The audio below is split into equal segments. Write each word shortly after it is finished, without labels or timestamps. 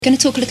Going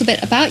to talk a little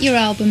bit about your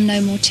album, No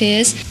More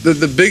Tears.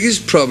 The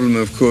biggest problem,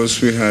 of course,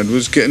 we had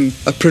was getting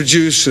a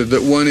producer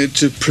that wanted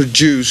to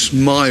produce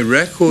my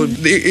record.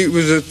 It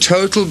was a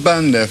total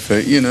band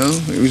effort, you know.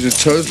 It was a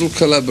total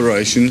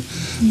collaboration.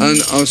 And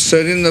I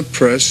said in the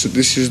press that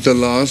this is the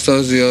last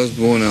Ozzy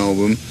Osbourne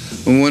album.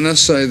 And when I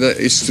say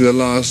that it's the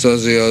last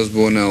Ozzy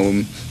Osbourne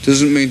album,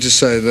 doesn't mean to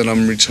say that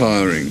I'm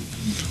retiring.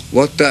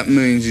 What that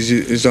means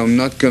is I'm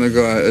not going to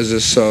go out as a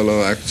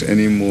solo act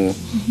anymore.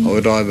 I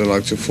would either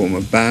like to form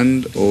a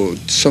band or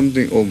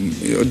something, or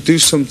do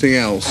something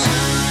else.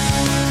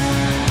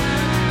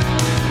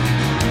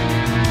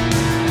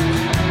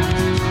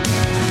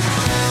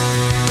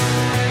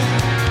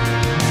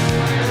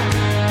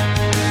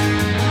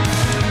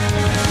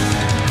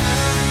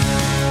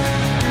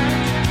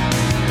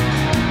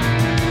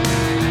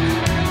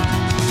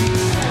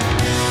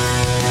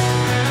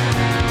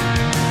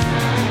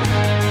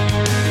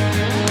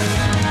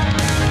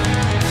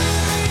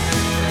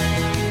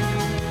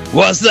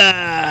 What's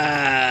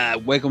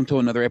up? Welcome to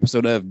another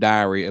episode of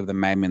Diary of the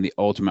Madman, the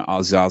ultimate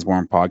Ozzy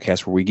Osbourne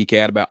podcast, where we geek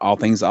out about all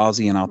things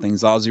Ozzy and all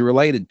things Ozzy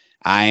related.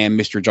 I am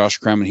Mr. Josh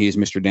Crum, and he is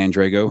Mr. Dan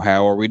Drago.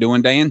 How are we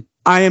doing, Dan?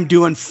 I am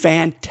doing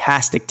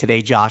fantastic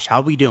today, Josh.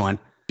 How are we doing?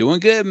 Doing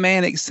good,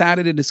 man.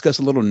 Excited to discuss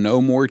a little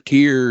No More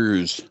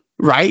Tears.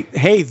 Right?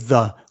 Hey,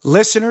 the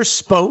listeners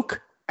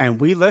spoke, and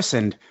we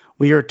listened.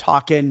 We are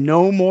talking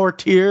No More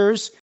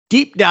Tears.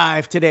 Deep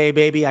dive today,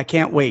 baby. I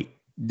can't wait.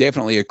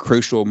 Definitely a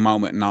crucial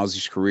moment in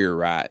Ozzy's career,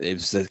 right? It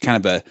was a kind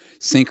of a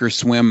sink or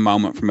swim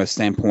moment from a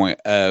standpoint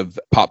of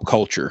pop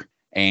culture.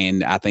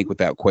 And I think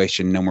without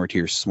question, No More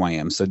Tears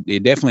swam. So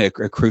it definitely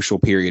a crucial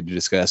period to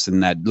discuss.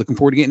 And looking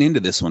forward to getting into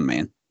this one,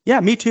 man.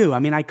 Yeah, me too. I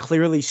mean, I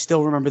clearly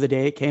still remember the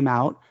day it came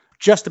out.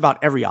 Just about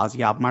every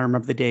Ozzy album, I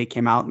remember the day it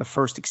came out and the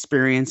first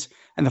experience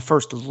and the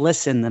first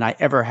listen that I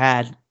ever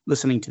had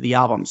listening to the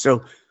album.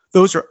 So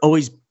those are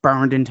always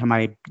burned into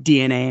my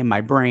DNA and my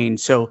brain.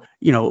 So,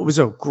 you know, it was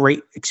a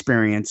great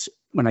experience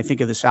when I think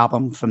of this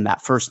album from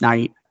that first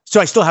night. So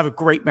I still have a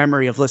great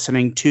memory of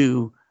listening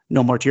to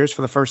No More Tears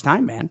for the first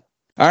time, man.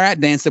 All right,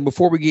 Dan. So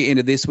before we get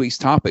into this week's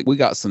topic, we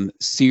got some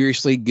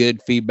seriously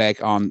good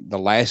feedback on the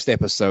last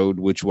episode,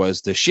 which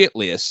was the shit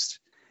list.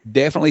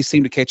 Definitely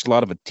seemed to catch a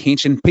lot of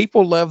attention.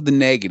 People love the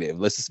negative.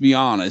 Let's just be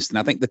honest. And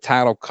I think the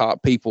title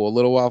caught people a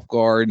little off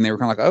guard, and they were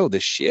kind of like, oh, the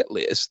shit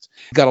list.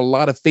 Got a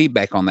lot of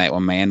feedback on that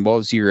one, man. What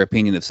was your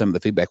opinion of some of the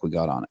feedback we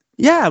got on it?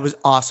 Yeah, it was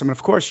awesome. And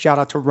of course, shout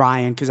out to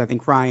Ryan, because I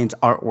think Ryan's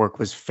artwork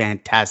was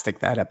fantastic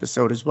that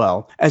episode as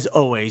well, as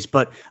always.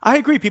 But I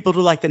agree, people do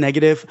like the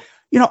negative.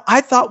 You know,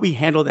 I thought we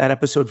handled that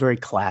episode very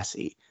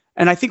classy.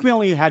 And I think we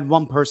only had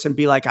one person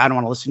be like, I don't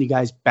want to listen to you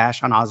guys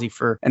bash on Ozzy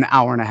for an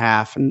hour and a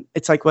half. And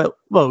it's like, well,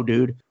 whoa,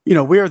 dude, you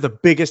know, we are the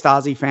biggest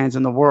Ozzy fans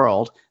in the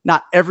world.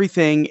 Not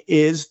everything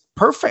is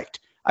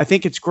perfect. I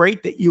think it's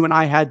great that you and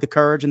I had the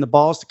courage and the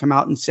balls to come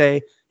out and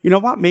say, you know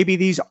what, maybe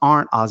these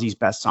aren't Ozzy's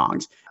best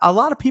songs. A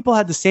lot of people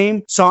had the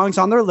same songs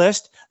on their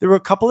list. There were a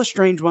couple of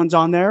strange ones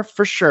on there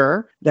for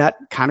sure that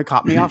kind of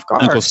caught me off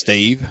guard. Uncle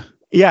Steve.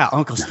 Yeah,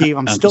 Uncle Steve.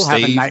 I'm still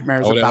having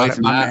nightmares about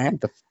it, my man.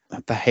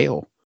 What the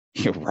hell?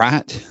 You're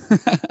right.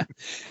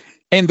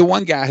 And the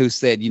one guy who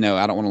said, you know,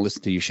 I don't want to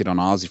listen to your shit on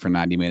Ozzy for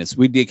 90 minutes.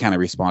 We did kind of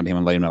respond to him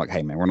and let him know, like,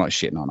 hey, man, we're not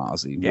shitting on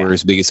Ozzy. Yeah. We're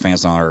his biggest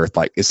fans on earth.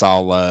 Like, it's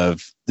all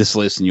love. Just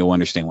listen. You'll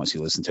understand once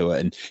you listen to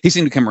it. And he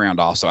seemed to come around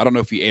also. I don't know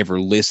if he ever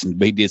listened,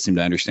 but he did seem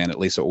to understand at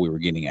least what we were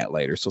getting at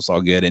later. So it's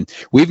all good. And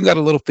we even got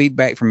a little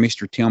feedback from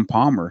Mr. Tim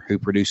Palmer, who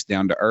produced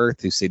Down to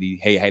Earth, who said,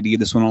 hey, I had to give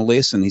this one a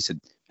listen. He said,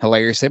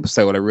 hilarious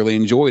episode. I really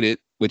enjoyed it,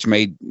 which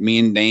made me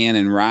and Dan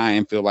and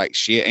Ryan feel like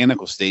shit, and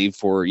Uncle Steve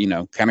for, you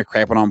know, kind of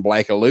crapping on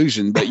Black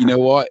Illusion. But you know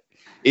what?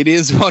 It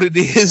is what it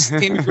is.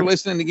 Tim, if you're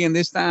listening again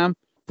this time,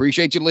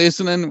 appreciate you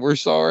listening. We're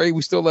sorry.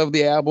 We still love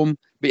the album.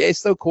 But yeah, it's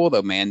so cool,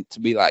 though, man, to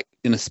be like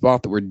in a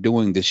spot that we're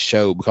doing this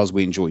show because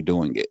we enjoy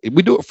doing it.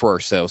 We do it for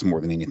ourselves more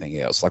than anything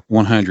else, like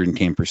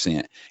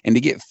 110%. And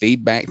to get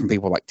feedback from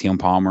people like Tim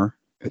Palmer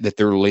that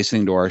they're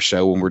listening to our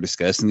show when we're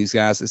discussing these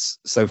guys, it's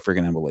so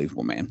freaking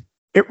unbelievable, man.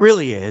 It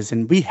really is.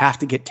 And we have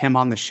to get Tim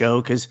on the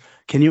show because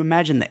can you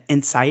imagine the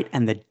insight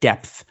and the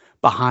depth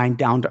behind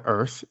Down to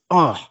Earth?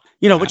 Oh,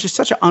 you know, which is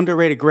such an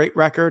underrated, great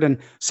record. And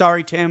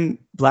sorry, Tim,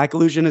 Black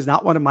Illusion is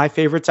not one of my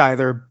favorites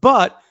either,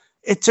 but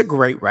it's a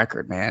great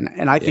record, man.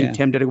 And I think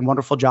Tim did a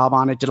wonderful job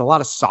on it, did a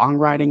lot of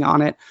songwriting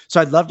on it.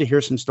 So I'd love to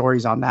hear some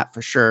stories on that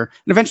for sure.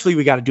 And eventually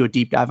we got to do a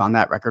deep dive on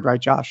that record, right,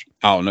 Josh?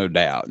 Oh, no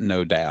doubt.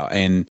 No doubt.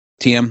 And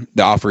Tim,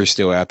 the offer is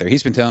still out there.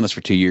 He's been telling us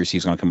for 2 years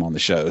he's going to come on the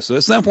show. So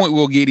at some point,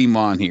 we'll get him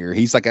on here.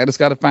 He's like, I just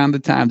got to find the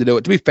time to do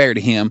it. To be fair to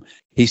him,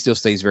 he still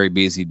stays very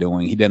busy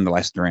doing. He done the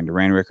last Duran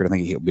Duran record. I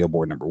think he hit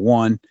Billboard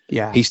 #1.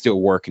 Yeah. He's still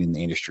working in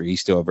the industry.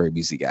 He's still a very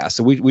busy guy.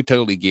 So we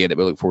totally get it.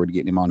 We look forward to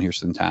getting him on here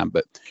sometime.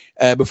 But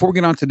before we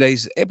get on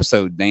today's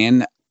episode,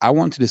 Dan, I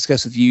want to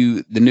discuss with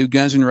you the new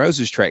Guns N'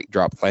 Roses track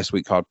dropped last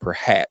week called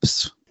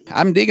Perhaps.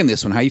 I'm digging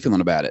this one. How you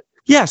feeling about it?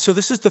 Yeah, so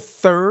this is the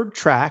third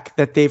track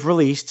that they've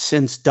released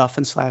since Duff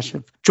and Slash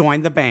have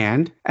joined the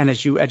band. And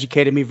as you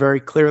educated me very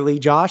clearly,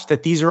 Josh,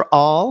 that these are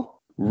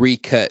all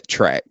recut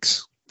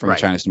tracks from the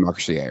Chinese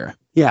Democracy era.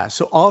 Yeah,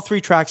 so all 3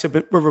 tracks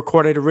were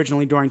recorded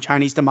originally during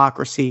Chinese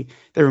Democracy.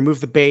 They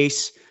removed the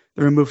bass.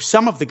 They removed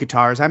some of the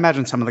guitars. I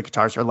imagine some of the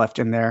guitars are left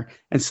in there.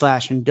 And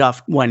Slash and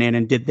Duff went in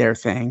and did their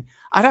thing.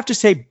 I'd have to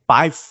say,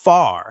 by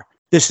far,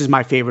 this is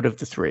my favorite of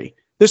the 3.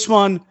 This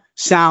one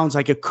sounds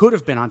like it could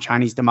have been on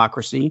Chinese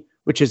Democracy,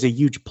 which is a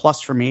huge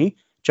plus for me.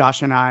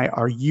 Josh and I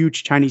are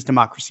huge Chinese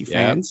Democracy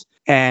fans.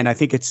 Yep. And I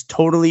think it's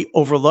totally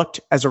overlooked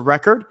as a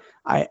record.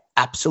 I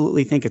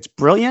absolutely think it's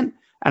brilliant.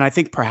 And I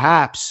think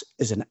perhaps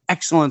is an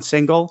excellent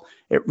single.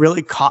 It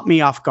really caught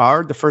me off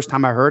guard the first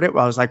time I heard it.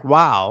 I was like,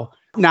 wow,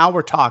 now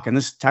we're talking.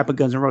 This is the type of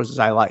Guns N' Roses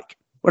I like.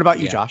 What about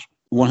you, Josh?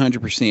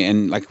 100%.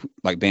 And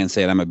like Dan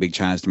said, I'm a big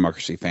Chinese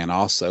Democracy fan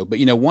also. But,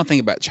 one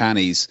thing about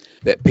Chinese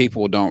that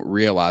people don't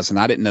realize, and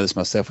I didn't know this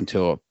myself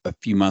until a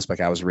few months back,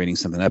 I was reading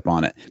something up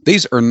on it.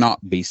 These are not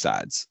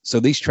B-sides. So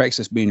these tracks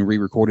that's being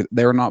re-recorded,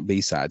 they're not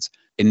B-sides.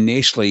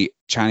 Initially,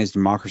 Chinese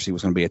Democracy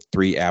was going to be a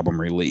 3-album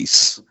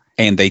release.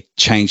 And they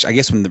changed, I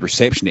guess when the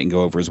reception didn't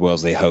go over as well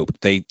as they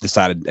hoped, they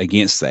decided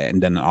against that and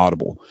done an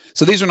audible.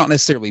 So these are not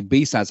necessarily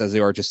B-sides as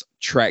they are just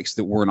tracks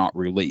that were not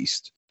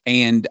released.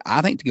 And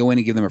I think to go in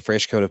and give them a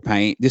fresh coat of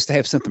paint, just to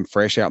have something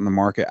fresh out in the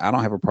market, I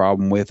don't have a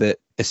problem with it.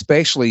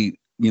 Especially,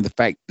 the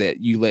fact that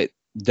you let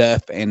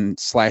Duff and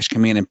Slash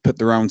come in and put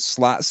their own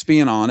slight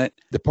spin on it.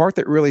 The part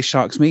that really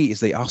shocks me is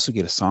they also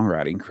get a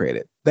songwriting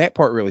credit. That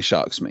part really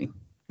shocks me.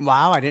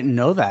 Wow, I didn't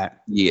know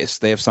that. Yes,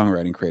 they have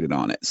songwriting credit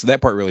on it. So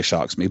that part really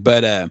shocks me.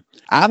 But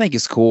I think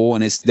it's cool,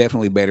 and it's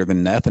definitely better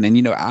than nothing.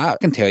 And, I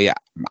can tell you,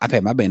 I've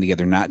had my band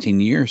together 19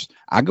 years.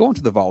 I go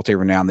into the vault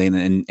every now and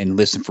then and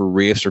listen for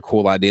riffs or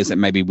cool ideas that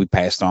maybe we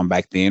passed on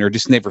back then or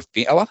just never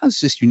a lot of times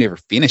it's just you never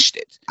finished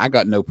it. I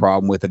got no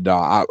problem with it.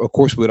 Of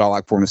course, we'd all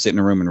like for him to sit in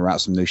a room and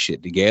write some new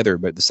shit together.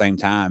 But at the same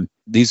time,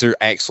 these are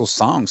Axl's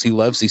songs. He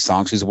loves these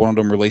songs. He's wanted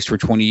them released for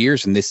 20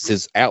 years, and this is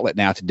his outlet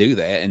now to do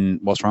that. And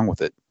what's wrong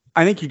with it?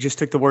 I think you just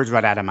took the words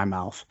right out of my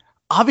mouth.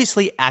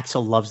 Obviously,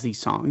 Axl loves these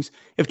songs.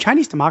 If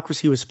Chinese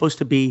Democracy was supposed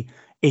to be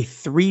a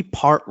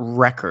 3-part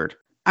record,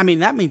 I mean,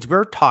 that means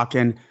we're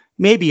talking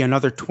maybe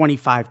another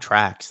 25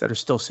 tracks that are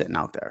still sitting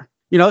out there.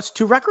 It's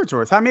 2 records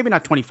worth. Maybe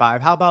not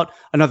 25. How about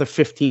another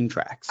 15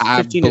 tracks?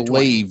 15 I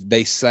believe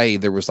they say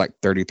there was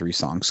 33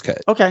 songs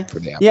cut. Okay. For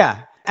the album.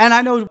 Yeah. And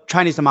I know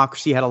Chinese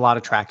Democracy had a lot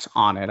of tracks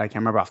on it. I can't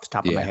remember off the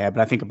top of my head,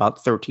 but I think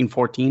about 13,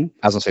 14.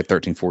 I was going to say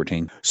 13,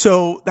 14.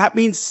 So that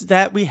means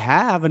that we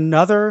have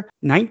another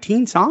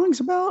 19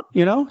 songs about,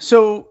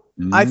 So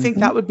I think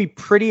that would be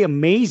pretty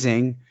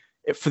amazing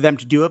for them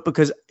to do it,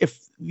 because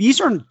if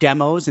these are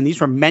demos and these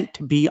were meant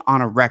to be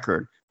on a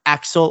record,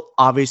 Axl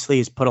obviously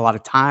has put a lot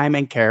of time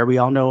and care. We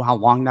all know how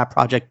long that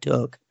project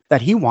took,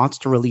 that he wants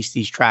to release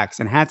these tracks.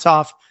 And hats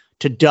off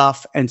to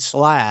Duff and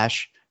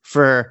Slash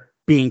for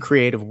being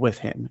creative with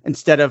him.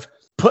 Instead of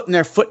putting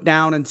their foot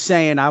down and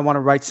saying, I want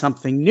to write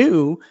something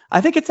new,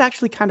 I think it's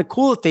actually kind of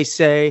cool that they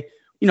say,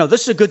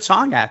 this is a good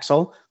song,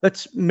 Axl.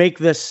 Let's make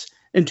this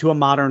into a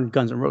modern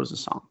Guns N'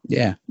 Roses song.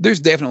 Yeah, there's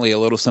definitely a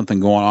little something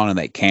going on in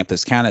that camp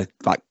that's kind of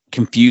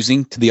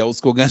confusing to the old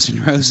school Guns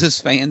N'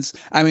 Roses fans.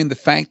 I mean, the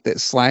fact that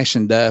Slash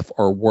and Duff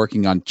are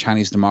working on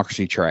Chinese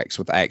Democracy tracks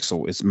with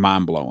Axl is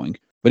mind-blowing.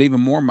 But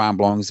even more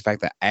mind-blowing is the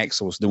fact that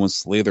Axl was doing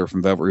Slither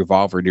from Velvet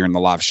Revolver during the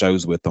live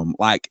shows with them.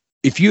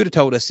 If you would have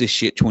told us this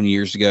shit 20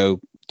 years ago,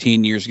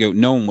 10 years ago,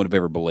 no one would have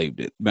ever believed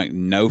it.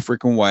 No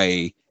freaking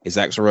way is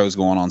Axl Rose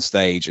going on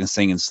stage and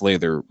singing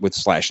Slither with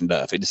Slash and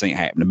Duff. It just ain't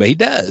happening. But he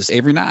does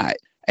every night.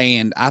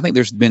 And I think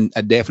there's been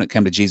a definite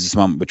come to Jesus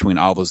moment between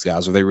all those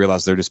guys where they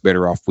realize they're just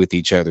better off with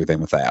each other than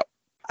without.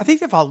 I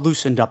think they've all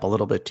loosened up a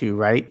little bit too,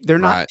 right? They're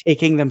not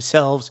taking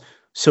themselves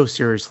so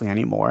seriously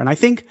anymore. And I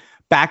think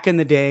back in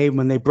the day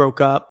when they broke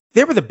up,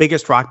 they were the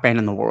biggest rock band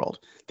in the world.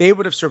 They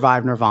would have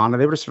survived Nirvana.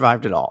 They would have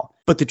survived it all.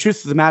 But the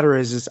truth of the matter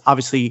is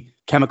obviously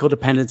chemical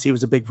dependency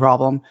was a big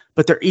problem.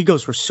 But their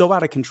egos were so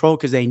out of control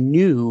because they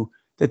knew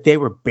that they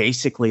were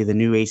basically the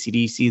new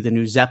AC/DC, the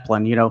new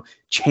Zeppelin,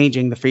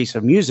 changing the face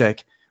of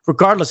music,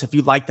 regardless if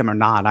you like them or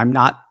not. I'm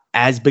not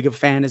as big a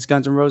fan as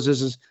Guns N'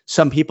 Roses as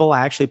some people.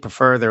 I actually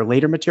prefer their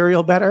later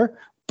material better.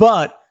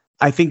 But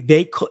I think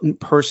they couldn't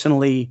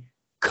personally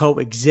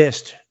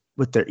coexist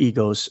with their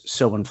egos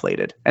so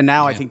inflated. And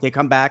now I think they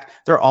come back,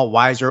 they're all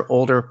wiser,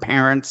 older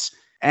parents,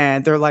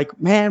 and they're like,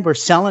 man, we're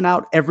selling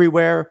out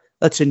everywhere.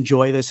 Let's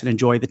enjoy this and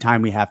enjoy the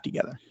time we have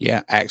together.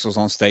 Yeah, Axl's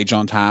on stage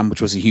on time,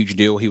 which was a huge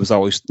deal. He was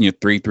always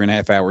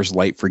 3.5 hours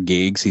late for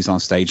gigs. He's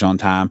on stage on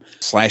time.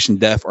 Slash and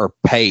Duff are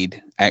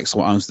paid.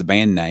 Axl owns the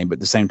band name, but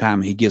at the same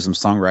time, he gives them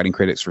songwriting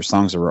credits for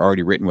songs that were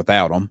already written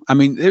without him. I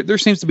mean, there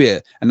seems to be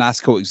a nice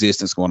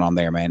coexistence going on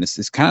there, man.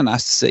 It's kind of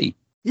nice to see.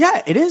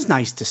 Yeah, it is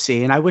nice to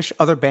see. And I wish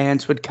other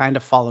bands would kind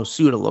of follow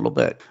suit a little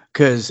bit,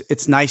 because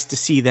it's nice to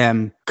see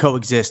them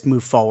coexist,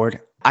 move forward.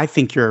 I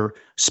think you're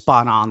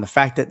spot on. The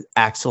fact that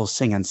Axl's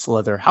singing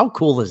Slither, how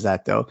cool is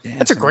that, though? Yeah,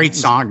 that's a great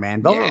song,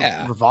 man.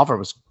 Velvet Revolver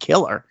was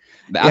killer.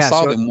 I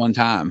saw them one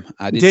time.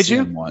 I did see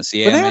you? them once.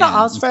 Yeah, were they at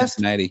Ozfest?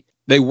 Cincinnati.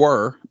 They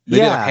were. They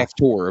did like a half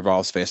tour of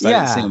Ozfest. I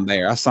didn't see them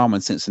there. I saw them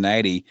in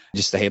Cincinnati,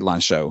 just the headline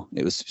show.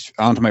 It was,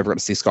 I don't know if I ever got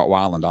to see Scott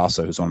Weiland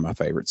also, who's one of my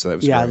favorites. So that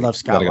was great. I love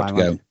Scott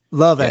Weiland.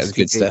 Love it. Was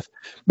good stuff.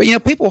 But, you know,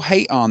 people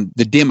hate on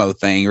the demo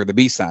thing or the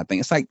B-side thing.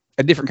 It's like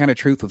a different kind of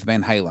truth with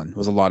Van Halen.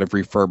 Was a lot of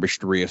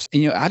refurbished riffs.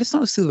 And, you know, I just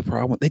don't see the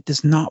problem. It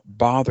does not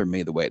bother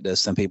me the way it does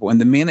some people.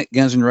 And the minute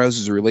Guns N'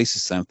 Roses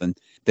releases something,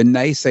 the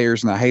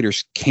naysayers and the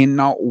haters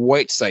cannot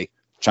wait to say,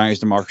 Chinese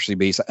Democracy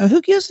B-side.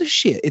 Who gives a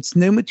shit? It's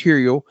new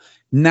material.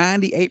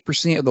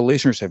 98% of the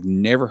listeners have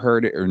never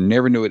heard it or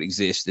never knew it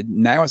existed.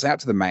 Now it's out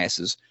to the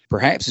masses.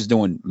 Perhaps it's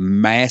doing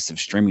massive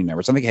streaming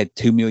numbers. I think it had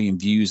 2 million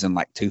views in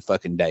like 2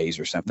 fucking days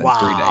or something. Wow.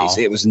 3 days.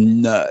 It was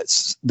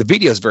nuts. The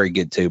video is very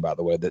good too, by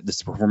the way.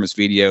 This performance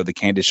video, the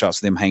candid shots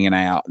of them hanging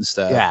out and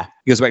stuff. Yeah.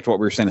 It goes back to what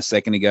we were saying a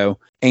second ago.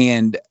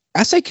 And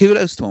I say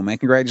kudos to them, man.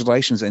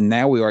 Congratulations. And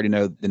now we already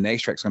know the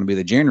next track's going to be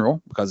the General,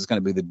 because it's going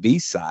to be the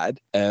B-side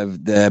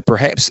of the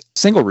perhaps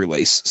single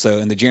release. So,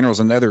 and the General is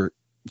another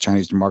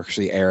Chinese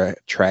Democracy era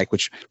track,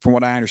 which from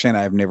what I understand,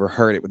 I've never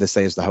heard it, but they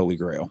say is the Holy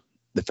Grail.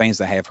 The fans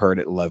that have heard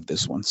it love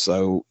this one.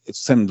 So it's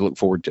something to look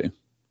forward to.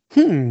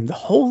 The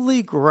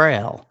Holy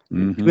Grail.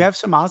 Mm-hmm. Do we have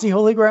some Aussie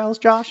Holy Grails,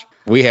 Josh?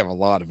 We have a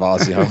lot of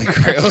Aussie Holy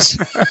Grails.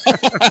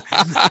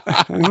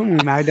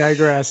 I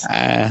digress.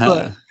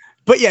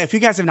 But yeah, if you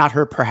guys have not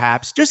heard,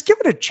 perhaps just give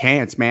it a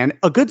chance, man.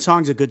 A good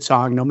song's a good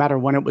song, no matter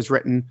when it was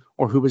written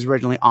or who was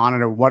originally on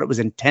it or what it was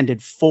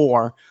intended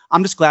for.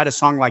 I'm just glad a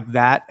song like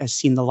that has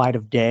seen the light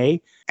of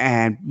day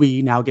and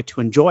we now get to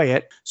enjoy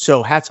it.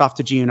 So hats off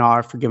to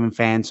GNR for giving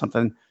fans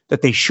something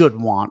that they should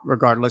want,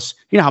 regardless.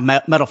 You know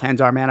how metal fans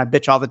are, man. I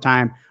bitch all the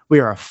time. We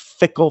are a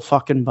fickle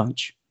fucking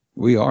bunch.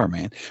 We are,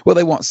 man. Well,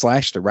 they want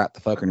Slash to write the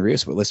fucking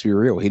riffs, but let's be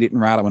real. He didn't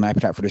write them an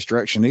Appetite for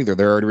Destruction either.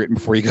 They're already written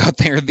before you got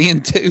there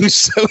then too.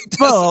 So it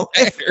doesn't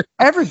matter.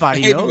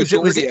 Everybody knows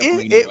it was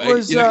Izzy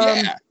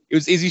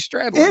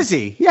Stradlin.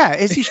 Izzy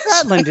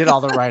Stradlin did all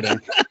the writing.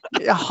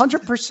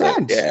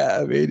 100%. Yeah,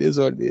 I mean, it is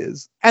what it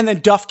is. And then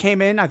Duff came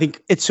in. I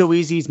think It's So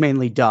Easy is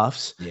mainly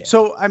Duff's. Yeah.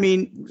 So, I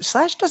mean,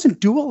 Slash doesn't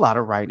do a lot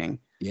of writing.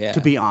 Yeah,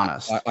 to be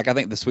honest, like I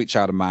think the Sweet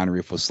Child of Mine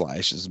riff was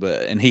Slash's,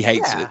 and he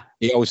hates it.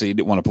 He always said he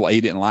didn't want to play. He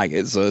didn't like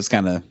it, so it's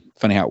kind of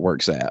funny how it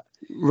works out.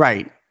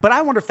 Right, but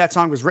I wonder if that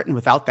song was written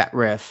without that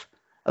riff,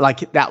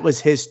 like that was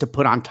his to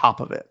put on top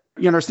of it.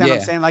 You understand what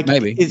I'm saying? Like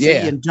maybe. Izzy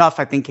and Duff,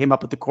 I think, came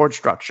up with the chord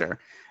structure,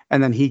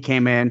 and then he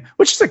came in,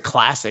 which is a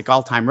classic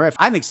all-time riff.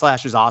 I think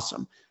Slash is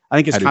awesome. I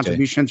think his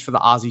contributions for the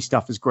Ozzy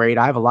stuff is great.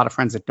 I have a lot of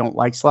friends that don't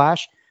like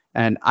Slash,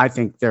 and I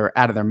think they're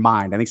out of their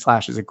mind. I think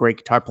Slash is a great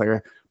guitar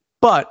player,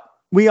 but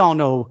we all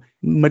know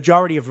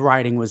majority of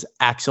writing was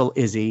Axl,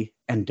 Izzy,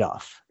 and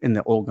Duff in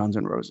the old Guns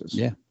N' Roses.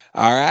 Yeah.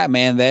 All right,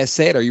 man. That's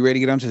it. Are you ready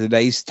to get on to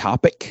today's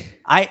topic?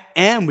 I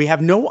am. We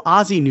have no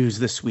Ozzy news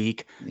this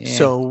week. Yeah.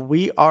 So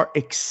we are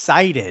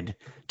excited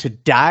to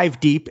dive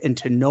deep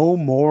into No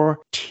More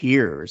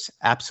Tears.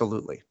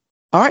 Absolutely.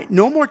 All right.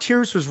 No More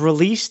Tears was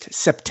released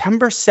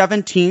September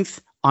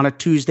 17th on a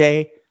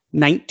Tuesday,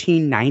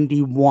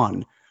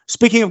 1991.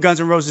 Speaking of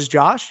Guns N' Roses,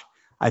 Josh,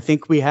 I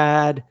think we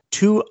had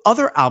 2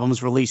 other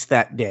albums released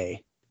that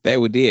day.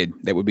 That we did.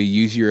 That would be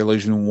Use Your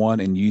Illusion 1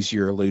 and Use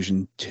Your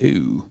Illusion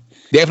 2.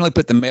 Definitely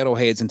put the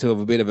metalheads into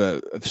a bit of a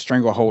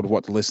stranglehold of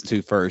what to listen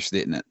to first,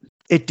 didn't it?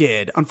 It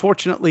did.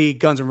 Unfortunately,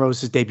 Guns N'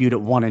 Roses debuted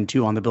at 1 and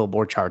 2 on the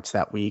Billboard charts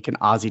that week, and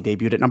Ozzy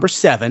debuted at number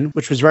 7,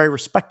 which was very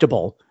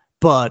respectable.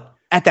 But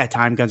at that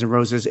time, Guns N'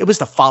 Roses, it was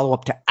the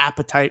follow-up to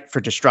Appetite for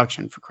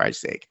Destruction, for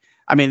Christ's sake.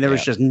 I mean, there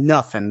was just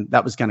nothing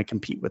that was going to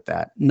compete with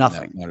that.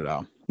 Nothing. No, not at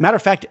all. Matter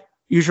of fact,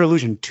 Use Your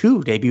Illusion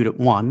 2 debuted at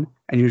 1,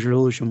 and Use Your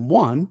Illusion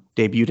 1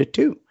 debuted at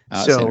 2.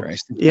 Oh, that's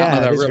interesting. Yeah,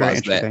 I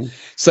realized that.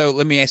 So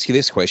let me ask you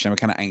this question. I'm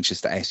kind of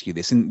anxious to ask you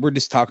this. And we're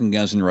just talking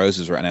Guns N'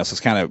 Roses right now, so it's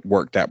kind of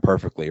worked out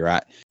perfectly,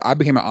 right? I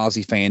became an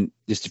Ozzy fan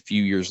just a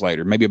few years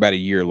later, maybe about a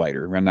year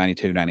later, around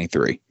 92,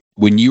 93.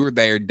 When you were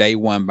there day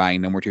one buying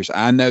No More Tears,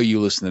 I know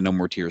you listened to No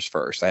More Tears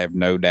first. I have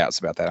no doubts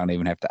about that. I don't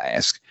even have to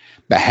ask.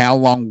 But how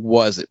long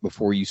was it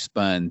before you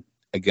spun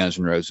a Guns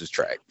N' Roses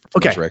track for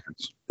those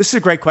records? This is a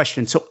great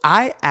question. So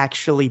I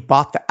actually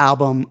bought the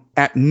album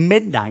at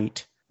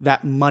midnight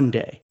that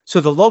Monday. So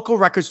the local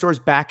record stores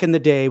back in the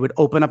day would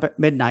open up at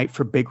midnight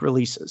for big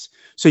releases.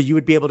 So you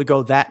would be able to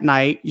go that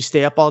night, you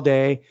stay up all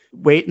day,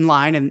 wait in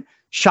line. And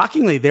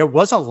shockingly, there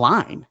was a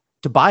line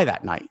to buy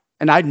that night.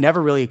 And I'd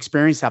never really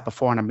experienced that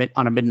before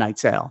on a midnight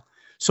sale.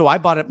 So I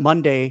bought it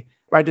Monday,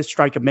 right at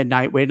strike of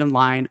midnight, waited in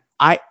line.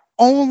 I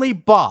only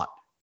bought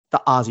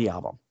the Ozzy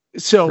album.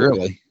 So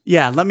really?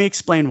 Yeah, let me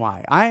explain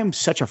why. I am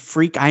such a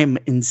freak. I am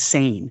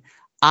insane.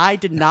 I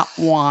did not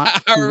want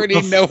I already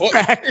know what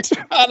you're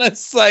trying to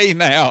say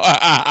now.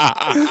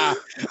 Right,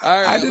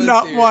 I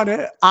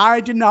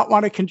did not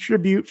want to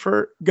contribute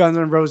for Guns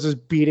N' Roses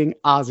beating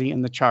Ozzy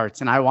in the charts,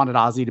 and I wanted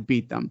Ozzy to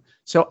beat them.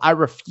 So I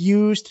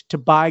refused to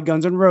buy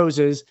Guns N'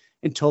 Roses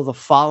until the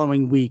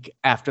following week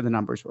after the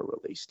numbers were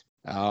released.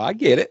 Oh, I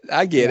get it.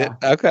 Yeah.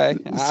 Okay. I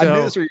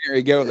knew that's where you were going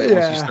to go with that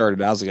once you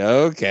started. I was like,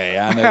 okay,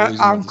 I know.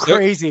 I'm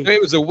crazy.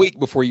 It was a week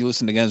before you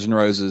listened to Guns N'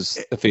 Roses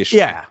officially.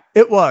 Yeah,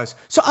 it was.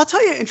 So I'll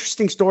tell you an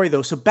interesting story,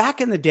 though. So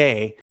back in the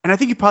day, and I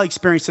think you probably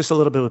experienced this a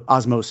little bit with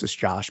osmosis,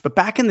 Josh, but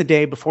back in the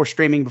day, before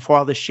streaming, before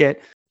all this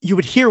shit, you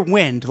would hear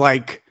wind,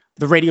 like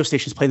the radio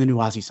stations playing the new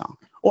Ozzy song.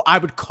 Or I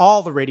would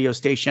call the radio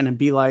station and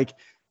be like,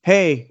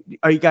 hey,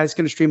 are you guys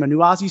going to stream a new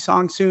Ozzy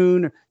song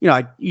soon?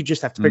 You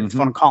just have to pick the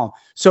phone and call them.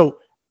 So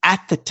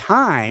at the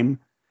time,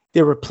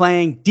 they were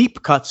playing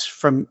deep cuts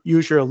from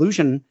Use Your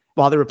Illusion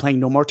while they were playing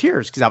No More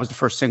Tears, because that was the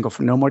first single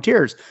from No More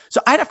Tears.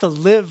 So I'd have to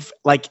live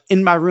like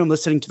in my room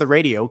listening to the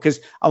radio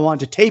because I wanted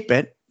to tape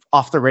it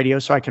off the radio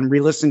so I can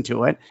re-listen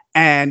to it.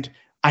 And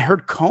I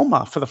heard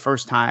Coma for the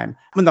first time.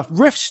 When the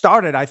riff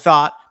started, I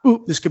thought,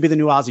 ooh, this could be the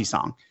new Ozzy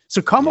song.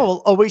 So Coma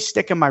will always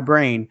stick in my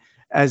brain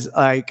as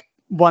like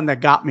one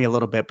that got me a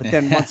little bit, but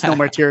then once No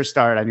More Tears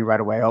started, I knew right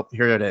away, oh,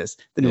 here it is,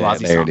 the new Ozzy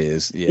song. There it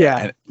is.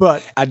 Yeah.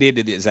 But I did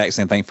the exact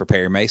same thing for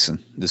Perry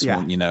Mason.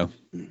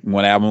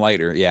 One album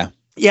later. Yeah.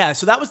 Yeah.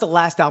 So that was the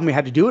last album we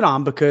had to do it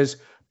on, because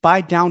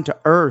by Down to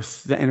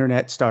Earth, the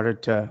internet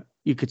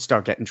you could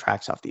start getting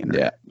tracks off the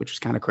internet, which was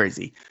kind of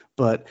crazy,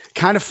 but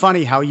kind of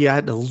funny how you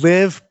had to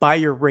live by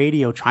your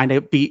radio trying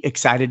to be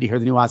excited to hear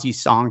the new Ozzy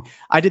song.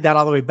 I did that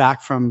all the way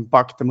back from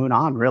Bark at the Moon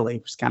on, really.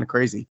 It was kind of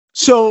crazy.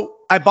 So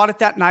I bought it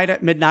that night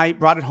at midnight,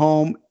 brought it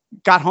home,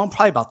 got home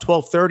probably about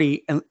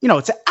 12:30. And,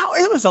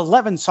 it was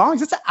 11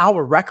 songs. It's an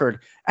hour record.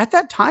 At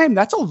that time,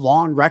 that's a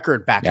long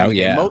record back in the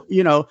day.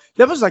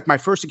 That was like my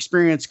first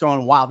experience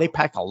going, wow, they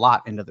packed a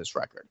lot into this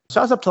record. So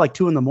I was up to like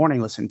 2 a.m.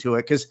 listening to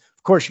it because,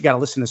 of course, you got to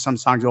listen to some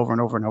songs over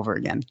and over and over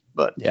again.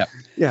 But yeah.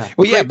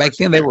 Well, back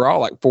then they were all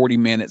like 40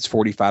 minutes,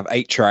 45,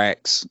 8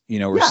 tracks,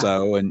 or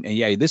so. And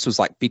this was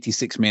like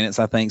 56 minutes,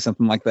 I think,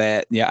 something like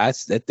that. Yeah,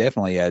 that's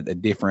definitely a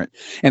different.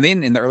 And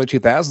then in the early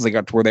 2000s, they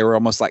got to where they were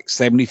almost like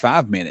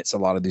 75 minutes, a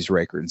lot of these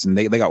records. And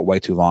they got way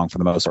too long for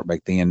the most part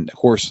back then. Of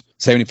course,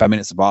 75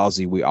 minutes of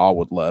Ozzy, we all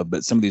would love.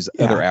 But some of these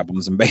other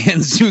albums and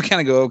bands, you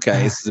kind of go,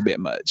 okay, this is a bit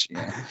much.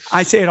 Yeah.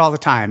 I say it all the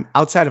time.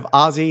 Outside of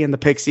Ozzy and the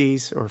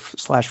Pixies or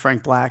 /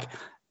 Frank Black,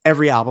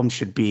 every album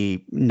should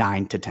be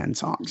 9 to 10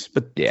 songs,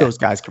 but those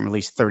guys can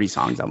release 30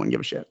 songs. I wouldn't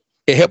give a shit.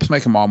 It helps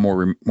make them all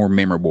more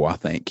memorable, I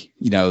think.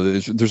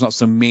 There's not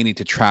so many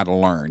to try to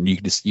learn. You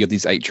have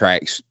these 8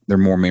 tracks. They're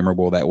more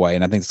memorable that way.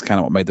 And I think it's kind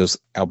of what made those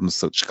albums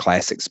such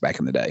classics back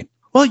in the day.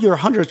 Well, you're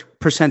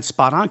 100%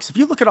 spot on. Because if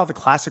you look at all the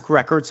classic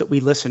records that we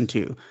listened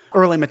to,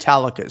 early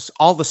Metallica's,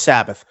 all the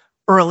Sabbath,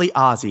 early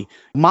Ozzy,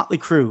 Motley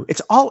Crue,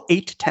 it's all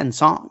 8 to 10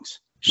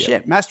 songs. Yep.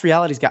 Shit, Master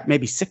Reality's got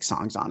maybe 6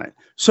 songs on it.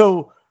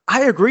 So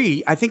I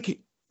agree. I think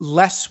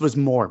less was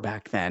more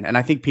back then. And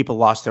I think people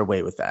lost their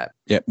way with that.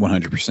 Yep,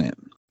 100%.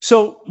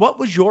 So what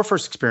was your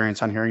first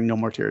experience on hearing No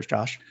More Tears,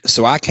 Josh?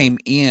 So I came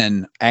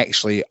in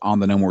actually on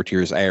the No More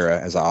Tears era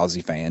as an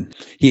Ozzy fan.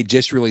 He had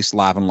just released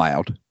Live and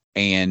Loud.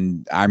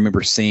 And I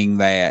remember seeing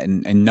that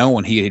and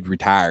knowing he had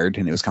retired,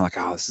 and it was kind of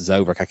like, oh, this is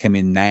over. Like I come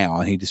in now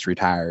and he just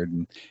retired.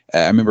 And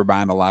I remember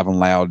buying the Live and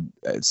Loud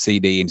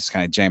CD and just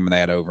kind of jamming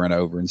that over and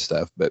over and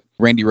stuff. But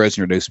Randy Rhoads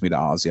introduced me to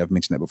Ozzy. I've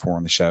mentioned that before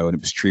on the show, and it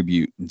was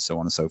tribute and so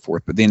on and so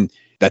forth. But then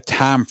the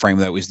time frame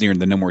that was during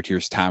the No More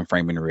Tears time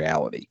frame in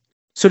reality.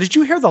 So did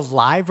you hear the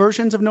live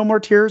versions of No More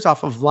Tears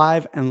off of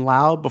Live and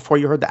Loud before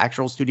you heard the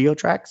actual studio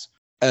tracks?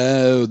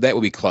 Oh, that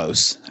would be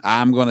close.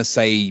 I'm going to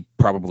say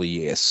probably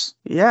yes.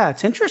 Yeah,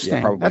 it's interesting.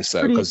 Yeah, probably that's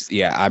so. Because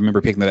I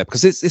remember picking that up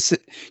because it's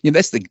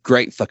that's the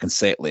great fucking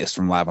set list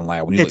from Live and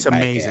Loud. When you it's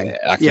amazing. It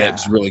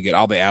was really good.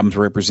 All the albums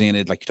were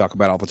represented, like you talk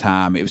about all the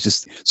time. It was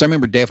just so I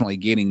remember definitely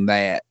getting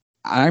that.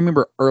 I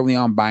remember early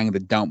on buying the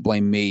Don't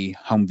Blame Me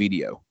home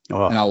video,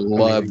 and I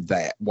loved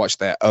that. Watched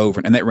that over,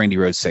 and that Randy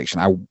Rhoads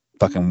section. I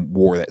fucking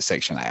wore that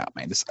section out,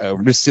 man.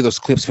 Just see those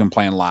clips of him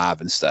playing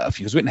live and stuff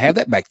because we didn't have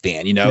that back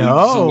then.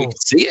 So we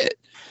could see it.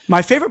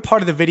 My favorite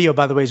part of the video,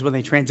 by the way, is when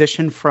they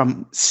transition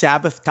from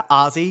Sabbath to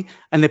Ozzy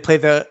and they play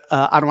the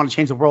I Don't Want to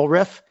Change the World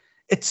riff.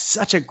 It's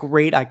such a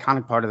great,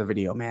 iconic part of the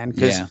video, man.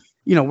 Because,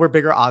 we're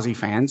bigger Ozzy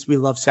fans. We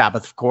love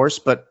Sabbath, of course,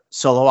 but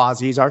solo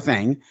Ozzy is our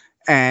thing.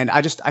 And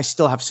I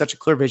still have such a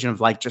clear vision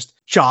of like just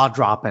jaw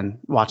dropping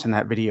watching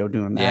that video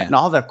doing that and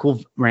all that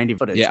cool Randy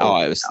footage.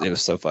 Yeah, it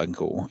was so fucking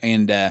cool.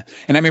 And I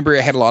remember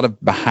it had a lot of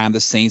behind the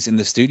scenes in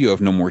the studio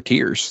of No More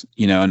Tears,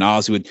 and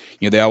Ozzy would,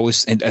 they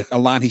always, and a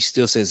line he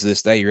still says to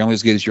this day, you're only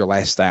as good as your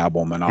last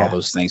album and all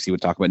those things he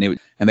would talk about.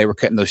 And they were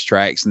cutting those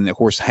tracks and of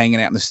course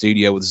hanging out in the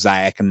studio with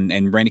Zach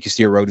and Randy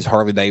Castillo rode his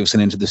Harley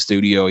Davidson into the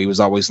studio. He was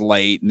always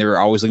late and they were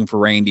always looking for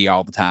Randy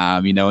all the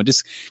time, and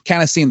just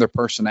kind of seeing their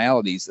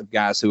personalities of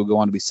guys who would go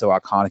on to be so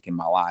iconic in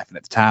my life. And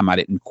at the time I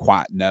didn't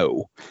quite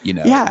know,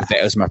 that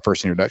was my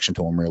first introduction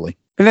to him really.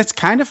 And it's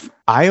kind of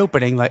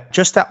eye-opening, like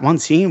just that one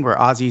scene where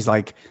Ozzy's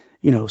like,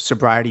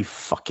 sobriety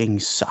fucking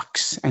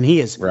sucks. And he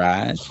is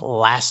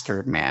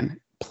plastered, man.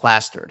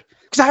 Plastered.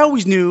 Because I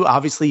always knew,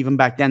 obviously, even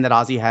back then that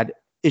Ozzy had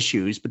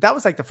issues, but that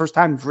was like the first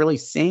time really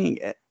seeing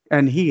it.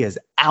 And he is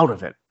out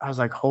of it. I was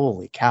like,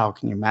 holy cow,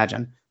 can you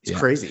imagine? It's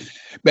crazy.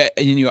 But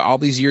all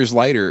these years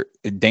later,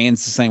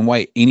 Dan's the same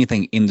way.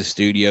 Anything in the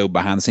studio,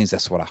 behind the scenes,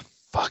 that's what I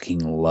fucking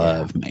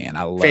love, man.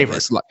 I love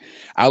it. Like,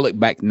 I look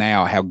back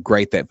now how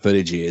great that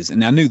footage is,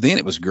 and I knew then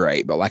it was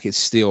great, but like it's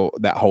still,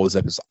 that holds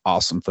up as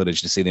awesome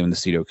footage to see them in the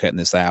studio cutting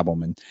this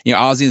album. And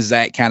Ozzy and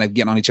Zach kind of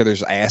getting on each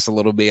other's ass a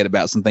little bit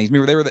about some things.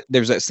 Remember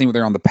there was that scene where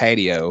they're on the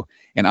patio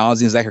and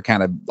Ozzy and Zach are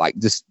kind of like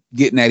just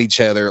getting at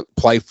each other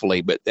playfully,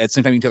 but at the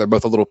same time each other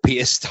both a little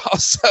pissed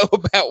also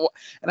about what,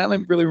 and I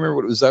don't really remember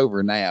what it was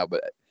over now,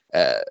 but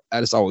I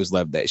just always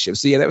loved that shit.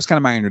 So yeah, that was kind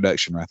of my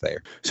introduction right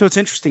there. So it's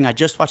interesting. I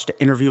just watched an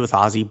interview with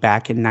Ozzy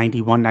back in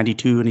 91,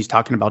 92, and he's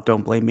talking about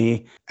Don't Blame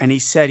Me. And he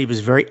said he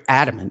was very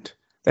adamant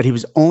that he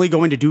was only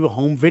going to do a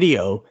home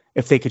video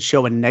if they could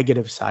show a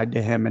negative side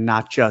to him and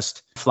not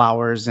just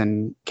flowers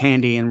and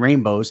candy and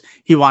rainbows.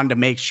 He wanted to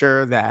make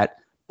sure that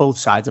both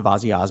sides of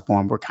Ozzy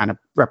Osbourne were kind of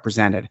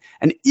represented.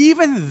 And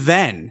even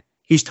then,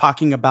 he's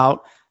talking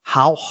about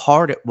how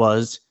hard it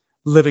was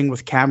living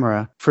with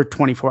camera for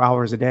 24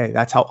 hours a day.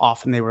 That's how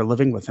often they were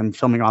living with him,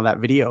 filming all that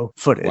video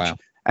footage. Wow.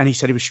 And he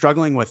said he was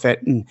struggling with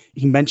it. And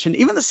he mentioned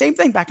even the same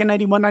thing back in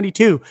 91,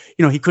 92.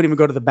 He couldn't even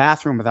go to the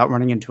bathroom without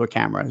running into a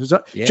camera. It was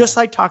just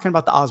like talking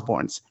about the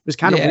Osbournes. It was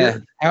kind of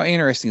weird. How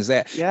interesting is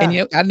that? Yeah.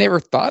 And I never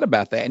thought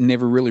about that and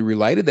never really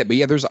related that. But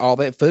yeah, there's all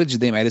that footage of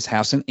them at his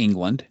house in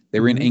England.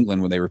 They were in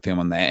England when they were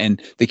filming that. And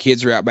the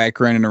kids are out back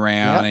running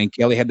around. And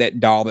Kelly had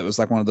that doll that was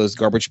like one of those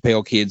Garbage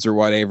Pail Kids or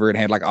whatever. It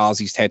had like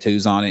Ozzy's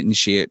tattoos on it and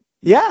shit.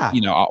 Yeah.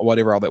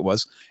 Whatever all that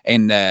was.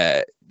 And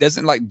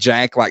doesn't like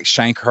Jack like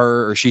shank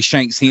her or she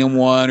shanks him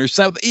one or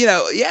something?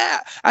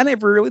 I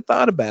never really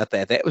thought about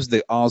that. That was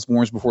the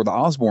Osbournes before the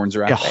Osbournes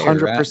right there.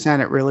 100%. Right?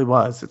 It really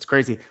was. It's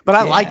crazy. But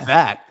I like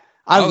that.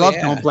 I love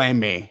Don't Blame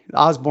Me. The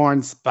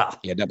Osbournes.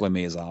 Yeah, Don't Blame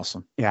Me is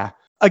awesome. Yeah.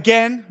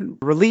 Again,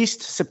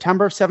 released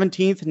September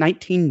 17th,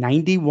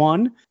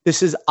 1991.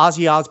 This is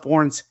Ozzy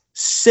Osbourne's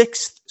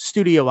 6th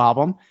studio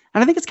album.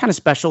 And I think it's kind of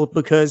special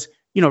because,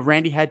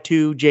 Randy had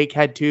 2, Jake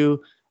had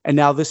 2. And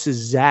now this is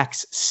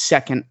Zach's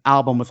 2nd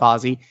album with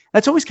Ozzy.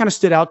 That's always kind of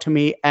stood out to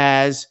me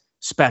as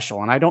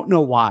special. And I don't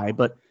know why,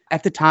 but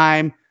at the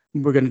time,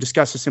 we're going to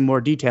discuss this in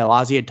more detail.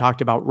 Ozzy had talked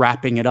about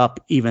wrapping it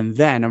up even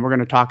then. And we're going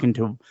to talk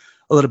into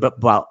a little bit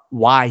about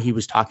why he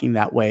was talking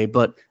that way.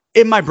 But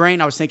in my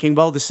brain, I was thinking,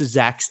 well, this is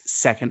Zach's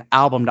 2nd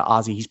album to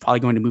Ozzy. He's probably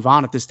going to move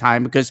on at this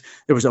time because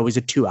there was always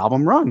a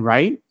 2-album run,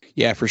 right?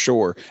 Yeah, for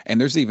sure. And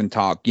there's even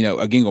talk,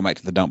 again, going back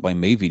to the Don't Blame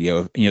Me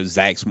video,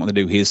 Zach's wanting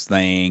to do his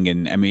thing.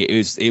 And I mean,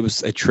 it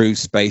was a true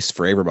space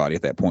for everybody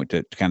at that point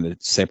to kind of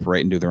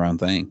separate and do their own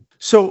thing.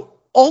 So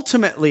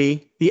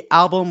ultimately, the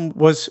album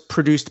was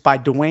produced by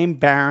Duane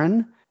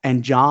Barron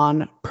and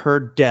John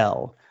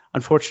Purdell.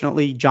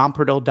 Unfortunately, John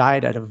Purdell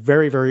died at a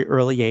very, very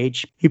early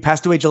age. He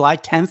passed away July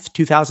 10th,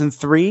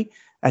 2003,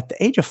 at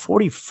the age of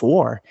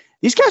 44.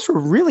 These guys were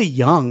really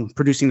young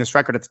producing this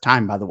record at the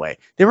time, by the way.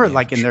 They were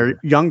in their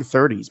young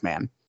 30s,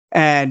 man.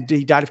 And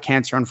he died of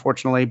cancer,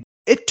 unfortunately.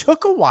 It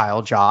took a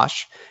while,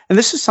 Josh. And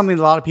this is something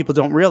that a lot of people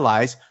don't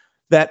realize,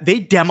 that they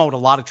demoed a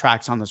lot of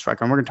tracks on this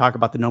record. And we're going to talk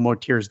about the No More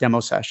Tears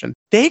demo session.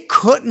 They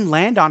couldn't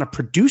land on a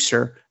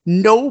producer.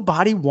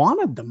 Nobody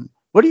wanted them.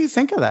 What do you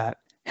think of that?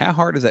 How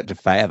hard is that to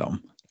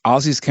fathom?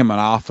 Ozzy's coming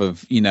off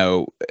of,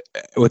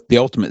 with The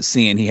Ultimate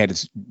Sin, he had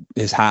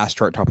his highest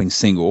chart-topping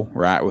single,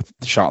 right, with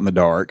Shot in the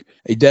Dark.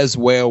 He does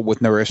well with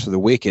No Rest for the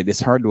Wicked. It's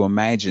hard to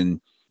imagine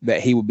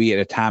that he would be at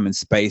a time and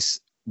space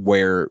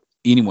where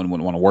anyone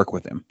wouldn't want to work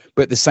with him.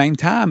 But at the same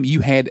time, you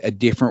had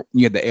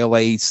the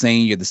LA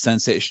scene, you had the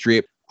Sunset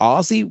Strip.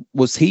 Ozzy,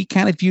 was he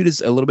kind of viewed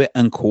as a little bit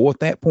uncool at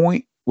that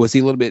point? Was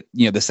he a little bit,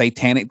 the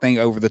satanic thing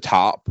over the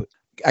top?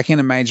 I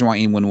can't imagine why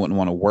anyone wouldn't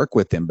want to work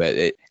with him, but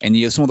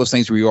some of those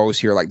things where you always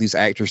hear like these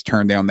actors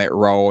turn down that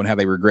role and how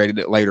they regretted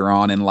it later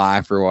on in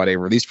life or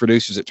whatever. These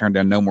producers that turned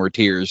down No More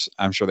Tears,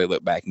 I'm sure they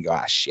look back and go,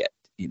 shit,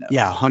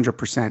 Yeah,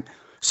 100%.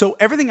 So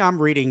everything I'm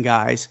reading,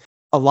 guys,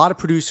 a lot of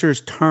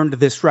producers turned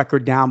this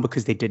record down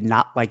because they did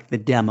not like the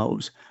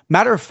demos.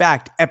 Matter of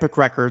fact, Epic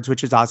Records,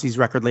 which is Ozzy's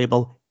record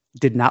label,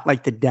 did not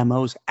like the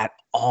demos at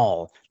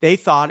all. They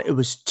thought it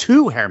was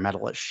too hair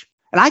metalish.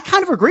 And I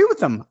kind of agree with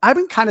them. I've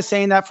been kind of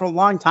saying that for a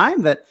long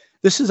time, that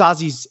this is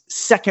Ozzy's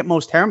 2nd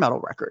most hair metal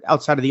record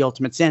outside of The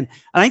Ultimate Sin.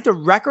 And I think the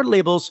record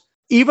labels,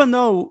 even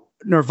though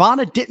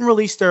Nirvana didn't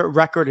release their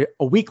record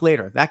a week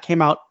later, that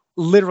came out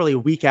literally a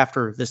week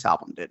after this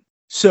album did.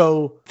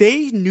 So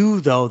they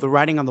knew, though, the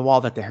writing on the wall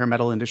that the hair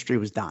metal industry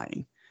was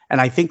dying. And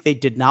I think they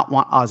did not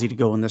want Ozzy to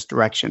go in this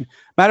direction.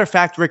 Matter of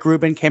fact, Rick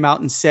Rubin came out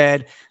and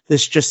said,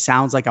 this just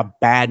sounds like a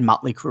bad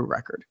Motley Crue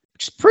record.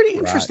 Which is pretty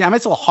interesting. Right. I mean,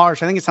 it's a little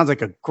harsh. I think it sounds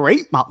like a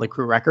great Motley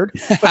Crue record,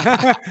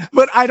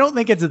 but I don't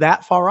think it's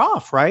that far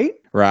off, right?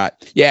 Right.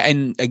 Yeah.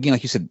 And again,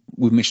 like you said,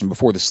 we mentioned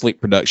before the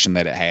sleek production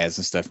that it has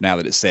and stuff. Now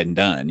that it's said and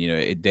done,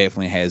 it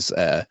definitely has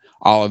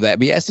all of that.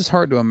 But yeah, it's just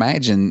hard to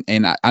imagine.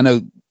 And I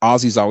know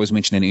Ozzy's always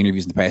mentioned in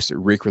interviews in the past that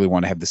Rick really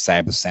wanted to have the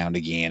Sabbath sound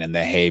again and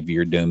the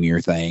heavier,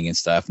 doomier thing and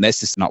stuff. And that's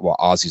just not what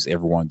Ozzy's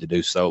ever wanted to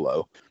do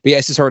solo. But yeah,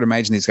 it's just hard to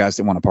imagine these guys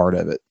didn't want a part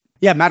of it.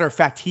 Yeah, matter of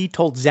fact, he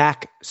told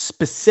Zach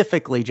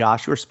specifically,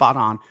 Josh, you were spot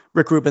on.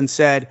 Rick Rubin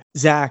said,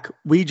 Zach,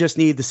 we just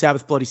need the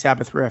Sabbath Bloody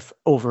Sabbath riff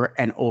over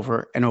and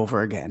over and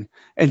over again.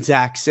 And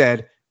Zach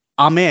said,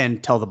 I'm in,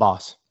 tell the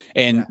boss.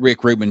 And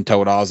Rick Rubin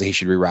told Ozzy he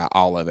should rewrite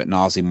all of it. And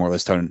Ozzy more or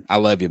less told him, I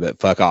love you, but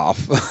fuck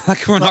off.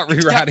 Like, we're not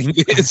rewriting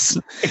this.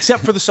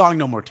 Except for the song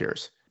No More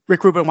Tears.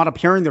 Rick Rubin wound up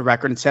hearing the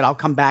record and said, I'll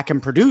come back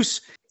and produce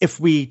if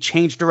we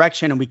change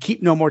direction and we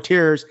keep No More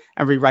Tears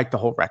and rewrite the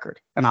whole record.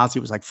 And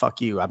Ozzy was like,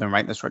 fuck you. I've been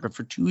writing this record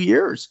for 2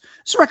 years.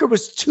 This record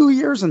was 2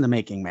 years in the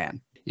making,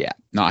 man. Yeah,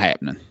 not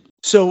happening.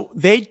 So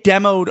they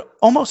demoed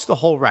almost the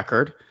whole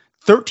record.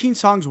 13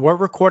 songs were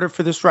recorded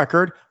for this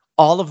record.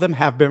 All of them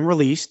have been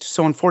released.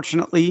 So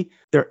unfortunately,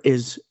 there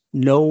is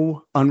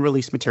no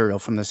unreleased material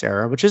from this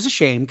era, which is a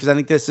shame because I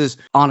think this is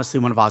honestly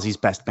one of Ozzy's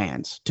best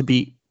bands, to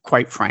be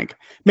quite frank.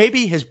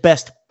 Maybe his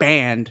best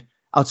band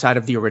outside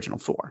of the original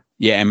four.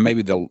 Yeah, and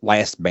maybe the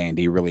last band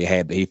he really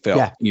had that he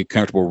felt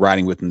comfortable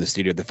writing with in the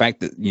studio. The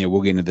fact that,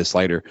 we'll get into this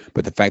later,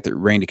 but the fact that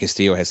Randy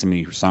Castillo has so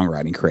many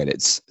songwriting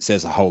credits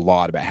says a whole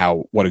lot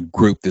about what a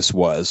group this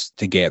was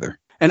together.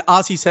 And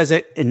Ozzy says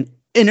it in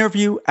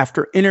interview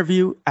after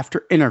interview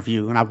after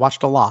interview, and I've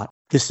watched a lot.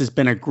 This has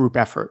been a group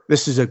effort.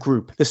 This is a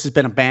group. This has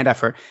been a band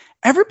effort.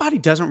 Everybody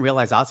doesn't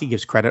realize Ozzy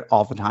gives credit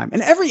all the time.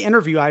 In every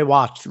interview I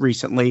watched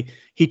recently,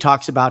 he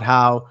talks about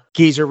how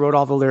Geezer wrote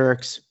all the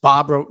lyrics,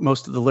 Bob wrote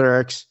most of the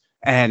lyrics,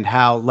 and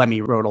how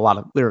Lemmy wrote a lot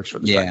of lyrics for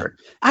this record.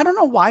 I don't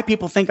know why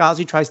people think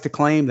Ozzy tries to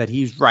claim that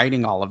he's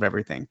writing all of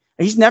everything.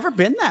 He's never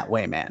been that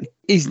way, man.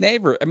 He's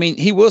never,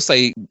 he will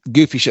say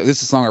goofy shit. This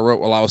is a song I wrote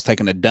while I was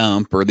taking a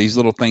dump, or these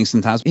little things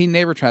sometimes. He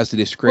never tries to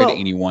discredit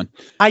anyone.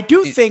 I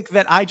do think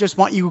that I Just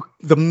Want You,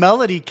 the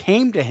melody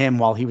came to him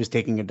while he was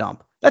taking a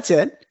dump. That's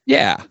it.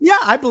 Yeah. Yeah,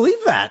 I believe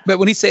that. But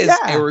when he says,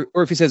 or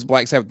if he says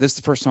Black Sabbath, this is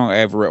the first song I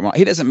ever wrote,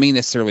 he doesn't mean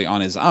necessarily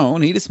on his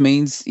own. He just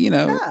means,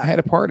 I had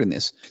a part in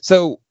this.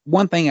 So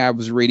one thing I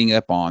was reading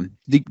up on,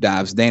 deep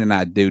dives, Dan and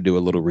I do a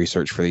little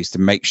research for these to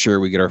make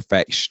sure we get our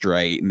facts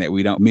straight and that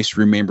we don't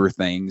misremember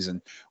things.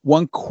 And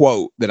one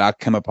quote that I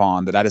come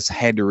upon that I just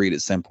had to read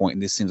at some point,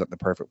 and this seems like the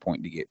perfect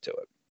point to get to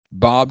it.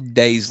 Bob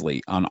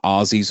Daisley on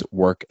Ozzy's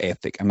work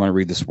ethic. I'm going to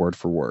read this word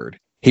for word.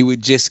 He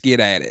would just get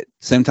at it.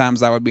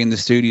 Sometimes I would be in the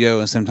studio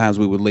and sometimes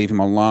we would leave him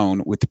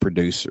alone with the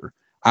producer.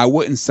 I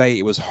wouldn't say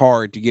it was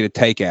hard to get a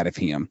take out of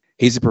him.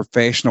 He's a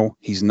professional.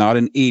 He's not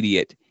an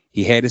idiot.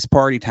 He had his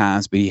party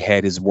times, but he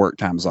had his work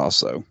times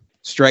also.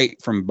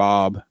 Straight from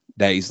Bob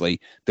Daisley,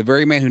 the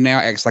very man who now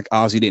acts like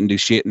Ozzy didn't do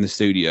shit in the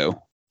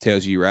studio,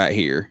 tells you right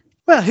here.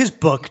 Well, his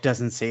book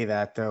doesn't say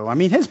that, though.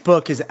 His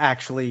book is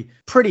actually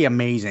pretty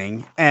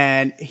amazing,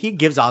 and he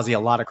gives Ozzy a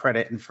lot of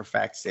credit, and for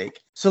fact's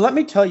sake. So let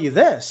me tell you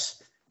this.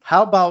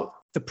 How about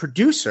the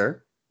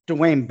producer,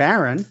 Dwayne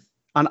Barron,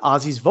 on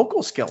Ozzy's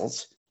vocal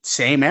skills?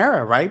 Same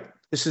era, right?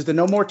 This is the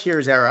No More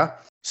Tears era.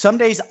 Some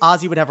days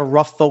Ozzy would have a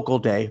rough vocal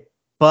day,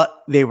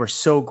 but they were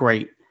so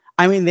great.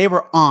 They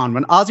were on.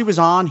 When Ozzy was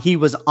on, he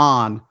was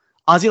on.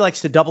 Ozzy likes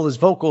to double his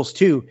vocals,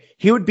 too.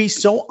 He would be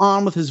so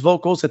on with his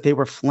vocals that they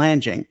were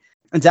flanging.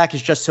 And Zach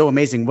is just so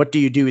amazing. What do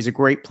you do? He's a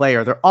great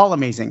player. They're all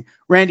amazing.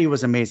 Randy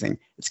was amazing.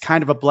 It's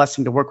kind of a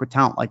blessing to work with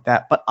talent like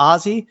that. But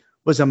Ozzy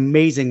was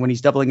amazing when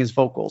he's doubling his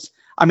vocals.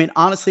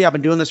 Honestly, I've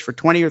been doing this for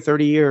 20 or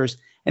 30 years,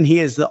 and he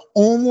is the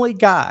only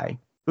guy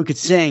who could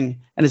sing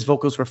and his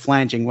vocals were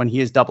flanging when he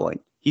is doubling.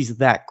 He's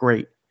that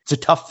great. It's a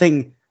tough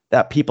thing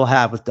that people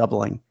have with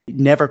doubling. You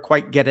never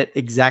quite get it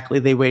exactly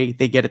the way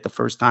they get it the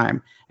first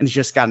time, and he's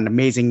just got an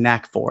amazing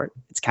knack for it.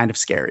 It's kind of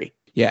scary.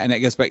 Yeah, and that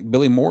goes back to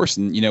Billy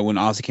Morrison. When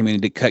Ozzy came in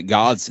and did Cut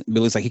Gods,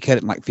 Billy's like, he cut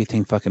it in like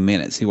 15 fucking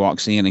minutes. He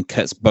walks in and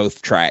cuts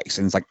both tracks,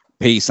 and it's like,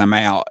 peace, I'm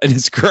out. And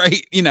it's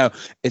great.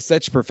 It's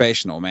such a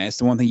professional, man. It's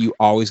the one thing you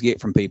always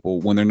get from people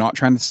when they're not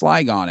trying to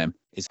slag on him.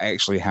 It's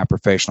actually how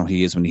professional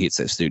he is when he hits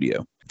that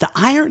studio. The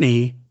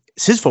irony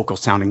is his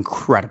vocals sound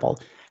incredible.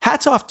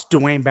 Hats off to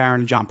Dwayne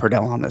Barron and John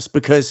Purdell on this,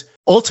 because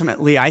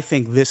ultimately I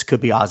think this could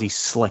be Ozzy's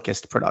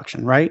slickest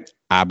production, right?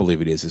 I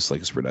believe it is his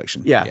slickest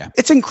production. Yeah.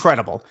 It's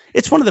incredible.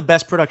 It's one of the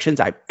best productions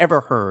I've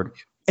ever heard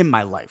in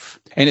my life.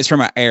 And it's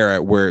from an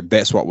era where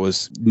that's what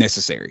was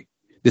necessary.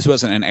 This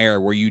wasn't an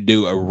era where you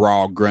do a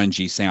raw,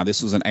 grungy sound.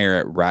 This was an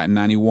era right in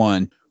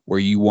 91 where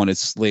you wanted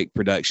slick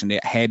production.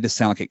 It had to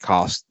sound like it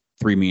cost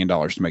 $3 million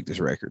to make this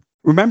record.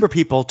 Remember,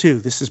 people, too,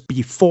 this is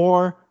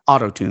before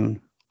autotune,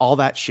 all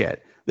that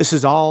shit. This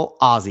is all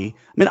Ozzy.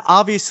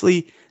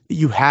 Obviously,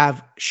 you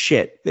have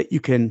shit that you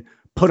can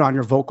put on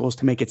your vocals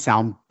to make it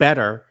sound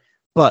better,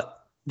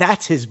 but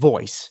that's his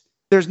voice.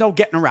 There's no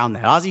getting around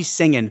that. Ozzy's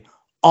singing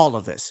all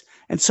of this.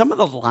 And some of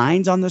the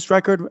lines on this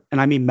record,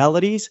 and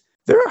melodies,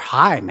 they're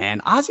high, man.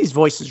 Ozzy's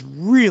voice is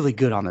really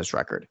good on this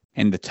record.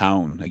 And the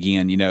tone,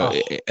 again,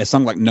 a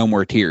song like No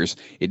More Tears,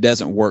 it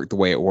doesn't work the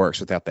way it works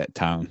without that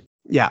tone.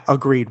 Yeah,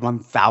 agreed,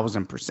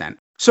 1000%.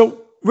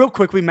 So real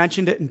quick, we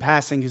mentioned it in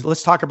passing.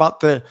 Let's talk about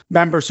the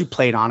members who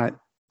played on it.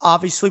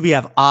 Obviously, we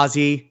have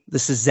Ozzy.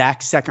 This is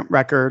Zach's second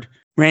record.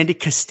 Randy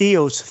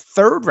Castillo's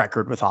third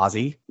record with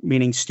Ozzy,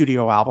 meaning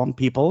studio album,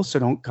 people. So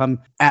don't come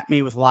at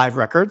me with live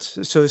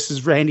records. So this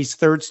is Randy's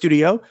third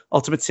studio,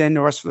 Ultimate Sin,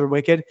 No Rest for the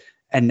Wicked.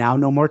 and Now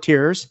No More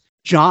Tears.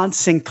 John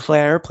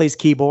Sinclair plays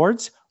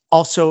keyboards,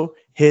 also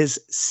his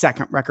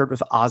second record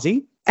with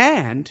Ozzy.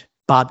 And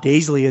Bob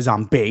Daisley is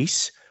on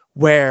bass,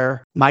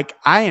 where Mike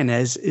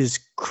Inez is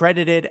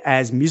credited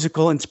as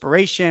musical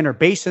inspiration or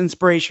bass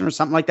inspiration or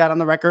something like that on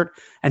the record.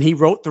 And he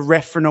wrote the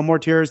riff for No More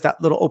Tears,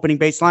 that little opening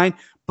bass line.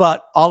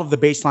 But all of the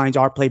bass lines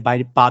are played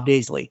by Bob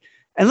Daisley.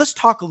 And let's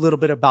talk a little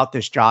bit about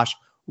this, Josh.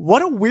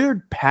 What a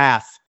weird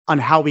path on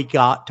how we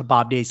got to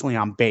Bob Daisley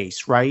on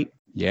bass, right?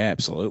 Yeah,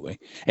 absolutely.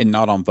 And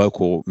not on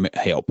vocal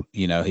help.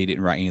 He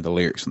didn't write any of the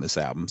lyrics on this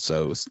album.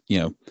 So,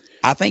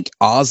 I think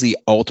Ozzy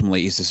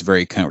ultimately is just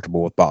very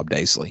comfortable with Bob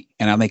Daisley.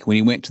 And I think when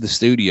he went to the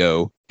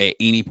studio at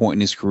any point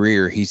in his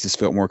career, he's just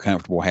felt more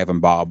comfortable having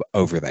Bob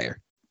over there.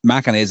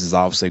 Mike Inez is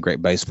obviously a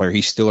great bass player.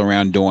 He's still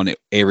around doing it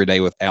every day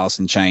with Alice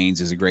in Chains.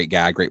 Is a great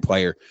guy, great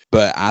player.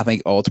 But I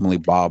think ultimately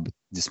Bob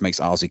just makes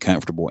Ozzy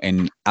comfortable.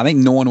 And I think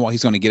knowing what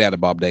he's going to get out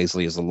of Bob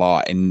Daisley is a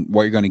lot. And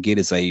what you're going to get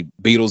is a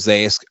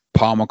Beatles-esque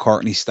Paul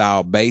McCartney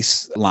style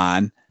bass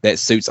line that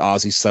suits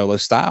Ozzy's solo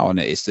style. And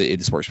it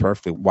just works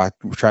perfectly. Why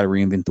try to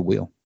reinvent the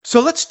wheel?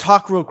 So let's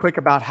talk real quick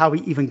about how we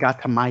even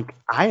got to Mike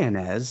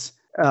Inez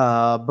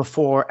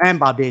before and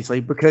Bob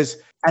Daisley, because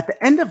at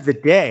the end of the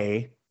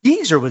day,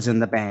 Geezer was in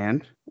the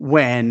band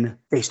when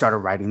they started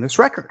writing this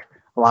record.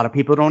 A lot of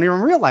people don't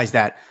even realize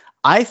that.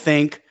 I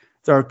think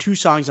there are 2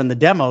 songs on the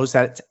demos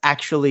that it's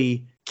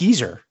actually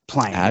Geezer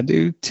playing. I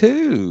do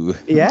too.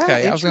 Yeah,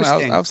 okay.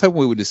 I was hoping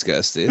we would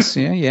discuss this.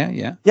 Yeah.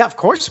 Yeah, of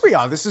course we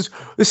are. This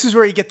is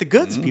where you get the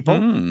goods,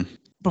 people.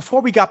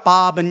 Before we got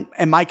Bob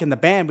and Mike in the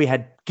band, we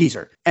had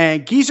Geezer.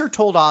 And Geezer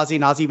told Ozzy,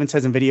 and Ozzy even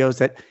says in videos,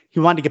 that he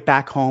wanted to get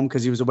back home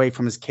because he was away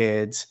from his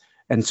kids.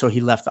 And so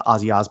he left the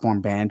Ozzy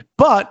Osbourne band.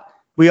 But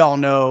we all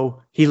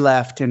know he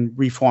left and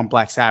reformed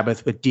Black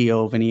Sabbath with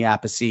Dio, Vinny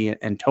Appice,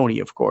 and Tony,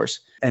 of course.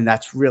 And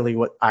that's really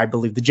what I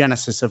believe the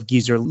genesis of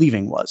Geezer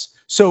leaving was.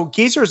 So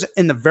Geezer's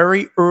in the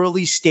very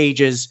early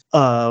stages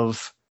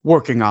of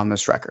working on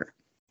this record.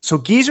 So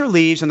Geezer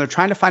leaves, and they're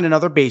trying to find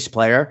another bass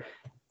player.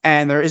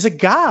 And there is a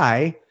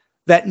guy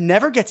that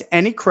never gets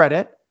any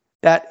credit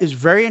that is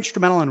very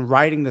instrumental in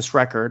writing this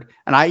record.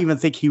 And I even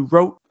think he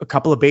wrote a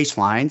couple of bass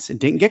lines and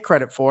didn't get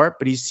credit for it,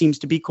 but he seems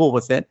to be cool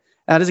with it.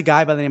 That is a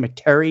guy by the name of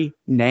Terry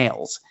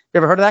Nails. You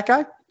ever heard of that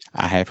guy?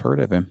 I have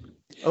heard of him.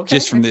 Okay,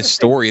 just from this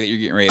story that you're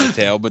getting ready to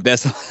tell, but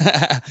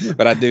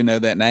but I do know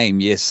that name.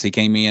 Yes, he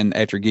came in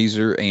after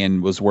Geezer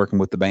and was working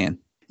with the band.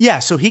 Yeah,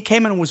 so he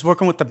came in and was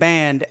working with the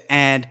band,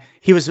 and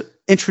he was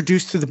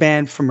introduced to the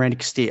band from Randy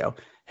Castillo.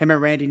 Him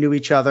and Randy knew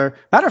each other.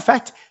 Matter of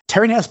fact,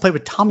 Terry Nails played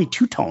with Tommy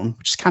Two-Tone,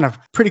 which is kind of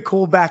pretty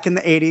cool back in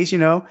the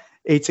 80s,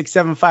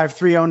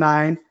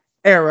 8675309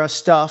 era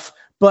stuff.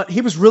 But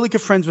he was really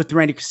good friends with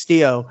Randy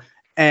Castillo.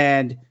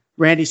 And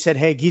Randy said,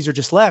 hey, Geezer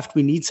just left.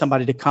 We need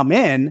somebody to come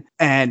in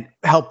and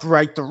help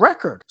write the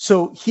record.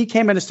 So he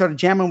came in and started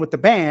jamming with the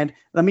band.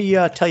 Let me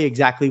tell you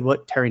exactly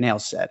what Terry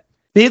Nails said.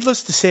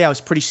 Needless to say, I was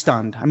pretty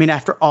stunned. I mean,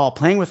 after all,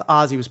 playing with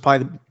Ozzy was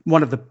probably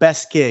one of the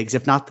best gigs,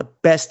 if not the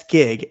best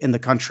gig in the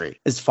country,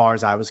 as far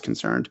as I was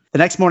concerned. The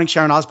next morning,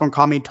 Sharon Osbourne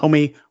called me and told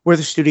me where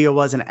the studio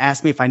was and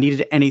asked me if I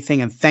needed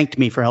anything and thanked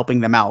me for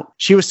helping them out.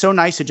 She was so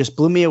nice, it just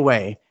blew me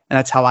away. And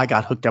that's how I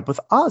got hooked up with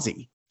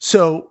Ozzy.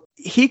 So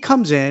he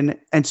comes in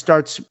and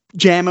starts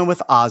jamming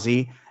with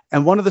Ozzy.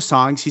 And one of the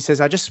songs, he says,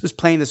 I just was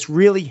playing this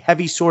really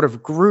heavy sort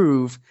of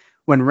groove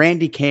when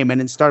Randy came in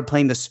and started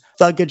playing this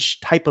thuggish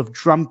type of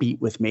drum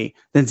beat with me.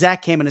 Then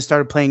Zach came in and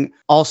started playing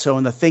also,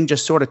 and the thing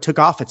just sort of took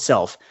off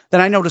itself.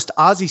 Then I noticed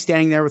Ozzy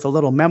standing there with a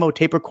little memo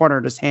tape recorder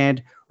in his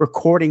hand,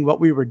 recording what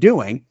we were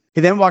doing.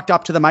 He then walked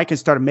up to the mic and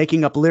started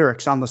making up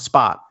lyrics on the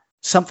spot.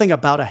 Something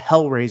about a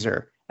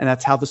Hellraiser, and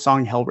that's how the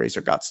song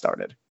Hellraiser got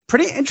started.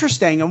 Pretty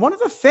interesting. And one of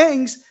the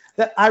things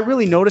that I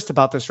really noticed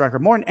about this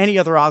record, more than any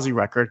other Ozzy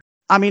record,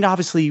 I mean,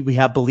 obviously we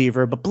have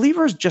Believer, but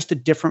Believer is just a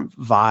different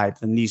vibe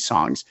than these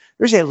songs.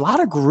 There's a lot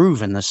of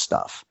groove in this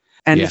stuff.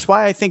 And that's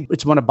why I think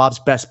it's one of Bob's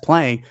best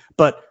playing.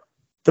 But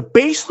the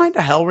bass line to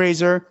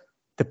Hellraiser,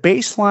 the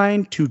bass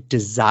line to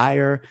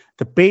Desire,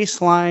 the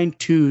bass line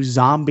to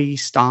Zombie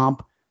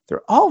Stomp,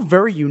 they're all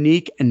very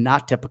unique and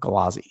not typical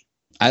Ozzy.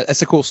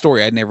 That's a cool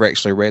story. I'd never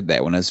actually read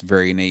that one. That's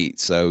very neat.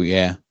 So,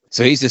 yeah.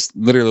 So he's just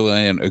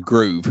literally in a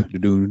groove.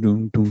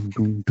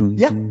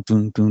 Yeah. And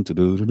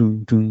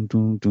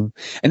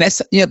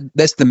that's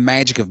the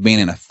magic of being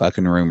in a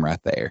fucking room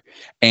right there.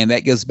 And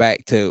that goes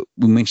back to,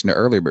 we mentioned it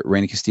earlier, but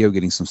Randy Castillo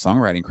getting some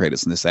songwriting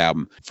credits in this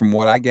album. From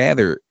what I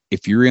gather,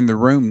 if you're in the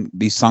room,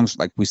 these songs,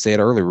 like we said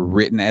earlier, were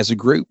written as a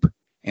group,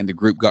 and the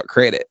group got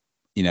credit.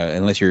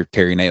 Unless you're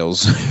Terry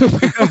Nails,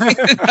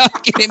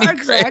 not get any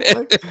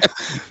credit.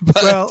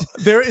 Well,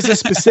 there is a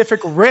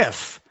specific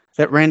riff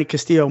that Randy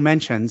Castillo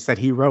mentions that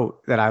he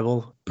wrote that I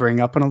will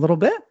bring up in a little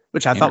bit,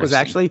 which I thought was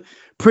actually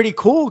pretty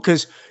cool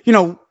because,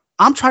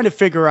 I'm trying to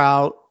figure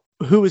out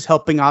who is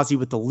helping Ozzy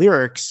with the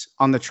lyrics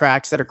on the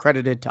tracks that are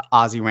credited to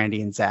Ozzy,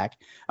 Randy, and Zach.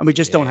 And we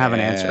just don't have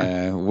an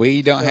answer.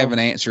 We don't have an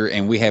answer,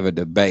 and we have a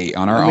debate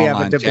on our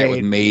online chat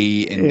with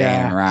me and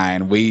Dan and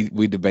Ryan.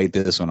 We debate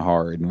this one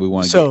hard, and we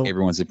want to get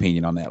everyone's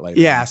opinion on that later.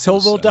 Yeah, so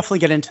we'll definitely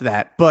get into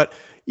that. But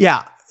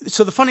yeah,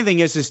 So the funny thing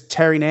is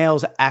Terry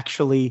Nails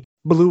actually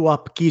blew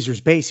up Geezer's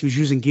bass. He was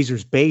using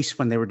Geezer's bass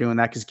when they were doing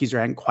that because Geezer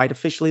hadn't quite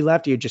officially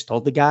left. He had just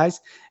told the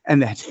guys,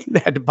 and then they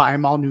had to buy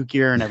him all new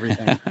gear and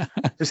everything.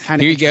 Just kind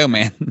of here you go,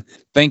 man.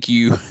 Thank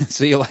you.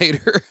 See you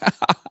later.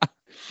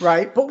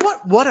 Right. But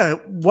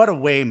what a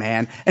way,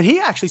 man. And he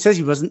actually says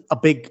he wasn't a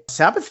big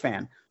Sabbath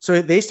fan.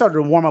 So they started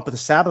to warm up with a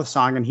Sabbath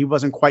song, and he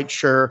wasn't quite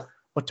sure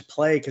what to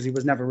play because he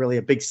was never really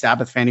a big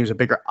Sabbath fan. He was a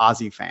bigger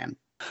Ozzy fan.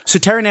 So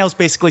Terry Nails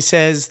basically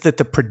says that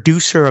the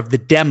producer of the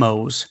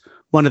demos,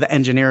 one of the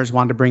engineers,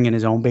 wanted to bring in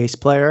his own bass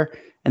player,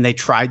 and they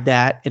tried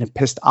that, and it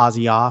pissed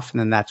Ozzy off. And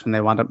then that's when they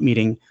wound up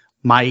meeting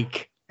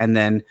Mike, and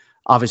then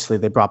obviously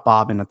they brought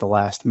Bob in at the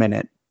last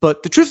minute.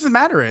 But the truth of the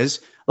matter is,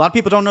 a lot of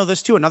people don't know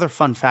this too. Another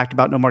fun fact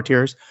about No More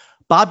Tears,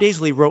 Bob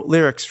Daisley wrote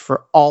lyrics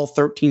for all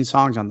 13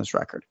 songs on this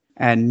record,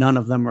 and none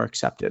of them were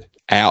accepted.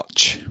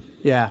 Ouch.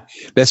 Yeah.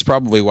 That's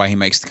probably why he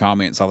makes the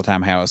comments all the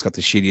time how it's got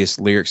the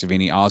shittiest lyrics of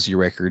any Ozzy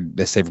record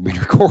that's ever been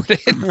recorded.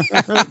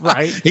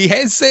 Right. He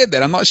has said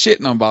that. I'm not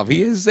shitting on Bob.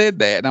 He has said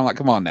that. And I'm like,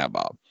 come on now,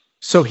 Bob.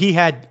 So he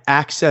had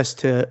access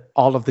to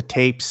all of the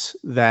tapes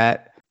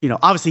that,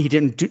 obviously he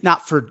didn't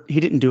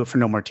do it for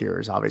No More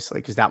Tears, obviously,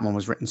 because that one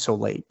was written so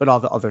late. But all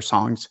the other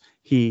songs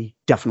he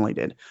definitely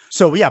did.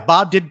 So yeah,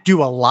 Bob did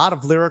do a lot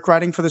of lyric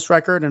writing for this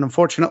record, and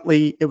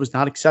unfortunately it was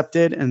not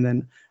accepted. And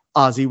then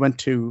Ozzy went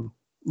to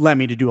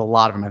Lemmy to do a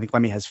lot of them. I think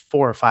Lemmy has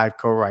 4 or 5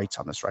 co-writes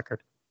on this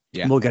record.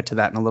 Yeah. And we'll get to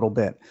that in a little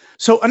bit.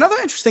 So another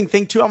interesting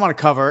thing too I want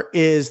to cover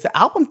is the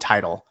album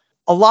title.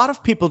 A lot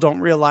of people don't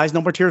realize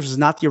No More Tears is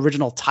not the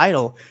original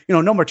title.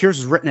 No More Tears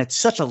was written at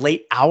such a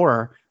late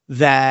hour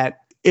that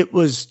it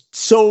was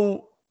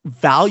so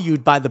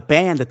valued by the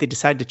band that they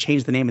decided to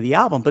change the name of the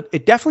album. But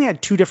it definitely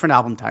had 2 different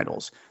album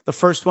titles. The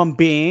first one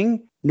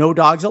being No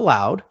Dogs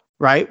Allowed,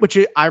 right? Which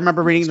I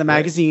remember reading in the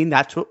magazine.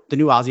 That's what the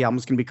new Ozzy album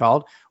is going to be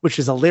called, which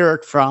is a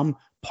lyric from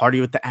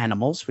Party with the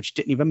Animals, which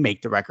didn't even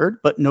make the record,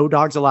 but No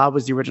Dogs Allowed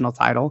was the original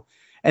title.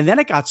 And then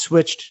it got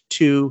switched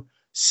to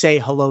Say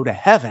Hello to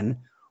Heaven.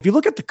 If you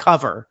look at the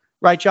cover,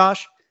 right,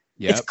 Josh?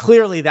 Yep. It's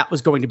clearly that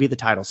was going to be the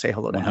title, Say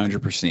Hello to 100%. Heaven.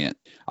 100%.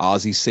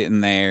 Ozzy's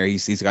sitting there.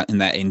 He's got in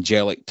that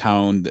angelic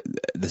tone,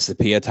 the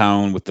sepia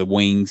tone with the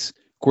wings.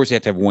 Of course, you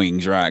have to have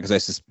wings, right? Because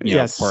that's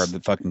just part of the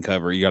fucking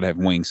cover. You got to have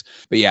wings.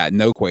 But yeah,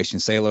 no question.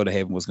 Say Hello to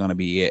Heaven was going to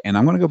be it. And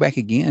I'm going to go back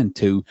again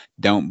to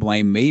Don't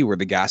Blame Me, where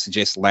the guy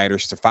suggests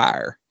Ladders to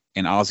Fire.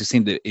 And Ozzy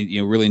seemed to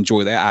really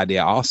enjoy that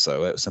idea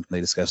also. It was something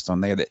they discussed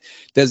on there that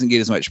doesn't get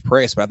as much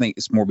press, but I think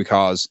it's more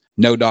because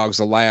No Dogs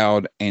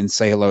Allowed and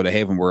Say Hello to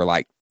Heaven were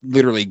like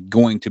literally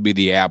going to be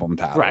the album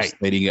titles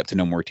leading up to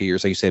No More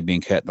Tears, like you said,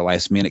 being cut at the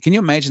last minute. Can you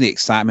imagine the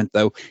excitement,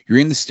 though? You're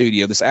in the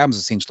studio. This album's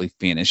essentially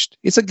finished.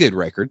 It's a good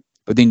record,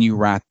 but then you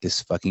write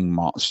this fucking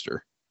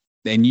monster.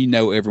 And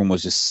everyone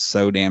was just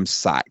so damn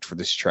psyched for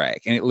this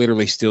track. And it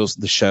literally steals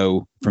the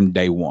show from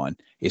day one.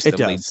 It's the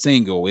lead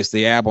single. It's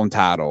the album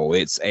title.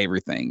 It's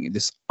everything.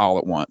 Just all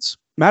at once.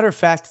 Matter of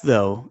fact,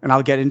 though, and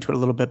I'll get into it a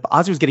little bit, but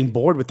Ozzy was getting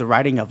bored with the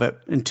writing of it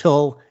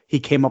until he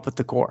came up with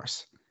the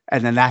chorus.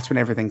 And then that's when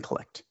everything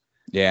clicked.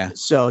 Yeah.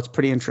 So it's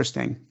pretty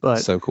interesting. But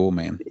so cool,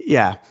 man.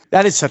 Yeah.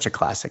 That is such a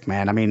classic,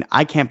 man. I mean,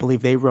 I can't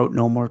believe they wrote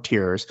No More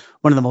Tears,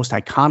 one of the most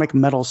iconic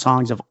metal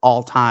songs of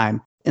all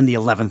time, in the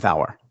 11th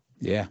hour.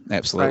 Yeah,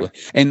 absolutely.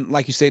 Right. And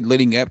like you said,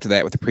 leading up to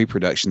that with the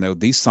pre-production, though,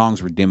 these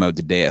songs were demoed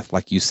to death.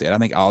 Like you said, I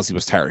think Ozzy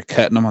was tired of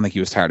cutting them. I think he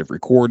was tired of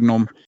recording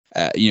them.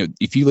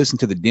 If you listen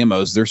to the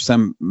demos, there's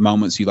some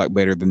moments you like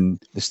better than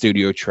the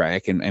studio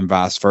track and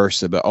vice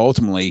versa. But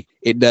ultimately,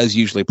 it does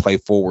usually play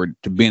forward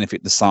to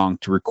benefit the song,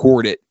 to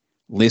record it,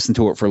 listen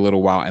to it for a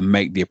little while, and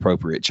make the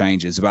appropriate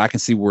changes. But I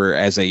can see where,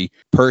 as a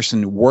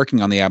person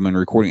working on the album and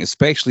recording,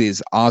 especially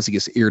as Ozzy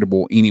gets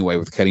irritable anyway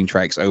with cutting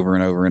tracks over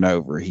and over and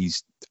over,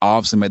 he's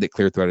obviously made it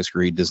clear throughout his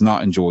career he does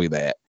not enjoy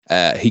that.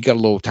 He got a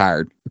little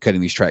tired of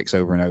cutting these tracks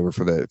over and over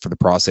for the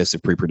process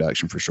of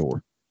pre-production, for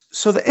sure.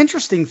 So the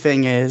interesting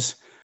thing is,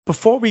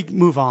 before we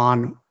move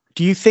on,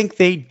 do you think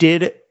they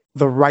did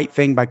the right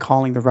thing by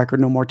calling the record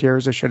No More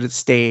Tears, or should it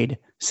stayed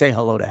Say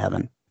Hello to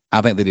Heaven?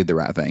 I think they did the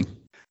right thing.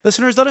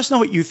 Listeners, let us know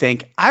what you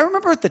think. I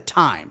remember at the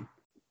time,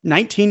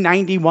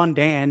 1991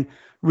 Dan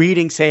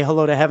reading Say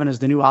Hello to Heaven as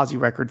the new Ozzy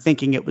record,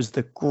 thinking it was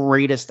the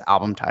greatest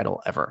album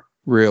title ever.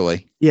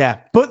 Really? Yeah.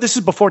 But this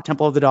is before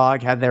Temple of the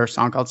Dog had their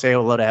song called Say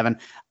Hello to Heaven.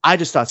 I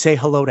just thought Say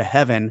Hello to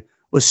Heaven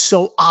was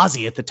so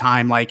Ozzy at the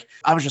time. Like,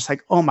 I was just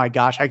like, oh my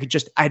gosh, I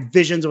had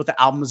visions of what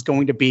the album was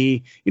going to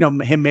be.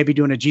 Him maybe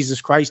doing a Jesus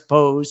Christ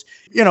pose,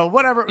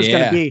 whatever it was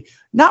going to be.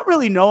 Not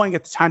really knowing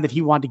at the time that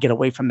he wanted to get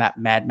away from that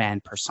madman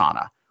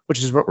persona,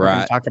 which is what we're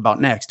going to talk about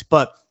next.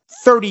 But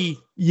 32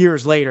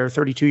 years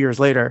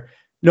later,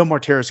 No More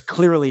Tears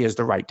clearly is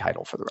the right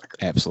title for the record.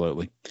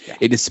 Absolutely. Yeah.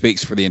 It just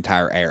speaks for the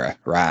entire era,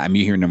 right? I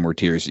mean, you hear No More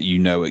Tears,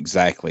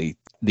 exactly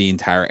the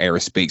entire era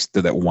speaks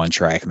to that one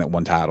track and that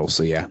one title.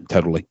 So yeah,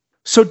 totally.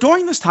 So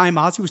during this time,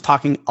 Ozzy was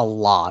talking a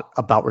lot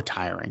about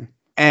retiring.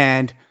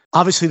 And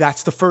obviously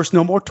that's the first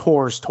No More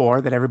Tours tour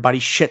that everybody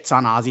shits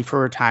on Ozzy for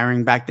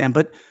retiring back then.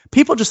 But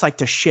people just like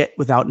to shit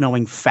without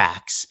knowing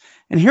facts.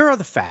 And here are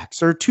the facts.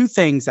 There are 2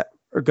 things that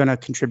are going to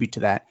contribute to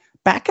that.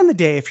 Back in the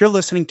day, if you're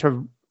listening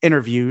to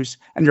interviews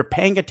and you're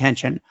paying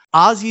attention,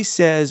 Ozzy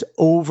says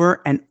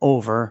over and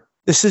over,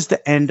 this is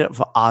the end of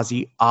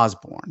Ozzy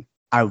Osbourne.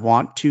 I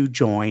want to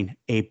join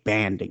a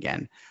band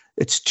again.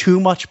 It's too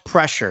much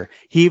pressure.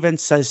 He even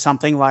says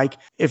something like,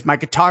 if my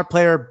guitar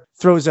player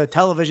throws a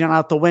television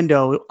out the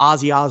window,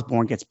 Ozzy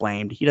Osbourne gets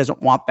blamed. He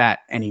doesn't want that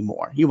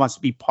anymore. He wants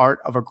to be part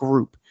of a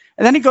group.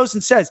 And then he goes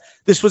and says,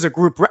 this was a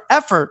group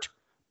effort,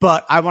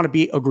 but I want to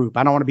be a group.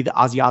 I don't want to be the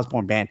Ozzy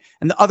Osbourne band.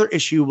 And the other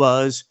issue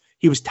was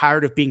he was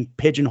tired of being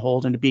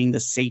pigeonholed into being the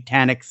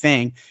satanic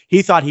thing.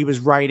 He thought he was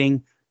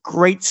writing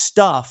great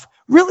stuff,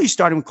 really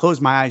starting with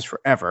Close My Eyes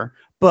Forever.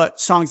 But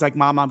songs like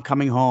Mama, I'm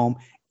Coming Home,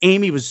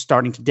 Amy was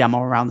starting to demo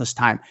around this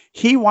time.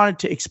 He wanted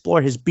to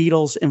explore his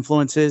Beatles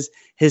influences,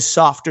 his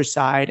softer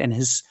side, and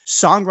his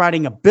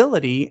songwriting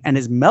ability and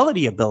his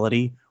melody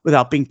ability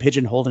without being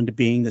pigeonholed into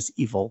being this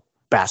evil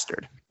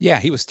bastard. Yeah,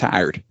 he was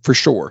tired, for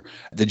sure.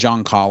 The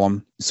John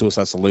Collum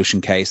Suicide Solution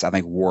case, I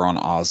think, wore on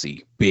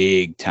Ozzy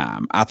big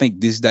time. I think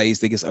these days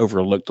they gets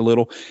overlooked a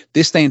little.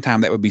 This day and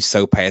time, that would be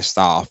so passed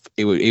off.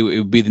 It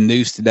would be the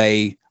news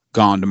today,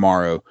 gone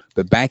tomorrow.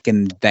 But back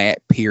in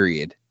that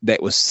period,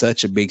 that was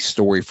such a big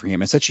story for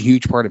him and such a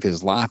huge part of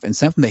his life and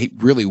something that he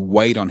really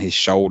weighed on his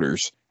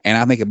shoulders. And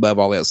I think above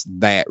all else,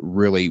 that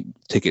really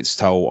took its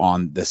toll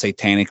on the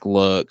satanic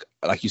look.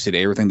 Like you said,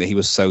 everything that he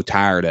was so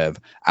tired of.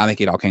 I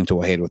think it all came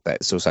to a head with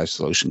that Suicide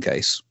Solution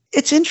case.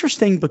 It's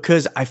interesting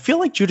because I feel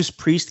like Judas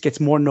Priest gets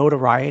more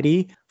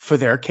notoriety for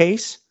their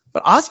case,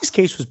 but Ozzy's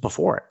case was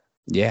before it.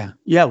 Yeah.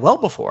 Yeah, well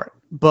before it.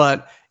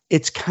 But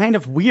it's kind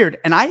of weird.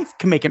 And I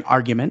can make an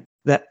argument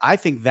that I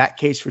think that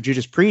case for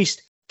Judas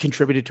Priest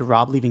contributed to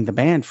Rob leaving the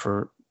band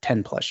for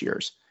 10 plus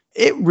years.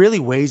 It really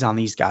weighs on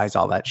these guys,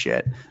 all that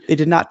shit. They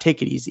did not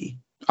take it easy.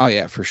 Oh,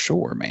 yeah, for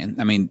sure, man.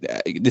 I mean,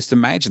 just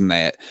imagine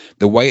that,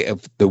 the way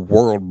of the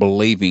world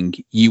believing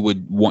you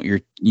would want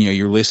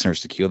your listeners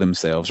to kill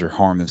themselves or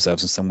harm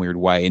themselves in some weird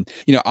way. And,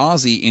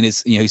 Ozzy, and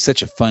he's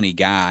such a funny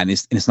guy, and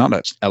it's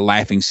not a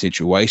laughing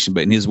situation,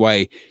 but in his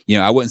way,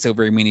 I wouldn't sell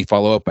very many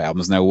follow-up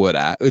albums, no would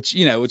I? Which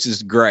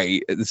is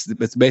great. It's the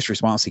best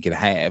response he could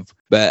have.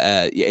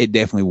 But it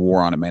definitely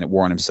wore on him, man. It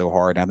wore on him so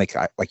hard. And I think,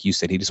 like you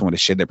said, he just wanted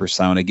to shed that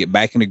persona, get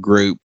back in a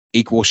group,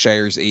 equal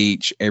shares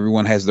each.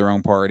 Everyone has their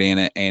own part in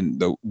it, and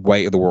the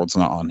weight of the world's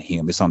not on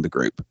him. It's on the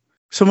group.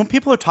 So when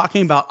people are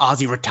talking about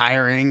Ozzy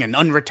retiring and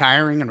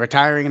unretiring and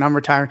retiring and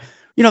unretiring,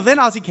 then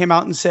Ozzy came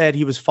out and said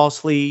he was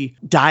falsely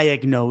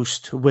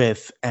diagnosed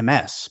with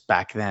MS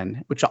back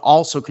then, which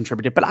also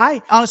contributed. But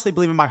I honestly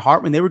believe in my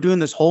heart when they were doing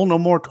this whole No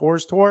More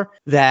Tours tour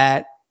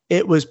that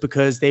it was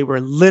because they were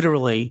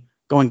literally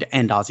going to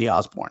end Ozzy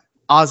Osbourne.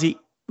 Ozzy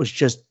was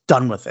just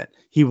done with it.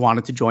 He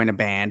wanted to join a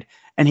band.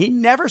 And he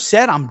never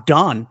said, I'm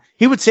done.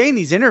 He would say in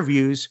these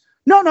interviews,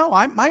 no,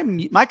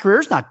 my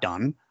career's not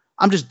done.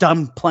 I'm just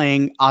done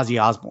playing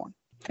Ozzy Osbourne.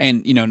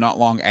 And, not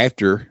long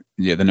after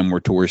the No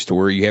More Tours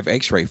tour, you have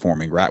X-Ray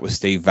forming, right? With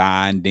Steve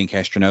Vai, Dean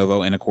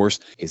Castronovo, and, of course,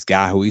 his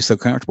guy who he's so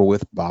comfortable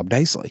with, Bob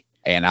Daisley.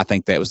 And I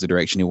think that was the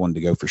direction he wanted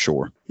to go for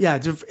sure. Yeah,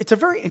 it's a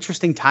very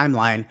interesting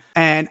timeline.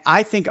 And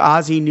I think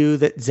Ozzy knew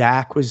that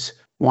Zach was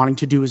wanting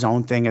to do his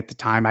own thing at the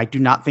time. I do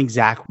not think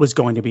Zach was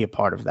going to be a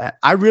part of that.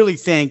 I really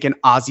think in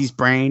Ozzy's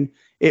brain,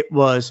 it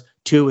was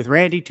 2 with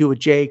Randy, 2 with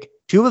Jake,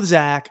 2 with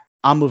Zach.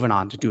 I'm moving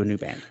on to do a new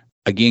band.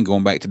 Again,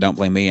 going back to Don't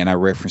Blame Me, and I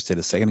referenced it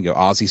a second ago,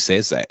 Ozzy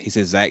says that. He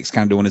says Zach's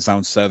kind of doing his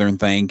own Southern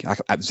thing.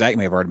 Zach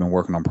may have already been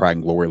working on Pride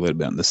and Glory a little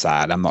bit on the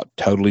side. I'm not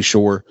totally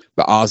sure.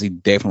 But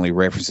Ozzy definitely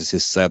references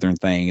his Southern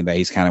thing, and that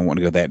he's kind of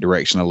wanting to go that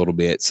direction a little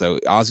bit. So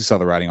Ozzy saw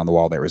the writing on the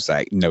wall there with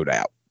Zach, no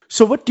doubt.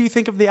 So what do you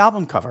think of the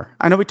album cover?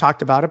 I know we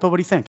talked about it, but what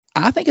do you think?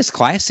 I think it's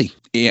classy.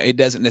 It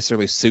doesn't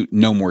necessarily suit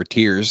No More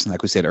Tears.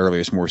 Like we said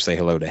earlier, it's more Say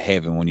Hello to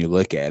Heaven when you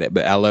look at it.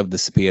 But I love the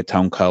sepia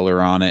tone color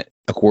on it.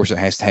 Of course, it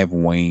has to have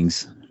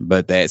wings,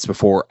 but that's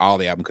before all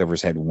the album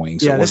covers had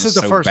wings. Yeah, so this is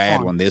the so first bad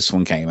one when this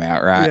one came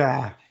out, right?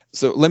 Yeah.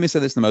 So let me say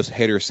this in the most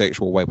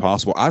heterosexual way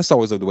possible. I just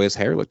always loved the way his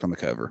hair looked on the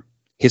cover.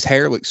 His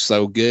hair looks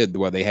so good the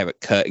way they have it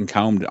cut and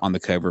combed on the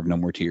cover of No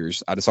More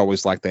Tears. I just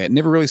always liked that.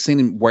 Never really seen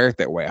him wear it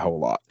that way a whole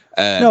lot.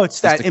 No, it's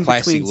that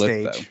in-between look,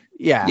 stage. Though.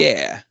 Yeah.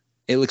 Yeah.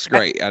 It looks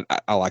great.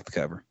 I like the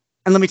cover.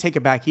 And let me take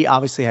it back. He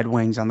obviously had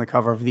wings on the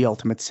cover of The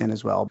Ultimate Sin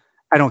as well.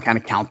 I don't kind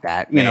of count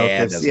that, it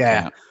doesn't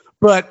count.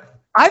 But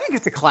I think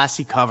it's a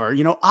classy cover.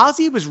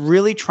 Ozzy was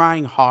really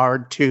trying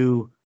hard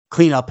to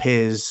clean up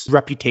his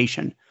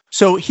reputation.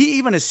 So he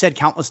even has said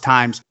countless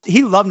times,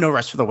 he loved No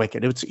Rest for the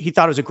Wicked. He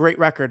thought it was a great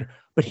record,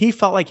 but he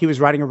felt like he was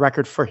writing a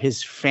record for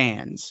his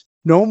fans.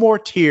 No More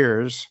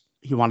Tears,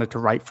 he wanted to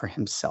write for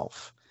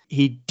himself.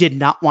 He did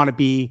not want to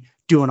be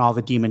doing all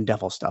the demon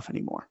devil stuff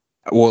anymore.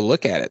 Well,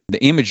 look at it.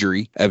 The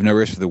imagery of No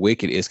Rest for the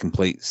Wicked is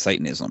complete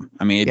Satanism.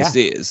 I mean, it just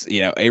is,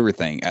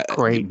 everything.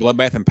 Great.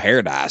 Bloodbath in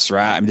Paradise,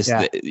 right? I mean, just,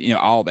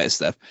 all that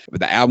stuff.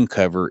 But the album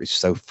cover is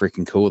so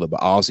freaking cool.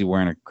 But Ozzy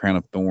wearing a crown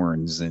of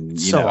thorns and,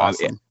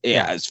 awesome.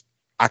 It's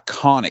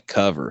iconic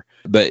cover.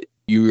 But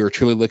you are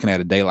truly looking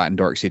at a daylight and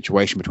dark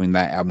situation between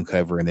that album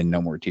cover and then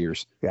No More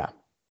Tears. Yeah.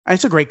 And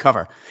it's a great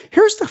cover.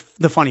 Here's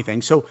the funny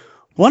thing. So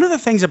one of the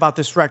things about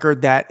this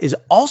record that is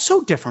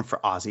also different for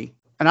Ozzy,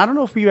 and I don't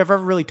know if we've ever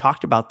really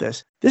talked about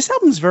this, this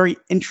album's very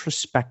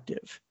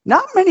introspective.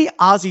 Not many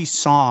Ozzy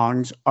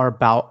songs are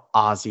about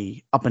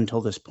Ozzy up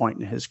until this point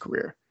in his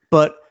career.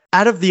 But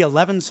out of the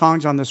 11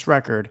 songs on this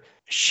record,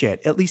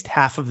 at least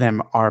half of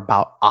them are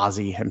about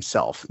Ozzy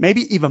himself.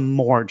 Maybe even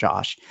more,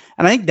 Josh.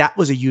 And I think that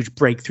was a huge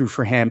breakthrough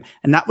for him.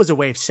 And that was a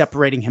way of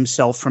separating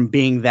himself from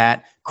being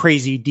that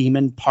crazy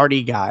demon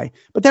party guy.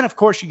 But then, of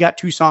course, you got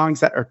 2 songs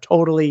that are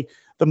totally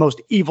the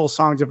most evil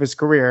songs of his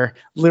career,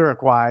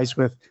 lyric-wise,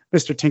 with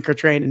Mr. Tinker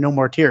Train and No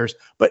More Tears.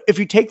 But if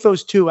you take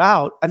those 2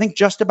 out, I think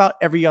just about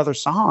every other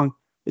song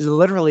is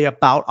literally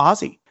about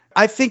Ozzy.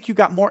 I think you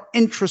got more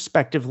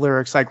introspective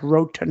lyrics like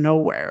Road to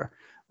Nowhere,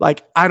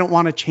 like I Don't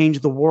Want to Change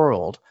the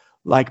World,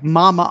 like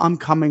Mama, I'm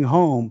Coming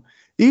Home.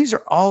 These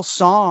are all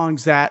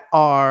songs that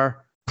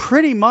are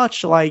pretty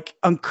much like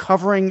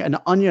uncovering an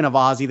onion of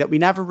Ozzy that we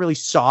never really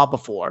saw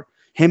before.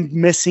 Him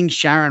missing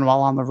Sharon while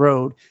on the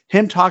road,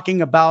 him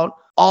talking about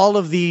all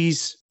of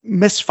these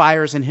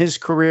misfires in his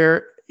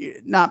career,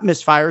 not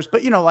misfires,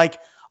 but, like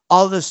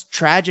all this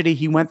tragedy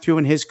he went through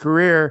in his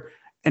career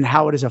and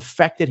how it has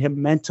affected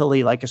him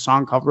mentally, like a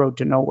song called Road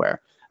to Nowhere.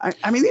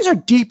 I mean, these are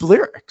deep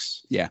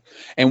lyrics. Yeah.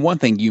 And one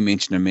thing you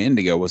mentioned a minute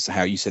ago was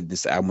how you said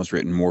this album was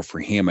written more for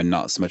him and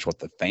not so much what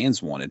the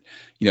fans wanted.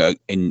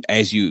 And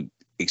as you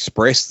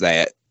expressed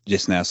that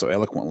just now so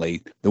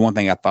eloquently, the one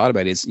thing I thought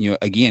about is,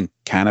 again,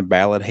 kind of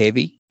ballad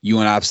heavy. You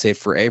and I have said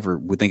forever,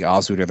 we think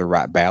Ozzy would rather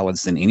write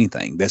ballads than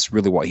anything. That's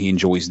really what he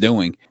enjoys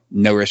doing.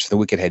 No Rest for the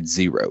Wicked had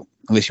 0,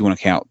 unless you want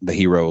to count The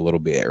Hero a little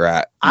bit,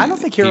 right? I don't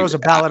think Hero's a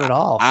ballad at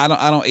all. I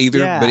don't either,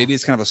 but it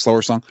is kind of a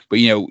slower song. But,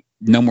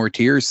 No More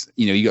Tears,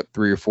 you got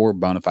 3 or 4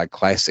 bona fide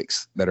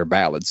classics that are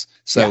ballads.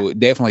 So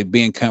definitely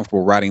being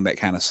comfortable writing that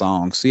kind of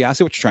song. So, I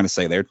see what you're trying to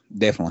say there.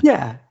 Definitely.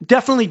 Yeah,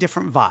 definitely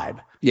different vibe.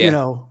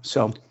 Yeah.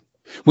 So.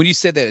 When you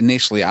said that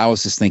initially, I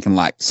was just thinking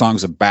like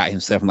songs about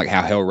himself and like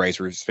how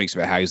Hellraiser speaks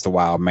about how he's the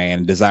wild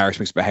man, Desire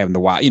speaks about having the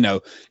wild,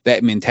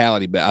 that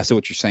mentality. But I see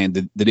what you're saying,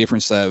 the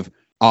difference of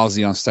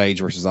Ozzy on stage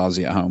versus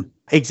Ozzy at home.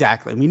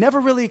 Exactly. We never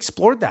really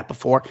explored that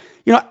before.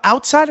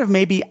 Outside of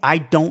maybe I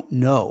Don't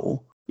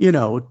Know,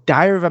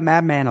 Diary of a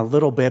Madman a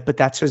little bit, but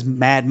that's his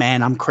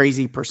madman, I'm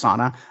crazy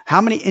persona.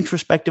 How many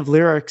introspective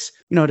lyrics,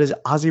 does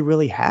Ozzy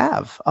really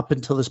have up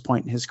until this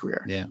point in his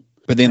career? Yeah.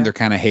 But then they're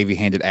kind of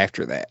heavy-handed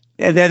after that.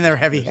 And then they're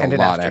heavy-handed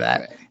after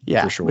that.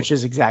 Yeah, sure. Which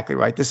is exactly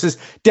right. This is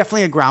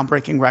definitely a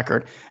groundbreaking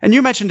record. And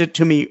you mentioned it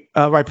to me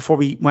right before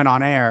we went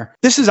on air.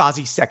 This is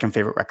Ozzy's second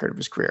favorite record of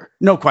his career.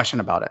 No question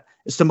about it.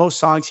 It's the most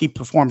songs he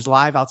performs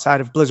live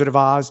outside of Blizzard of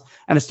Oz,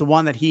 and it's the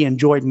one that he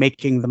enjoyed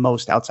making the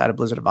most outside of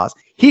Blizzard of Oz.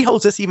 He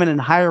holds this even in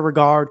higher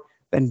regard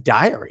than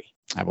Diary.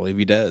 I believe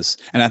he does.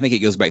 And I think it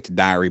goes back to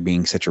Diary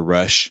being such a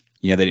rush.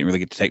 They didn't really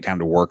get to take time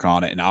to work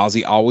on it. And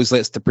Ozzy always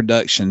lets the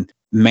production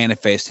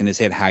manifest in his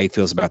head how he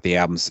feels about the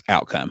album's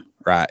outcome,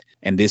 right?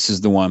 And this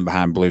is the one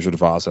behind Blizzard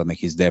of Oz I think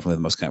he's definitely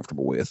the most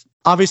comfortable with.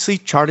 Obviously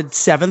charted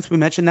 7th, we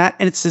mentioned that,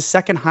 and it's his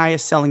second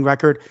highest selling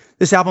record.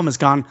 This album has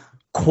gone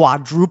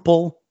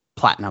quadruple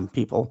platinum,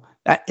 people.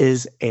 That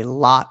is a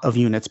lot of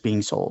units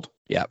being sold.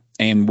 Yeah,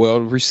 and well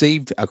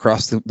received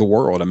across the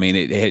world. I mean,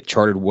 it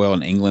charted well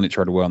in England. It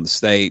charted well in the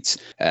States.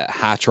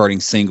 High charting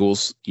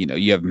singles.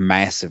 You have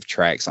massive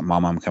tracks like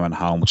Mama, I'm Coming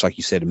Home, which, like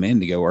you said a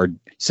minute ago, are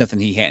something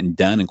he hadn't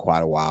done in quite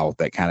a while,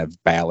 that kind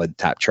of ballad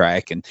type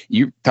track. And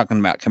you're talking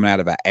about coming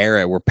out of an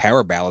era where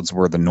power ballads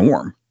were the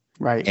norm.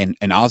 Right. And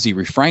Ozzy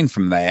refrained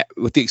from that,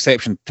 with the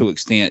exception to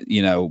extent,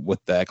 with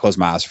Close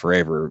My Eyes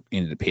Forever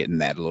ended up hitting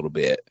that a little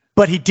bit.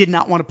 But he did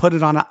not want to put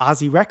it on an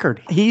Ozzy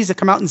record. He's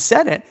come out and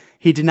said it.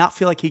 He did not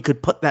feel like he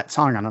could put that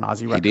song on an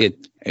Ozzy record. He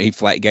did. He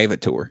flat gave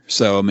it to her.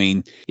 So, I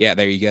mean, yeah,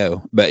 there you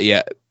go. But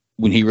yeah,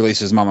 when he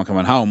releases Mama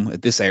Coming Home,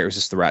 at this era, it was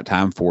just the right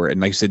time for it.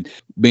 And like I said,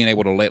 being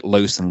able to let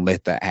loose and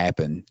let that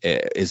happen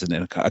is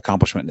an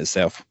accomplishment in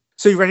itself.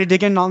 So you ready to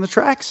dig in on the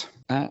tracks?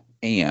 I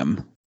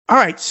am. All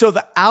right. So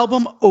the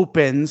album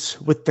opens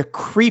with the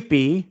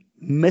creepy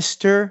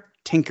Mr.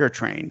 Tinker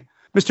Train.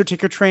 Mr.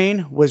 Tinker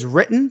Train was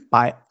written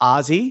by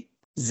Ozzy,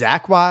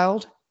 Zakk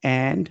Wylde,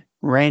 and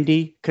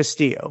Randy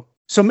Castillo.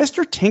 So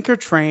Mr. Tinker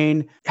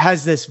Train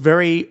has this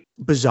very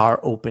bizarre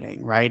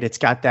opening, right? It's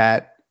got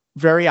that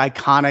very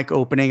iconic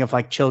opening of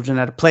like children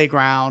at a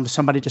playground.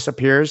 Somebody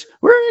disappears.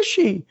 Where is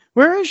she?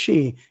 Where is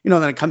she?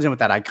 Then it comes in with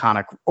that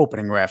iconic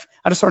opening riff.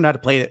 I just learned how to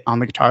play it on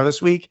the guitar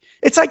this week.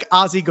 It's like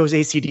Ozzy goes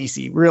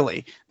AC/DC,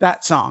 really,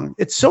 that song.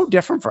 It's so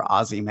different for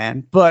Ozzy,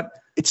 man, but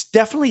it's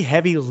definitely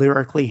heavy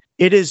lyrically.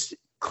 It is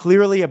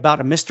clearly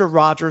about a Mr.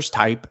 Rogers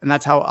type, and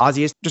that's how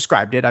Ozzy has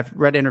described it. I've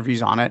read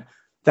interviews on it.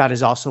 That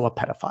is also a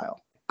pedophile.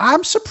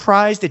 I'm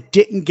surprised it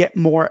didn't get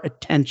more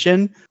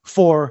attention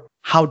for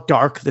how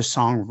dark the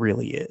song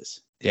really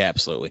is. Yeah,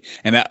 absolutely.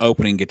 And that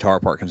opening guitar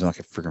part comes in like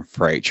a freaking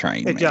freight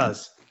train. It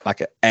does.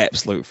 like an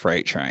absolute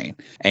freight train,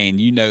 and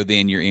you know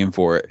then you're in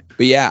for it.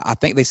 But yeah, I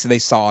think they said they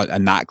saw a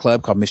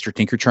nightclub called Mr.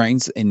 Tinker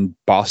Trains in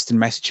Boston,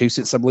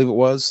 Massachusetts, I believe it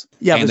was.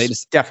 Yeah, and they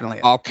just definitely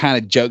all kind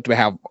of joked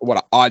about what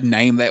an odd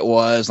name that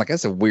was. Like,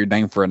 that's a weird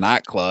name for a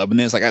nightclub, and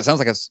then it's like it sounds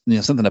like it's, you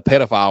know, something a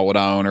pedophile would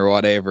own or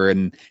whatever.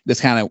 And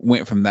just kind of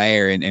went from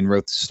there and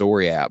wrote the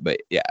story out.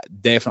 But yeah,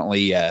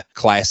 definitely a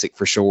classic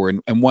for sure,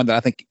 and one that I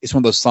think it's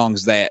one of those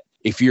songs that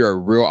if you're a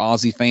real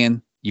Ozzy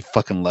fan, you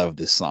fucking love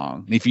this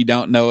song. And if you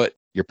don't know it,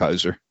 you're a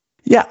poser.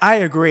 Yeah, I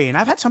agree. And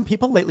I've had some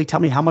people lately tell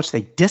me how much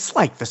they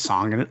dislike the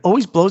song, and it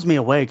always blows me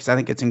away because I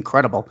think it's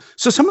incredible.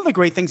 So some of the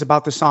great things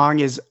about the song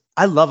is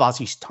I love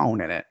Ozzy's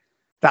tone in it.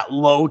 That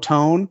low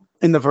tone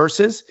in the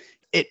verses,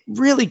 it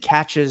really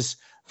catches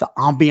the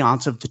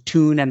ambiance of the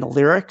tune and the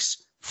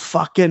lyrics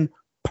fucking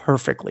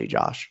perfectly,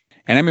 Josh.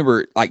 And I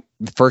remember, like,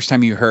 the first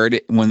time you heard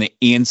it, when it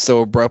ends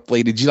so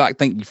abruptly, did you, like,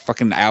 think your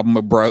fucking album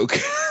broke?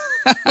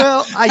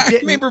 Well, I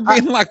didn't. I remember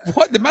being like,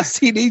 what? Did my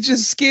CD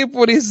just skip?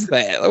 What is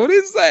that? What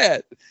is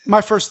that?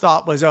 My first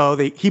thought was,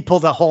 he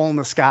pulled a Hole in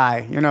the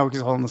Sky,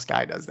 because Hole in the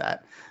Sky does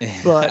that.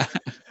 But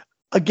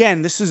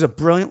again, this is a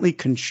brilliantly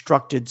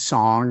constructed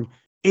song.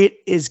 It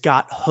is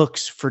got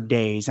hooks for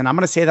days. And I'm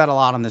going to say that a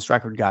lot on this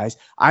record, guys.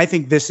 I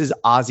think this is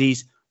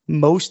Ozzy's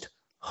most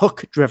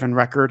hook-driven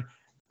record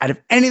out of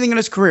anything in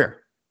his career.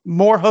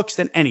 More hooks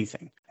than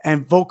anything.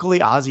 And vocally,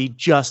 Ozzy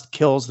just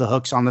kills the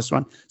hooks on this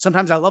one.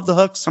 Sometimes I love the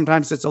hooks.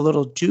 Sometimes it's a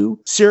little too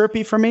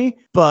syrupy for me.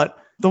 But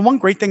the one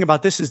great thing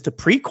about this is the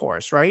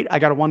pre-chorus, right? I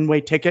got a one-way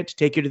ticket to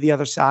take you to the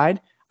other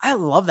side. I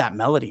love that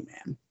melody,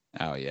 man.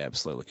 Oh, yeah,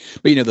 absolutely.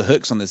 But, the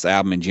hooks on this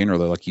album in general,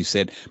 though, like you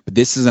said, but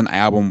this is an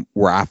album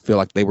where I feel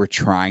like they were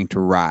trying to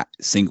write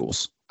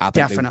singles. I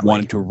think they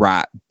wanted to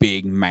write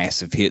big,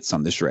 massive hits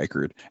on this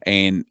record.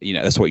 And,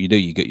 that's what you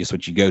do. That's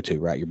what you go to,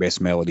 right? Your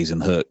best melodies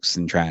and hooks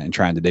and trying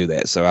to do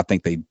that. So I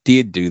think they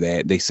did do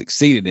that. They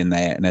succeeded in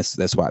that. And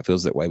that's why it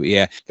feels that way. But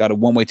yeah, got a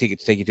one-way ticket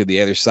to take you to the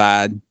other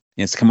side.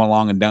 And it's come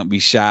along and don't be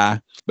shy.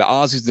 But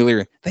Ozzy's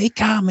delivery, they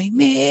call me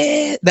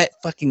man. That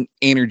fucking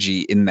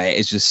energy in that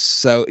is just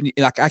so,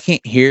 like, I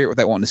can't hear it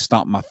without wanting to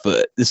stomp my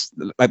foot. This,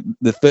 like,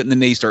 the foot and the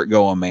knee start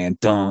going, man.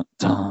 Dun,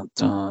 dun,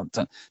 dun,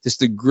 dun. Just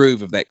the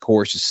groove of that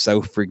chorus is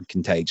so freaking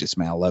contagious,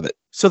 man. I love it.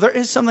 So there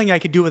is something I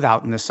could do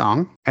without in this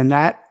song, and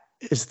that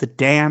is the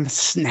damn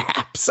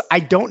snaps. I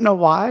don't know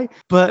why,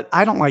 but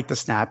I don't like the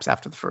snaps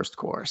after the first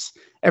chorus.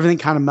 Everything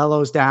kind of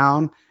mellows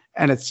down,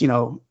 and it's,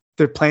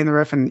 they're playing the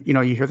riff, and,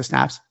 you hear the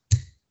snaps.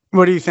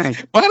 What do you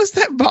think? Why does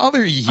that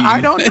bother you? I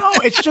don't know.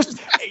 It's just,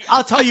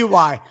 I'll tell you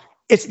why.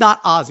 It's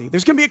not Ozzy.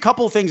 There's going to be a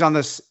couple of things on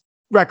this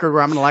record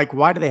where I'm going to like,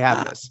 why do they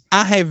have this?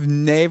 I have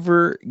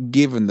never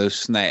given those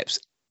snaps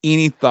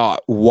any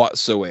thought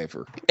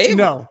whatsoever. Ever.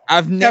 No.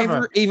 I've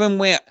never even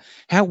went,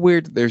 how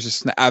weird that there's a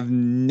snap. I've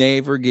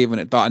never given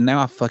it thought. And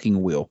now I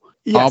fucking will.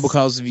 Yes. All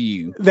because of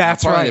you.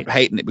 That's I right. end up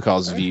hating it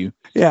because of you.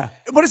 Yeah.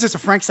 What is this, a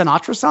Frank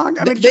Sinatra song?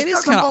 I mean, that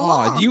is kind of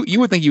odd. You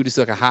would think you would just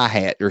like a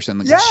hi-hat or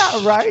something.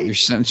 Yeah, right. Or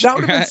something. That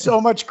would have been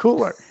so much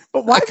cooler.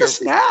 But why the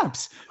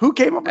snaps? Who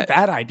came up with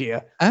that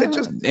idea? And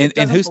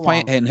who's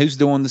playing and who's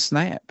doing the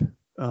snap?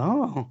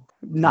 Oh,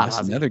 that's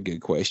another good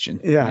question.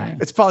 Yeah.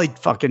 It's probably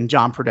fucking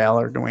John Purdell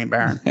or Dwayne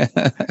Barron.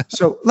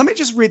 So let me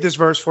just read this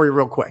verse for you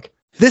real quick.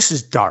 This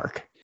is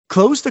dark.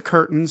 Close the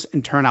curtains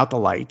and turn out the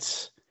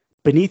lights.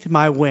 Beneath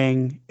my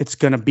wing, it's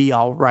going to be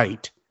all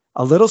right.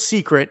 A little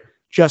secret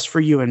just for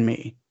you and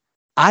me.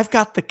 I've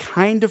got the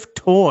kind of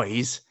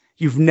toys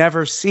you've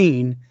never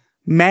seen,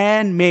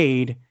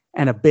 man-made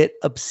and a bit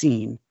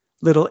obscene.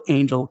 Little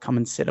angel, come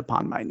and sit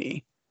upon my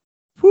knee.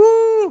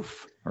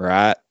 Woof.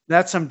 Right.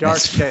 That's some dark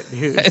shit,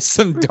 dude. That's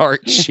some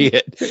dark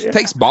shit. Yeah. It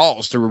takes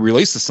balls to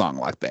release a song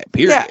like that,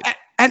 period. Yeah,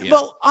 and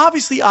well,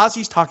 obviously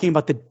Ozzy's talking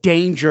about the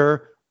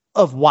danger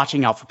of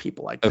watching out for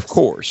people like this. Of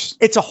course.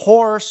 It's a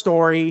horror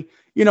story.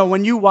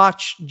 When you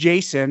watch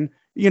Jason,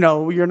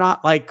 you're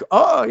not like,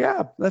 oh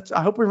yeah,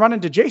 I hope we run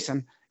into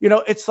Jason.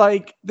 It's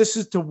like, this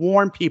is to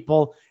warn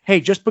people,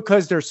 hey, just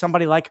because there's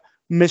somebody like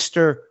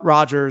Mr.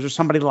 Rogers or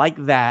somebody like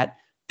that,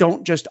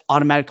 don't just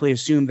automatically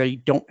assume they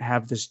don't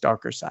have this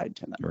darker side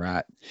to them.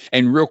 Right.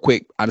 And real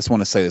quick, I just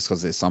want to say this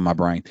because it's on my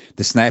brain.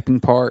 The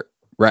snapping part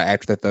right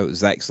after that, though,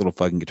 Zach's little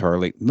fucking guitar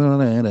lick.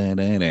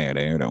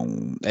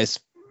 That's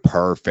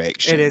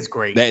perfection. It is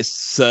great. That's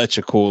such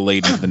a cool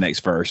lead into the next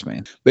verse,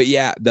 man. But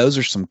yeah, those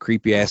are some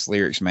creepy ass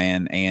lyrics,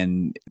 man.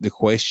 And the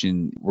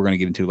question we're going to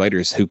get into later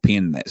is who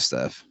penned that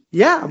stuff.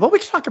 Yeah, well, we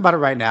can talk about it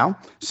right now.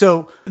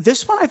 So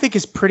this one I think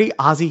is pretty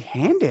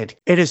Ozzy-handed.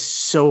 It is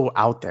so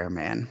out there,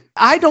 man.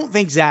 I don't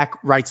think Zach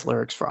writes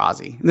lyrics for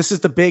Ozzy. And this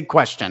is the big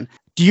question.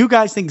 Do you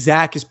guys think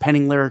Zach is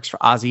penning lyrics for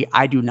Ozzy?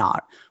 I do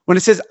not. When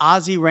it says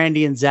Ozzy,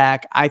 Randy, and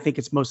Zach, I think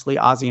it's mostly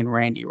Ozzy and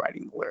Randy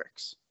writing the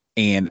lyrics.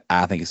 And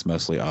I think it's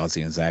mostly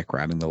Ozzy and Zach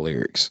writing the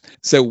lyrics.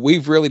 So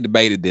we've really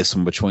debated this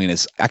one between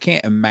us. I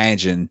can't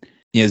imagine,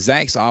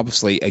 Zach's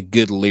obviously a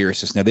good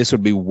lyricist. Now, this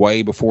would be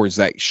way before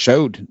Zach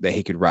showed that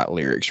he could write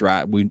lyrics,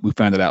 right? We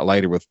found it out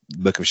later with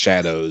Book of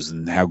Shadows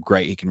and how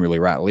great he can really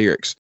write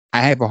lyrics.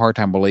 I have a hard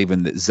time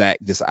believing that Zach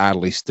just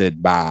idly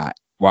stood by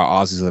while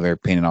Ozzy's over there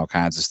penning all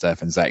kinds of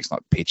stuff and Zach's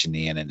not pitching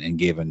in and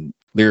giving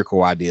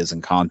lyrical ideas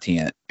and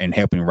content and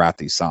helping write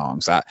these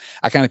songs. I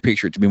kind of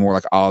picture it to be more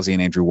like Ozzy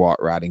and Andrew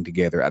Watt writing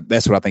together.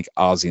 That's what I think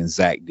Ozzy and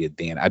Zach did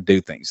then. I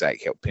do think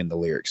Zach helped pen the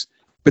lyrics.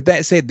 But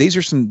that said, these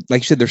are some,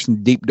 like you said, there's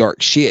some deep,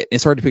 dark shit.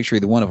 It's hard to picture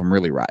either one of them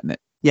really writing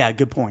it. Yeah,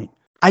 good point.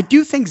 I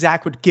do think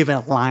Zach would give a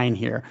line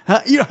here.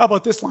 How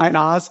about this line,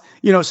 Oz?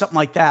 Something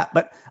like that.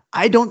 But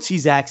I don't see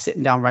Zach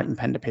sitting down writing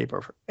pen to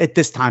paper at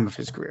this time of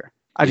his career.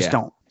 I just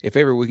don't. If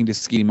ever we can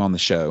just get him on the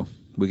show,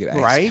 we could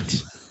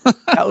ask him.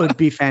 That would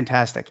be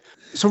fantastic.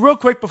 So real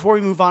quick, before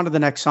we move on to the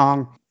next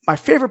song, my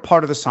favorite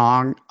part of the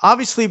song,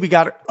 obviously we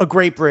got a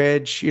great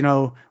bridge,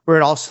 where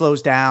it all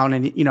slows down.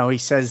 And, he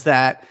says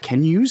that,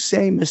 can you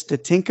say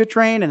Mr. Tinker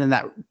Train? And then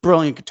that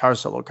brilliant guitar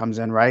solo comes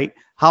in, right?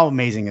 How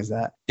amazing is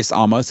that? It's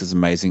almost as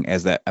amazing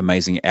as that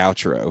amazing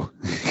outro,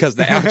 because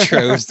the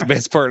outro is the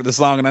best part of the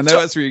song. And I know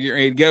that's where you're getting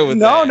ready to go with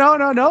that.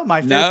 No.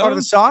 My favorite part of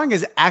the song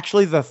is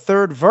actually the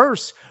third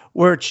verse,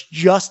 where it's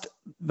just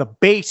the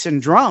bass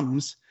and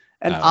drums.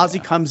 And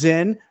Ozzy comes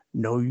in.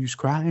 No use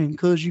crying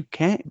because you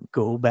can't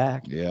go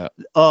back. Yeah.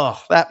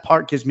 Oh, that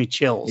part gives me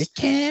chills. You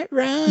can't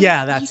run.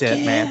 Yeah, that's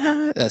it,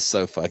 man. That's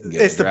so fucking good.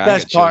 It's the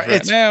best part.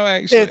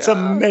 Actually, it's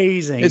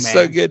amazing. It's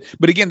so good.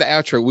 But again, the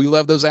outro, we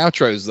love those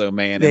outros though,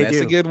 man. And that's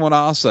a good one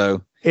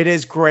also. It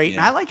is great. Yeah.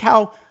 And I like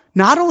how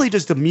not only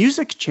does the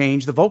music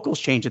change, the vocals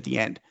change at the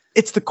end.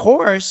 It's the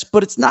chorus,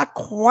 but it's not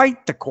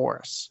quite the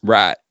chorus.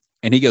 Right.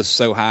 And he goes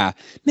so high.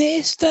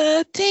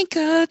 Mr.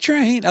 Tinker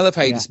Train. I love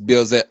how he just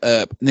builds that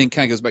up and then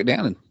kind of goes back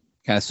down and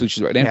kind of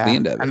switches right down to the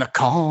end of it. And the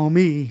call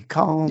me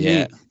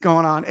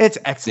going on. It's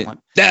excellent.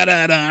 Da,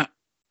 da, da.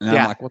 And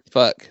I'm like, what the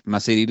fuck? My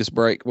CD just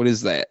break. What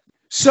is that?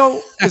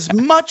 So as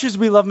much as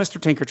we love Mr.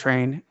 Tinker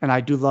Train, and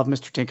I do love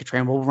Mr. Tinker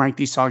Train, we'll rank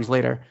these songs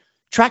later.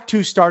 Track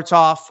 2 starts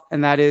off,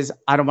 and that is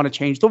I Don't Want to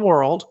Change the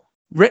World,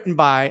 written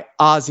by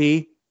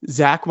Ozzy,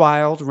 Zach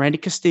Wilde, Randy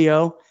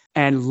Castillo,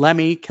 and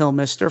Lemmy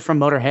Kilmister from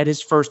Motorhead,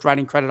 his first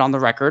writing credit on the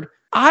record.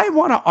 I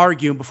want to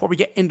argue, before we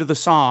get into the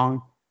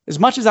song, as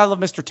much as I love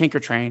Mr. Tinker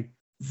Train,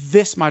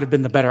 this might have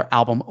been the better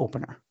album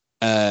opener.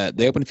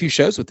 They opened a few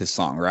shows with this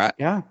song, right?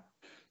 Yeah.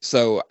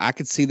 So I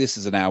could see this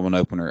as an album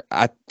opener.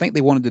 I think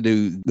they wanted to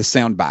do the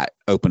soundbite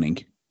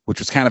opening, which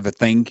was kind of a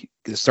thing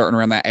starting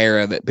around that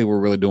era that people were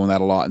really doing that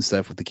a lot and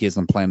stuff with the kids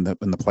playing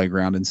in the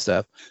playground and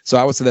stuff. So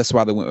I would say that's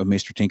why they went with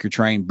Mr. Tinker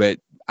Train. But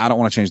I Don't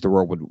Want to Change the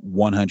World would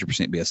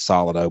 100% be a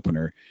solid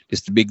opener.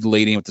 Just a big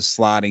lead in with the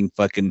sliding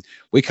fucking,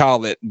 we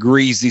call it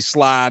greasy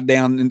slide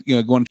down,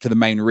 going to the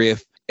main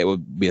riff. It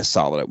would be a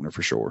solid opener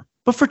for sure.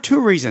 But for 2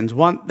 reasons.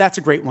 One, that's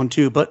a great one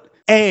too. But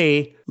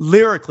A,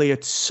 lyrically,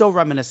 it's so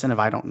reminiscent of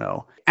I Don't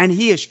Know. And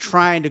he is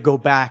trying to go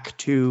back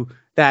to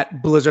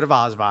that Blizzard of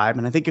Oz vibe.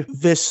 And I think if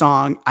this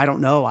song, I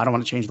Don't Know, I Don't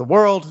Want to Change the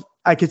World,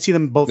 I could see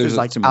them both as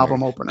like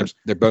album openers.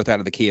 They're both out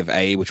of the key of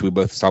A, which we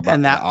both talk about.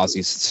 And that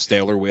Ozzy's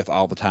stellar with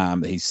all the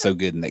time. That he's so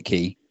good in that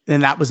key.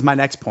 And that was my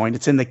next point.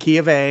 It's in the key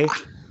of A.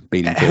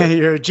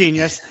 You're a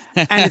genius.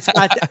 And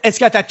it's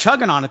got that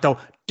chugging on it though.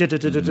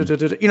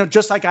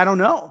 Just like I Don't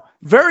Know.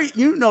 Very,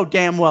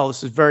 damn well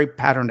this is very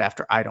patterned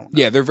after I Don't Know.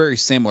 Yeah, they're very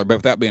similar, but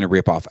without being a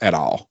ripoff at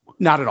all.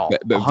 Not at all.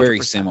 But very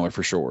similar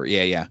for sure.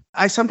 Yeah.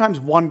 I sometimes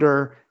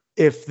wonder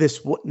if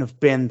this wouldn't have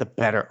been the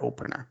better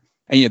opener.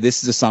 And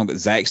this is a song that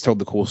Zach's told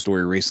the cool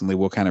story recently.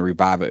 We'll kind of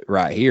revive it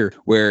right here,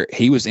 where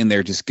he was in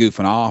there just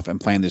goofing off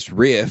and playing this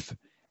riff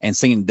and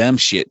singing dumb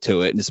shit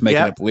to it and just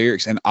making up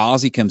lyrics. And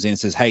Ozzy comes in and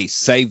says, "Hey,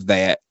 save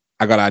that.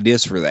 I got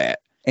ideas for that."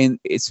 And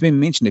it's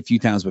been mentioned a few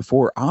times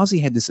before. Ozzy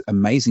had this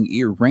amazing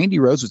ear. Randy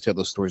Rhoads would tell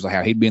those stories like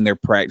how he'd be in there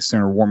practicing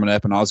or warming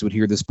up, and Ozzy would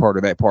hear this part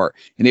or that part,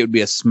 and it would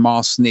be a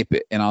small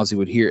snippet, and Ozzy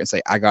would hear it and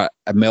say, "I got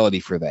a melody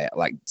for that.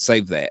 Like,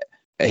 save that."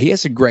 He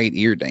has a great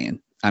ear, Dan.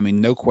 I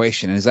mean, no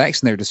question. And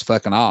Zach's in there just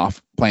fucking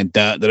off, playing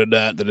da da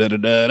da da da da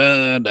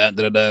da da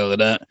da da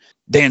da.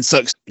 Dan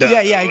sucks.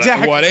 Yeah,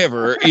 exactly.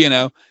 Whatever,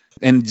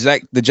 And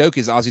Zach, the joke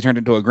is Ozzy turned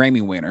into a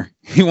Grammy winner.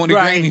 He won a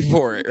Grammy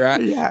for it,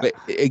 right? Yeah. But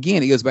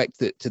again, it goes back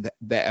to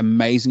that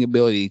amazing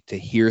ability to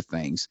hear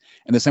things.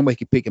 And the same way he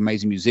could pick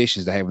amazing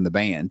musicians to have in the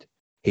band,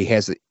 he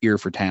has an ear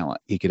for talent.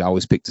 He could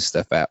always pick this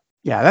stuff out.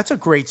 Yeah, that's a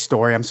great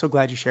story. I'm so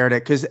glad you shared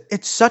it because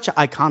it's such an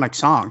iconic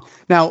song.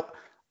 Now,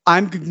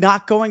 I'm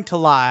not going to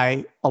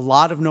lie. A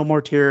lot of No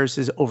More Tears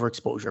is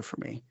overexposure for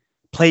me.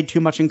 Played too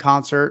much in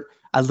concert.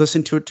 I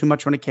listened to it too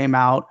much when it came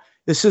out.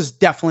 This is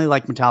definitely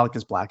like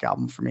Metallica's Black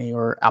Album for me,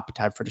 or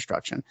Appetite for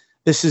Destruction.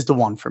 This is the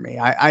one for me.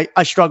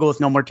 I struggle with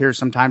No More Tears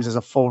sometimes as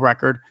a full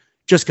record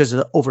just because of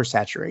the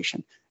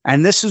oversaturation.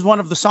 And this is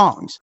one of the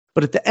songs.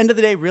 But at the end of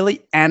the day,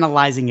 really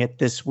analyzing it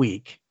this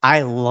week,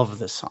 I love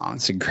this song.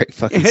 It's a great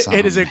fucking song.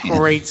 It is a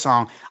great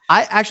song.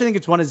 I actually think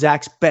it's one of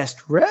Zach's best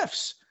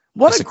riffs.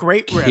 What a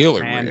great riff,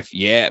 killer man. riff.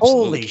 Yeah,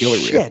 absolutely. Holy killer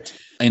shit.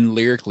 Riff. And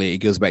lyrically, it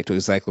goes back to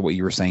exactly what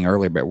you were saying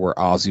earlier about where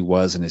Ozzy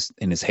was in his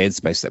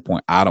headspace at that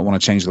point. I don't want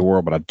to change the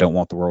world, but I don't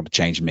want the world to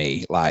change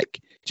me.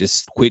 Like,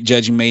 just quit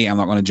judging me. I'm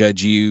not going to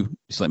judge you.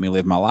 Just let me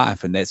live my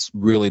life. And that's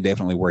really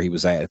definitely where he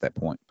was at that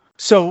point.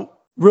 So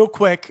real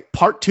quick,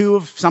 part 2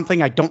 of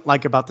something I don't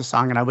like about the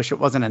song, and I wish it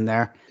wasn't in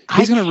there.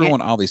 He's going to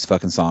ruin all these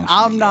fucking songs.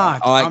 I'm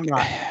not.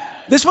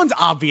 This one's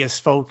obvious,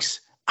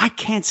 folks. I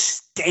can't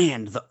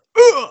stand the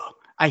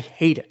I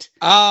hate it.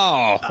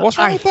 Oh, what's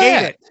wrong with that? I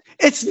hate it.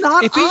 It's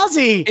not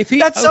Ozzy.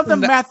 That's something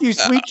Matthew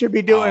Sweet should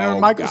be doing, or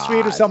Michael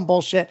Sweet or some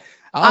bullshit.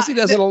 Ozzy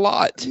does it a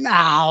lot.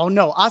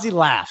 No, Ozzy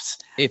laughs.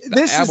 If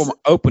the album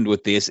opened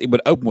with this, it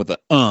would open with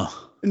a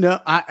No,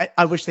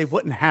 I wish they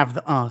wouldn't have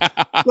the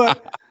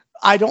but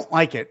I don't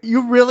like it.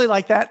 You really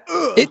like that?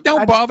 It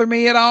don't bother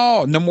me at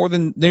all. No more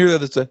than neither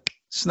that's a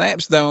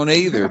snaps don't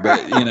either.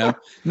 But no,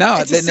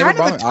 it never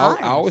bothered me.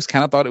 I always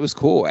kind of thought it was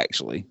cool,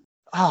 actually.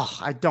 Oh,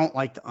 I don't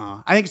like the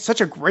I think it's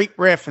such a great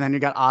riff, and then you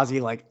got Ozzy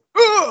like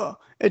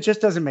it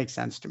just doesn't make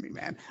sense to me,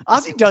 man.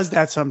 Ozzy does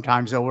that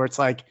sometimes though, where it's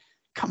like,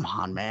 come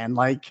on, man.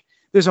 Like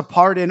there's a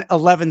part in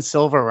 11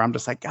 Silver where I'm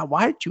just like, God,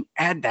 why did you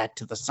add that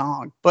to the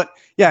song? But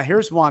yeah,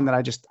 here's one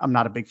that I'm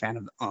not a big fan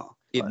of the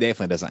It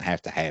definitely doesn't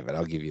have to have it.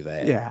 I'll give you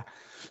that. Yeah.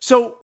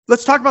 So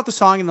let's talk about the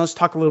song, and let's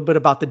talk a little bit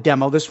about the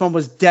demo. This one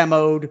was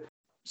demoed.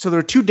 So there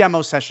were 2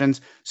 demo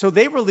sessions. So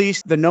they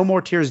released the No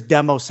More Tears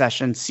demo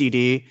session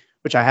CD,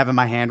 which I have in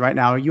my hand right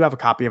now. You have a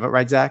copy of it,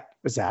 right, Zach?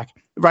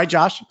 Right,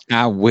 Josh?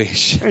 I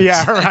wish.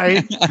 Yeah,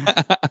 right.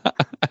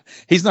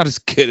 He's not as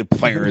good a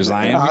player as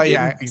I am. Oh,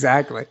 yeah,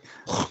 exactly.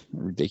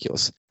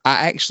 Ridiculous.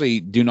 I actually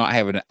do not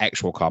have an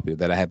actual copy of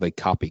that. I have a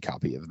copy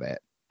of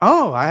that.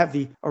 Oh, I have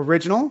the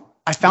original.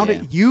 I found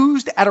it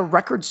used at a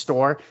record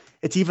store.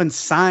 It's even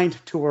signed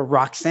to a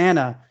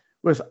Roxana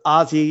with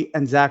Ozzy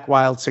and Zakk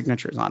Wylde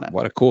signatures on it.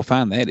 What a cool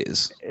find that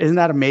is. Isn't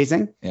that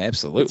amazing? Yeah,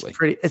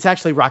 absolutely. It's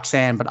actually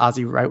Roxanne, but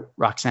Ozzy wrote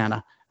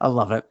Roxana. I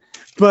love it.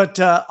 But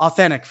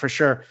authentic for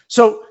sure.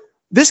 So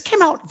this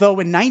came out, though,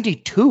 in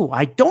 92.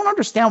 I don't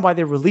understand why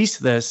they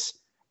released this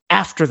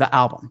after the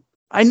album.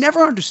 I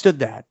never understood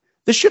that.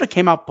 This should have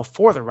came out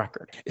before the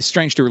record. It's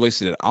strange to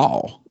release it at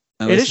all.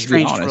 It is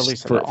strange to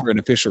release it for an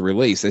official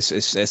release.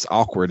 It's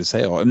awkward as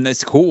hell. I mean,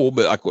 that's cool,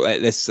 but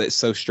like that's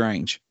so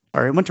strange.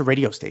 Or it went to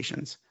radio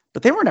stations,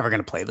 but they were never going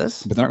to play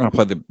this. But they're not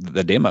going to play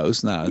the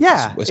demos. No.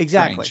 Yeah,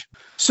 exactly. Strange.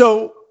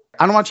 So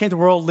I Don't Want to Change the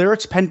World,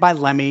 lyrics penned by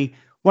Lemmy.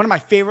 One of my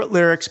favorite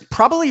lyrics,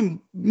 probably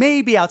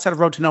maybe outside of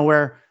Road to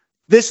Nowhere.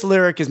 This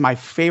lyric is my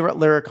favorite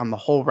lyric on the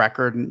whole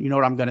record. And you know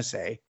what I'm going to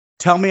say?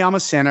 Tell me I'm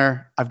a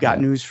sinner. I've got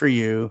news for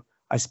you.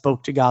 I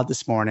spoke to God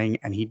this morning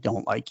and he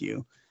don't like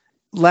you.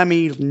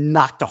 Lemmy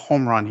knocked a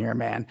home run here,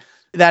 man.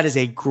 That is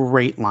a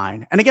great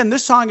line. And again,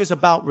 this song is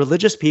about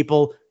religious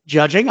people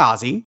judging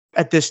Ozzy.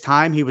 At this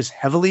time, he was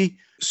heavily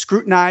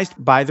scrutinized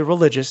by the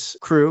religious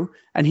crew.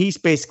 And he's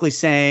basically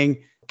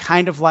saying,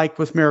 kind of like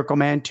with Miracle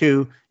Man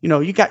 2,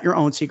 you got your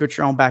own secrets,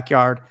 your own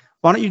backyard.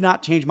 Why don't you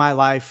not change my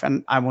life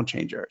and I won't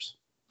change yours?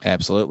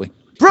 Absolutely.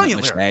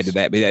 Brilliant lyrics. Add to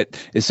that,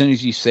 but as soon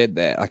as you said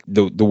that, like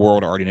the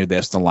world already knew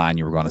that's the line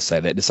you were going to say.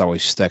 That just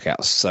always stuck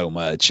out so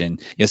much,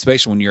 and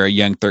especially when you're a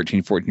young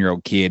 13,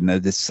 14-year-old kid, and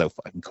this is so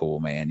fucking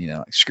cool, man.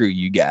 Like, screw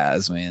you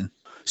guys, man.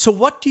 So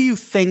what do you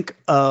think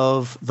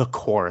of the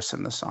chorus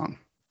in the song?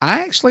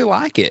 I actually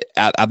like it.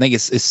 I think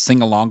it's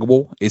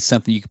sing-alongable. It's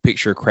something you can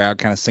picture a crowd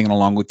kind of singing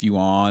along with you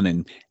on,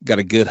 and got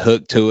a good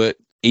hook to it.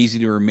 Easy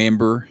to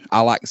remember. I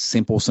like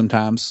simple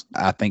sometimes.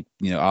 I think,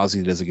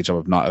 Ozzy does a good job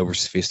of not over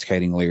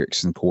sophisticating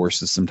lyrics and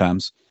choruses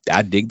sometimes.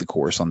 I dig the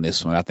chorus on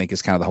this one. I think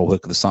it's kind of the whole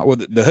hook of the song. Well,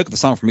 the hook of the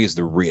song for me is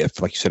the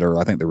riff. Like you said earlier,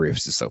 I think the riff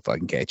is just so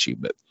fucking catchy.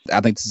 But I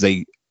think this is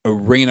a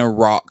arena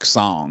rock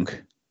song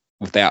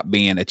without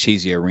being a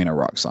cheesy arena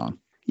rock song.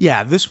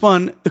 Yeah, this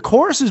one, the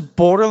chorus is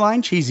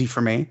borderline cheesy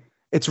for me.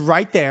 It's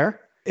right there.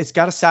 It's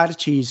got a side of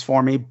cheese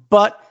for me,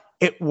 but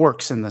it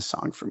works in this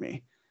song for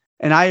me.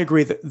 And I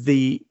agree that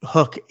the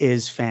hook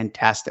is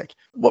fantastic.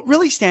 What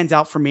really stands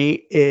out for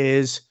me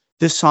is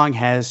this song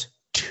has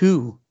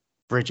 2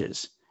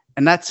 bridges.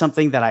 And that's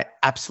something that I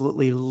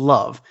absolutely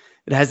love.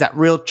 It has that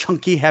real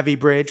chunky, heavy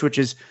bridge, which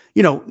is,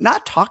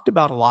 not talked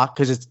about a lot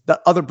because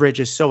the other bridge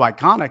is so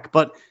iconic.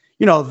 But,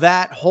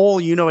 that whole,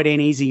 it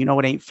ain't easy,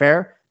 it ain't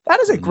fair. That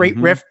is a great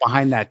riff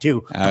behind that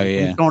too. Oh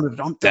yeah.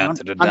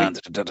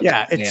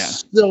 Yeah,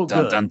 it's so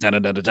good. That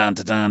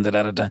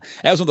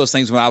was one of those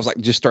things when I was like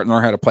just starting to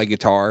learn how to play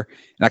guitar,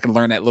 and I can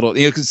learn that little,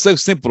 because it's so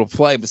simple to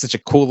play, but such a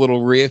cool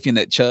little riff in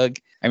that chug.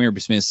 I remember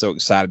just being so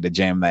excited to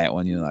jam that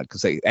one,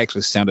 because they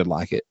actually sounded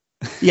like it.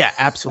 Yeah,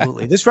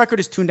 absolutely. This record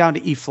is tuned down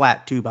to E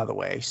flat too, by the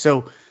way.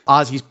 So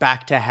Ozzy's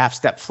back to half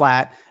step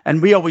flat,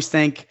 and we always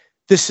think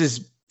this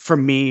is, for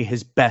me,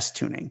 his best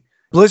tuning.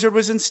 Blizzard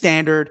was in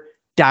standard.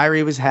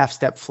 Diary was half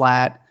step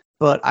flat,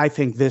 but I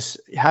think this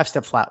half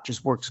step flat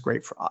just works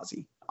great for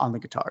Ozzy on the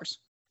guitars.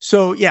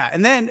 So yeah,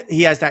 and then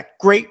he has that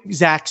great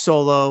Zakk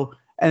solo,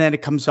 and then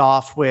it comes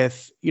off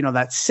with,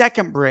 that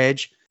second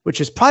bridge, which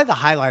is probably the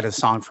highlight of the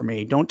song for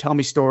me. Don't tell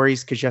me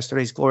stories, because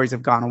yesterday's glories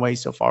have gone away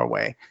so far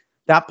away.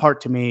 That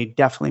part to me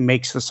definitely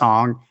makes the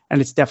song,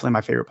 and it's definitely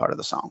my favorite part of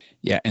the song.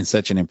 Yeah, and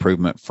such an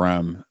improvement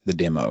from the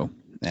demo.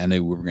 I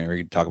knew we were going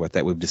to talk about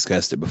that. We've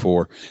discussed it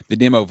before. The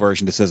demo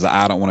version that says,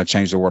 I don't want to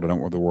change the world. I don't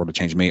want the world to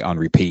change me, on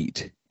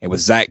repeat. It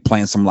was Zakk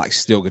playing some like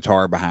steel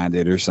guitar behind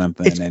it or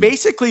something. It's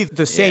basically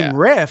the same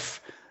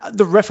riff,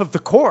 the riff of the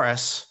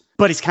chorus,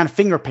 but he's kind of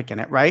finger picking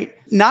it, right?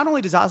 Not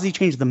only does Ozzy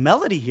change the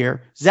melody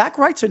here, Zach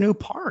writes a new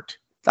part.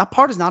 That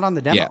part is not on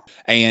the demo. Yeah,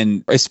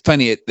 and it's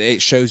funny.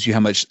 It shows you how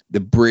much the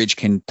bridge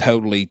can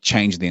totally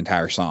change the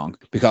entire song.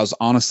 Because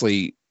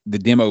honestly, the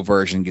demo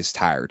version gets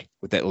tired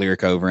with that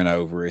lyric over and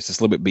over. It's just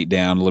a little bit beat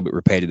down, a little bit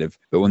repetitive.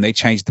 But when they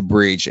change the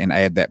bridge and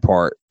add that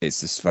part,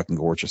 it's just fucking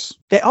gorgeous.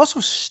 They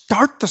also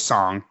start the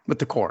song with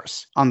the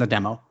chorus on the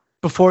demo.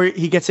 Before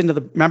he gets into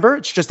the, remember?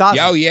 It's just Ozzy.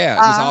 Oh, yeah.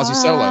 It's Ozzy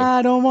solo.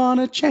 I don't want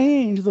to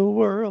change the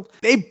world.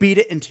 They beat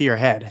it into your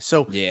head.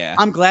 So yeah,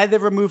 I'm glad they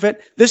remove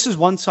it. This is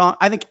one song.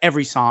 I think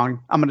every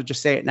song, I'm going to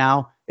just say it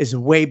now, is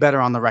way better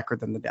on the record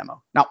than the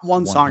demo. Not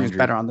one song is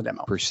better on the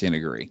demo. %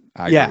 agree.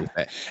 I agree with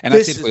that. And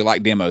I typically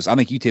like demos. I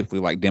think you typically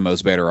like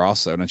demos better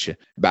also, don't you?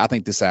 But I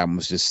think this album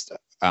was just,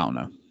 I don't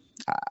know.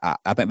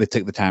 I think they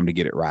took the time to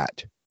get it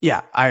right.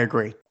 Yeah, I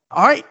agree.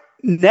 All right.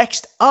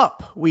 Next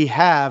up, we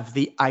have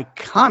the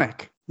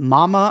iconic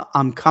Mama,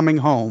 I'm Coming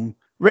Home,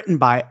 written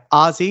by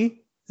Ozzy,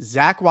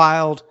 Zakk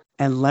Wylde,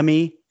 and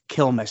Lemmy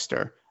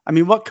Kilmister. I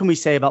mean, what can we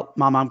say about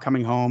Mama, I'm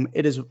Coming Home?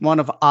 It is one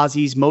of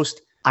Ozzy's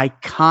most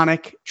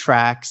iconic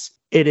tracks.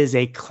 It is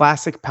a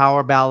classic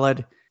power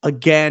ballad.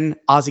 Again,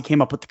 Ozzy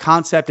came up with the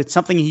concept. It's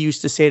something he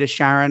used to say to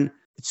Sharon.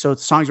 So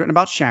the song's written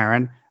about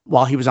Sharon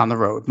while he was on the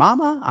road.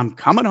 Mama, I'm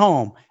coming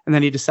home. And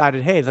then he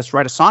decided, hey, let's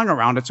write a song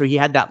around it. So he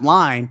had that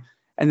line.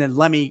 And then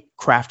Lemmy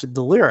crafted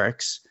the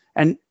lyrics.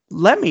 And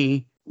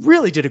Lemmy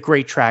really did a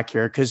great track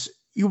here because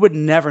you would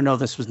never know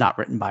this was not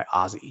written by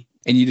Ozzy.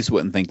 And you just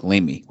wouldn't think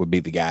Lemmy would be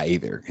the guy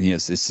either. And,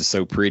 it's just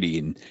so pretty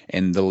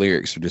and the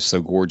lyrics are just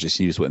so gorgeous.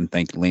 You just wouldn't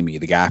think Lemmy,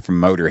 the guy from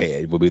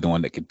Motorhead, would be the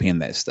one that could pen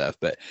that stuff.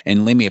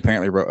 And Lemmy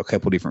apparently wrote a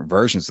couple different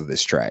versions of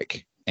this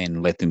track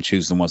and let them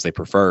choose the ones they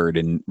preferred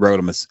and wrote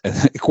them,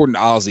 according to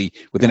Ozzy,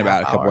 within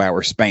about a couple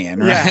hours span.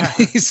 Right? Yeah.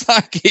 He's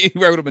like, he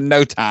wrote them in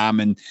no time.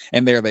 And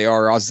there they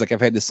are. Ozzy's like,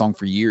 I've had this song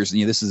for years.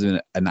 And this is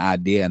an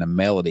idea and a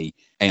melody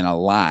and a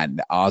line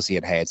that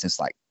Ozzy had since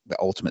like the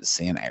Ultimate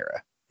Sin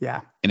era.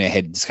 Yeah. And it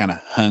had just kind of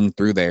hung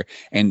through there.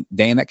 And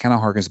Dan, that kind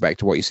of harkens back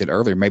to what you said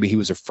earlier. Maybe he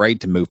was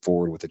afraid to move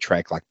forward with a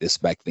track like this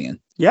back then.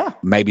 Yeah.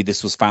 Maybe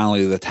this was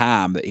finally the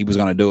time that he was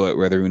going to do it,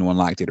 whether anyone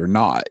liked it or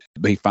not.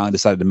 But he finally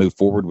decided to move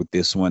forward with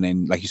this one.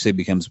 And like you said,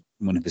 becomes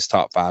one of his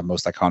top 5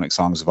 most iconic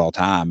songs of all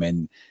time.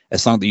 And a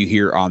song that you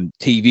hear on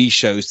TV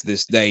shows to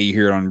this day, you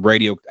hear it on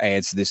radio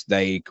ads to this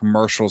day,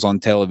 commercials on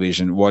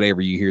television,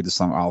 whatever, you hear the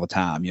song all the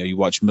time. You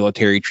watch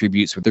military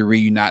tributes where they're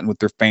reuniting with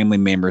their family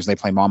members. They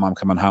play Mama, I'm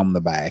Coming Home in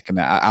the back. And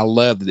I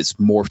love that it's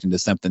morphed into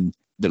something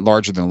that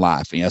larger than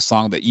life. A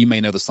song that you may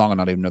know the song and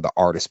not even know the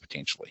artist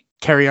potentially.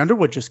 Carrie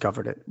Underwood just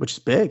covered it, which is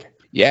big.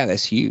 Yeah,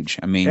 that's huge.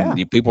 I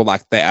mean, people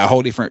like that, a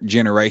whole different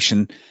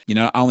generation.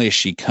 Not only is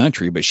she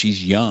country, but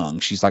she's young.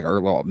 She's like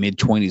early,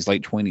 mid-20s,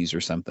 late 20s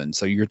or something.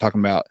 So you're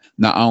talking about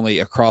not only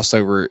a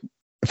crossover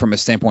from a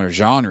standpoint of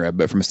genre,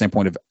 but from a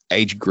standpoint of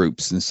age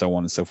groups and so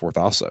on and so forth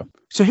also.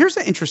 So here's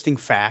an interesting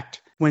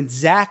fact. When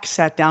Zach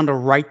sat down to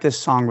write this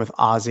song with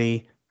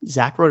Ozzy,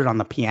 Zach wrote it on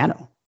the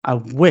piano. I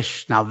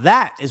wish. Now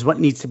that is what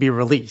needs to be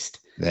released.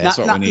 That's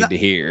what we need to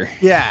hear.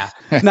 Yeah.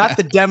 Not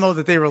the demo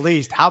that they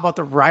released. How about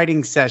the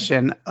writing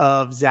session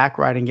of Zach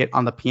writing it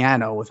on the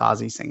piano with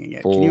Ozzy singing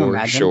it? Can you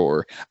imagine? For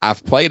sure.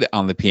 I've played it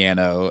on the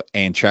piano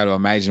and try to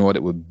imagine what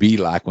it would be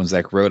like when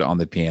Zach wrote it on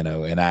the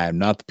piano. And I am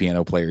not the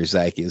piano player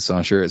Zach is, so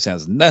I'm sure it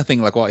sounds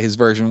nothing like what his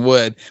version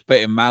would.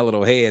 But in my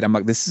little head, I'm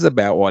like, this is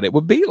about what it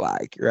would be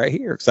like right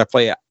here. Because I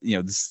play,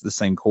 the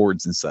same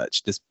chords and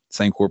such, just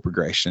same chord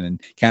progression,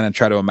 and kind of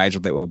try to imagine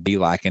what that would be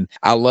like. And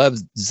I love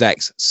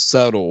Zach's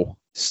subtle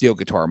steel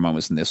guitar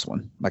moments in this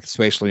one, like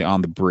especially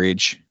on the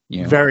bridge.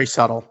 Very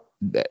subtle.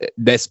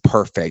 That's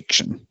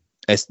perfection.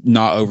 That's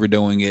not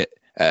overdoing it.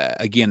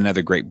 Again,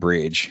 another great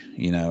bridge.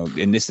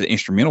 And this is an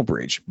instrumental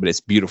bridge, but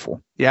it's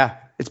beautiful. Yeah,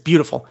 it's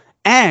beautiful,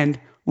 and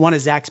one of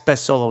Zach's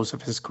best solos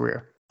of his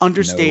career.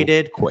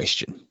 Understated, no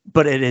question,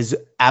 but it is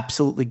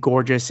absolutely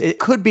gorgeous. It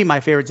could be my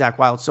favorite Zakk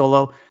Wylde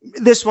solo.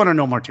 This one or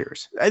No More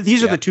Tears.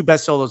 These are the 2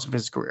 best solos of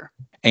his career.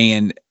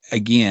 And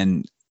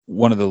again,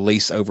 one of the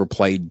least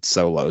overplayed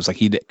solos. Like,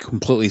 he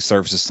completely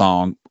serves the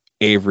song.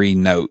 Every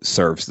note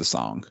serves the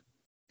song.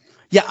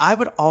 Yeah, I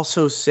would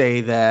also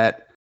say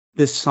that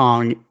this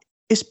song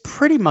is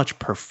pretty much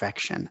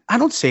perfection. I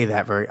don't say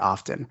that very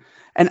often.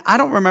 And I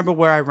don't remember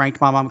where I ranked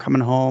Mama, I'm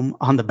Coming Home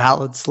on the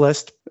ballads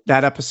list,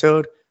 that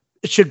episode.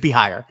 It should be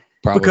higher.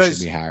 Probably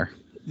should be higher.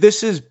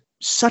 This is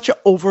such an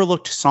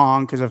overlooked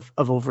song because of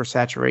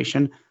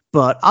oversaturation.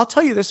 But I'll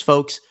tell you this,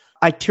 folks.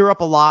 I tear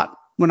up a lot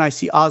when I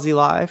see Ozzy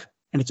live,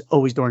 and it's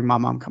always during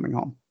Mama, I'm Coming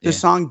Home. This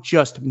song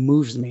just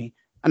moves me.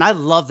 And I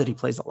love that he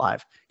plays it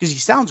live because he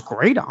sounds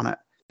great on it.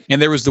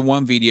 And there was the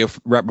one video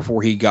right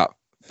before he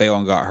fell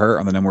and got hurt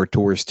on the No More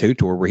Tours 2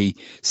 tour where he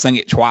sang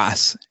it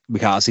twice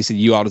because he said,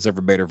 you all deserve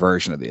a better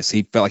version of this.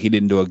 He felt like he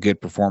didn't do a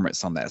good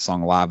performance on that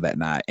song live that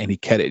night, and he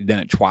done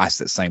it twice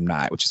that same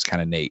night, which is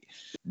kind of neat.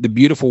 The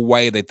beautiful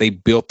way that they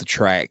built the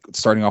track,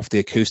 starting off the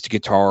acoustic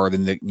guitar,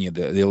 then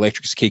the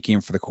electrics kick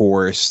in for the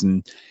chorus,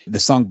 and the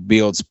song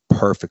builds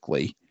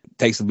perfectly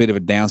takes a bit of a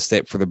down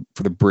step for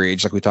the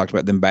bridge, like we talked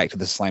about, then back to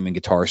the slamming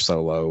guitar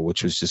solo,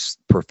 which was just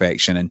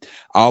perfection, and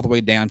all the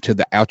way down to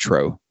the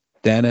outro.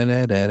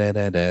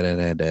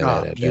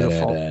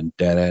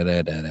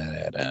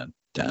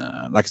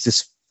 Like it's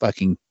just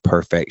fucking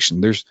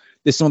perfection. This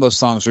is one of those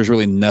songs. There's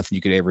really nothing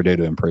you could ever do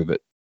to improve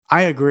it.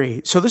 I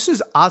agree. So this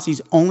is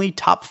Ozzy's only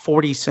top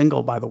 40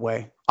 single, by the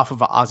way, off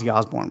of an Ozzy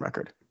Osbourne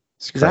record.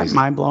 Is that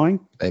mind blowing?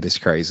 That is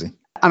crazy.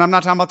 And I'm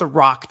not talking about the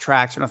rock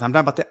tracks or nothing. I'm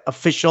talking about the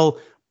official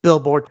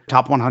Billboard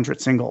Top 100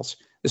 singles.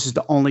 This is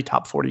the only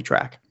top 40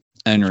 track.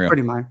 Unreal.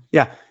 Pretty mind.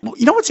 Yeah. Well,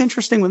 you know what's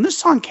interesting? When this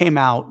song came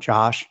out,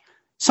 Josh,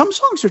 some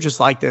songs are just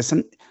like this.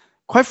 And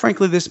quite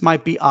frankly, this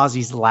might be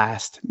Ozzy's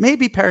last.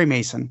 Maybe Perry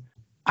Mason.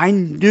 I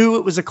knew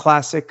it was a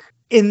classic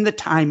in the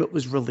time it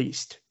was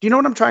released. Do you know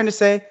what I'm trying to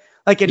say?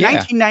 Like in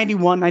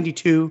 1991,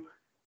 92,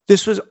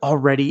 this was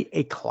already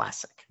a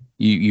classic.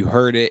 You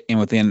heard it, and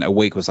within a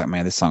week was like,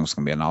 man, this song's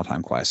going to be an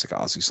all-time classic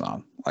Ozzy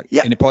song.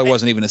 And it probably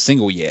wasn't even a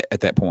single yet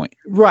at that point.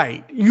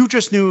 Right. You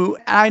just knew,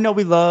 I Know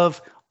We Love,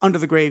 Under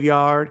the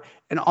Graveyard,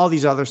 and all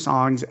these other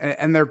songs,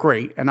 and they're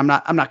great. And I'm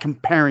not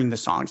comparing the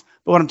songs.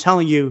 But what I'm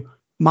telling you,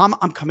 Mama,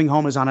 I'm Coming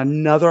Home is on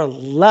another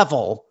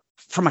level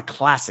from a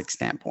classic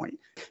standpoint.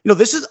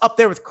 This is up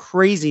there with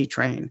Crazy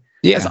Train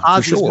as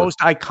Ozzy's most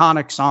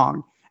iconic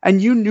song. And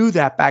you knew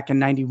that back in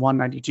 91,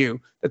 92,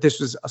 that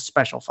this was a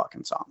special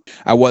fucking song.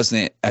 I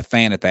wasn't a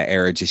fan at that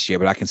era just yet,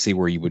 but I can see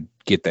where you would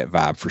get that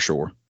vibe for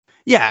sure.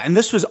 Yeah, and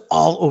this was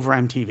all over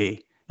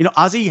MTV.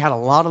 Ozzy had a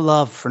lot of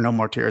love for No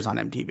More Tears on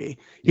MTV.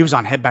 He was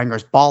on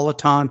Headbangers Ball a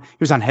ton. He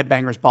was on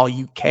Headbangers Ball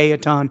UK a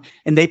ton.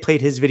 And they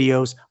played his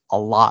videos a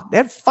lot. They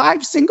had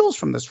 5 singles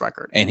from this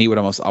record. And he would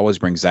almost always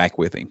bring Zach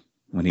with him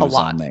when he was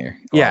on there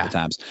a lot of the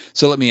times.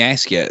 So let me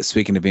ask you,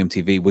 speaking of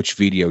MTV, which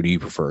video do you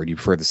prefer? Do you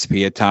prefer the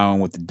sepia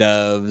tone with the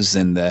doves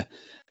and that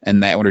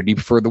one, or do you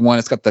prefer the one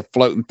that's got the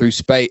floating through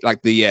space,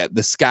 like the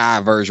sky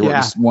version where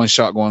it's one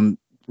shot going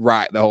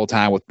right the whole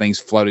time with things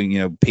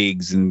floating,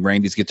 pigs and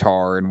Randy's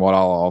guitar and what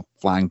all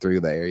flying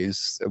through there?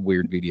 It's a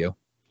weird video.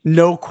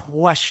 No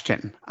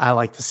question. I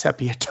like the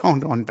sepia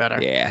toned one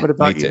better. Yeah. What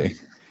about you? Too.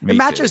 It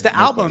matches the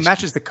album, it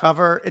matches the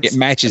cover. It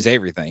matches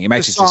everything. It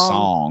matches the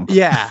song.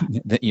 Yeah.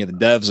 The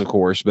doves, of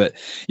course. But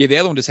the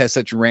other one just has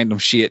such random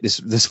shit.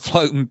 This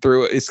floating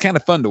through it. It's kind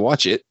of fun to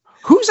watch it.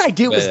 Whose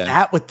idea was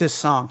that with this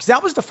song? Because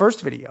that was the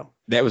first video.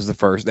 That was the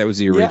first. That was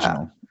the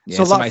original. Yeah.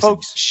 So a lot of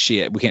folks said,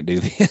 shit, we can't do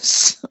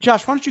this.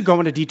 Josh, why don't you go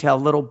into detail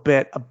a little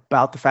bit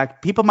about the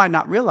fact people might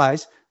not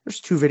realize there's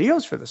 2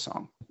 videos for the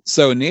song.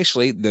 So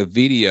initially the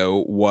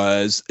video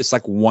it's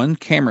like one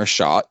camera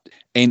shot,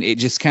 and it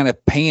just kind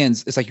of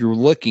pans. It's like you're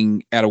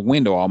looking at a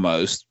window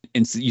almost,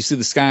 and so you see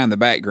the sky in the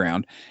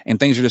background, and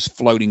things are just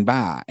floating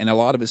by. And a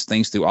lot of it's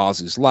things through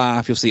Ozzy's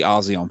life. You'll see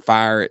Ozzy on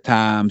fire at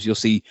times. You'll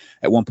see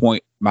at one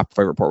point, my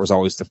favorite part was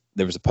always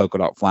there was a polka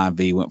dot flying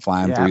V went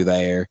flying through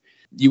there.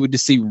 You would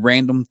just see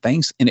random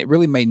things, and it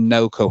really made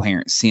no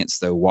coherent sense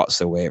though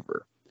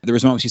whatsoever. There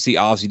was moments you see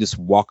Ozzy just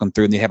walking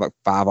through, and they have like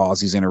 5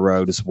 Ozzies in a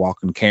row just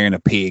walking, carrying a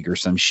pig or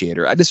some shit,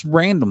 or just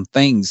random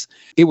things.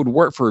 It would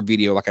work for a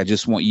video like I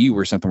Just Want You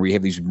or something where you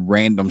have these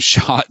random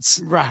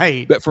shots.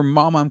 Right. But for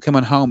Mama, I'm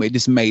Coming Home, it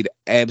just made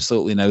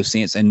absolutely no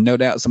sense. And no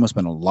doubt someone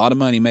spent a lot of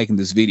money making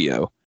this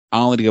video,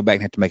 only to go back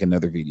and have to make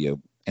another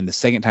video. And the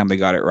second time they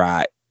got it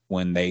right,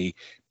 when they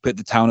put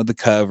the tone of the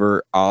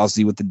cover,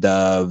 Ozzy with the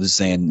doves,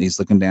 and he's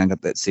looking down,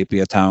 got that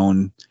sepia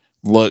tone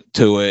look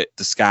to it,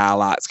 the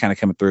skylights kind of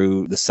coming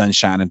through, the sun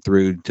shining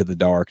through to the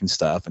dark and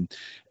stuff, and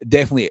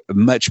definitely a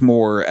much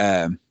more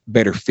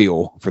better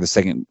feel for the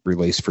second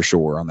release for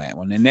sure on that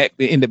one. And that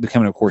ended up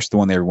becoming, of course, the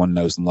one that everyone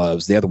knows and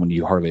loves. The other one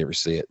you hardly ever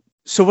see it.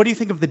 So what do you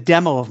think of the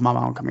demo of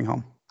Mama, I'm Coming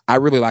Home? I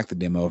really like the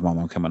demo of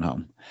Mama, I'm Coming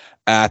Home.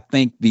 I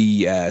think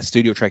the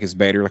studio track is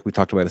better, like we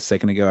talked about a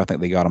second ago. I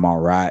think they got them all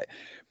right,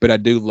 but I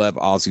do love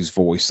Ozzy's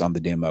voice on the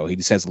demo. He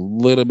just has a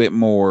little bit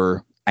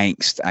more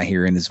angst I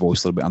hear in his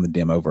voice a little bit on the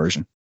demo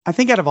version. I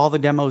think out of all the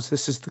demos,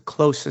 this is the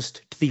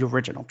closest to the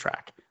original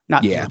track.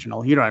 Not the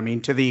original, you know what I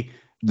mean? To the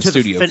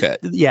studio cut.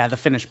 Yeah, the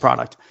finished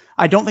product.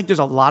 I don't think there's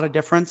a lot of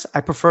difference.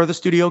 I prefer the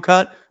studio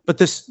cut, but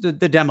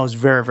the demo is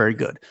very, very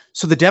good.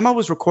 So the demo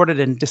was recorded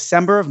in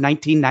December of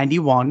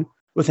 1991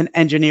 with an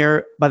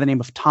engineer by the name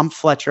of Tom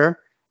Fletcher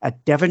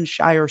at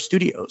Devonshire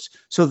Studios.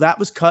 So that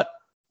was cut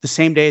the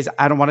same day as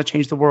I Don't Want to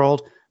Change the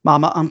World,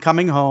 Mama, I'm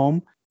Coming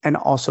Home, and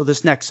also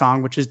this next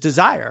song, which is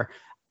Desire.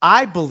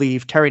 I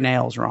believe Terry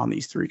Nails are on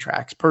these 3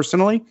 tracks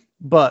personally,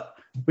 but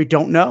we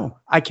don't know.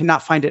 I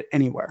cannot find it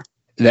anywhere.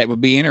 That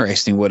would be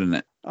interesting, wouldn't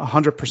it?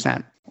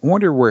 100%. I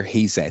wonder where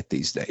he's at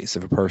these days,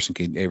 if a person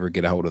could ever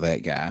get a hold of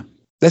that guy.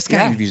 That's the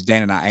kind of interviews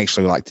Dan and I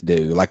actually like to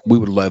do. Like, we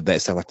would love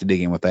that stuff, like to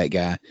dig in with that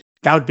guy.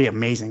 That would be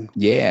amazing.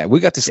 Yeah,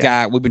 we got this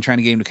guy. We've been trying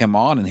to get him to come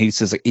on, and he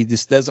says like, he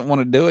just doesn't want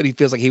to do it. He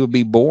feels like he would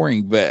be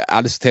boring. But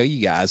I'll just tell you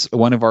guys,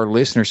 one of our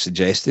listeners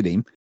suggested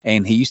him.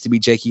 And he used to be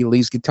Jakey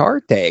Lee's guitar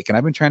tech. And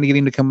I've been trying to get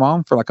him to come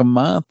on for like a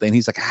month. And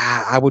he's like,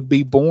 I would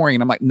be boring.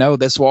 And I'm like, no,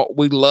 that's what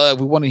we love.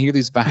 We want to hear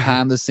these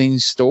behind the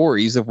scenes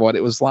stories of what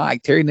it was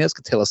like. Terry Nails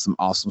could tell us some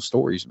awesome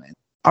stories, man.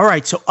 All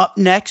right. So up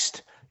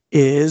next,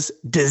 is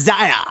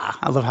Desire.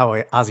 I love how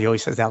Ozzy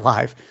always says that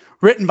live.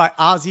 Written by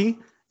Ozzy,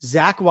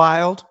 Zakk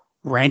Wylde,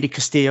 Randy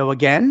Castillo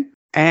again,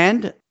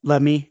 and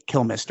Lemmy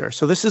Kilmister.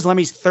 So this is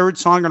Lemmy's third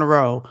song in a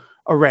row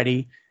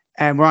already,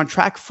 and we're on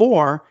track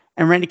 4,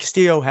 and Randy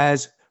Castillo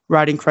has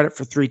writing credit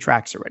for 3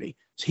 tracks already.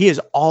 So he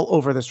is all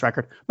over this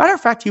record. Matter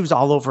of fact, he was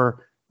all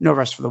over No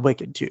Rest for the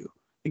Wicked too.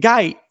 The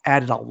guy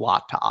added a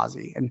lot to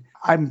Ozzy, and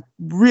I'm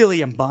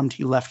really bummed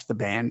he left the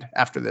band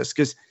after this,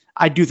 because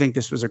I do think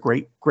this was a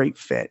great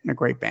fit and a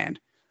great band.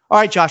 All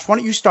right, Josh, why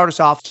don't you start us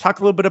off? Talk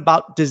a little bit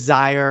about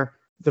Desire,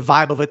 the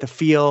vibe of it, the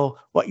feel,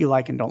 what you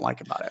like and don't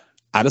like about it.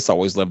 I just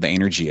always loved the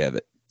energy of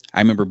it. I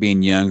remember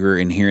being younger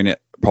and hearing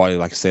it, probably,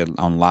 like I said,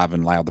 on Live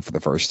and Loud for the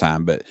first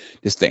time, but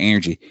just the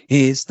energy.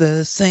 It's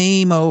the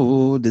same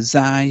old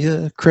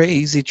desire,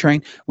 crazy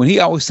train. When he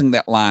always sang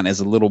that line as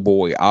a little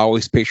boy, I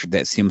always pictured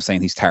that's him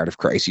saying he's tired of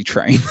Crazy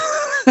Train.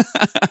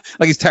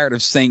 Like he's tired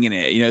of singing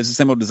it. You know, it's a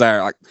simple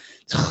desire, like,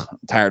 I'm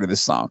tired of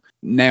this song.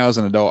 Now as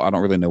an adult, I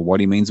don't really know what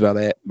he means by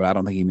that, but I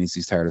don't think he means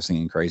he's tired of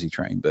singing Crazy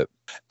Train. But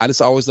I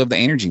just always love the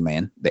energy,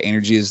 man. The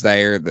energy is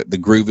there. The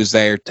groove is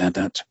there. Dun,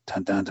 dun,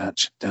 dun, dun, dun,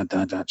 dun,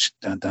 dun, dun,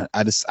 dun, dun.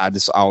 I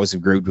just always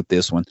have grooved with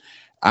this one.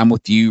 I'm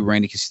with you,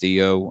 Randy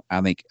Castillo.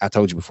 I think I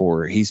told you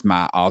before, he's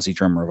my Ozzy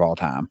drummer of all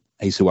time.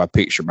 He's who I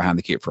picture behind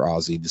the kit for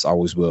Ozzy. Just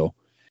always will.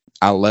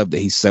 I love that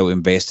he's so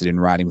invested in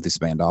writing with this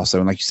band also.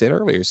 And like you said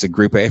earlier, it's a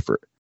group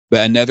effort.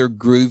 But another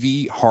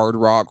groovy, hard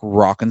rock,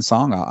 rockin'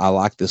 song. I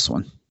like this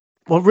one.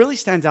 What really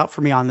stands out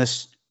for me on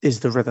this is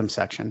the rhythm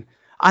section.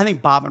 I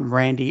think Bob and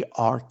Randy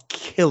are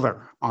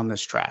killer on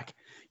this track.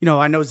 You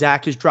know, I know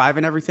Zakk is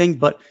driving everything,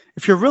 but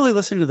if you're really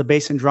listening to the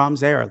bass and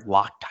drums, they are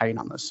locked tight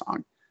on this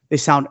song. They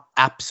sound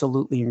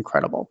absolutely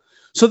incredible.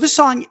 So this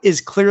song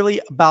is clearly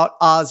about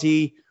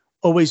Ozzy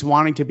always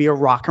wanting to be a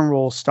rock and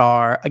roll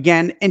star.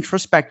 Again,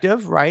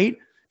 introspective, right?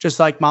 Just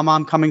like My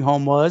Mom Coming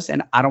Home was,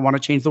 and I Don't Want to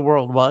Change the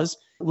World was.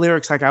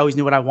 Lyrics like I always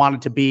knew what I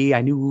wanted to be.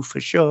 I knew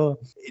for sure.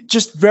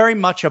 Just very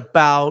much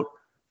about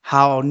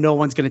how no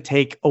one's going to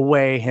take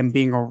away him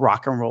being a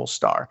rock and roll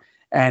star,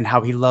 and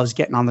how he loves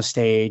getting on the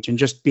stage and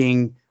just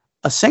being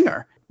a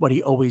singer, what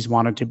he always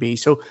wanted to be.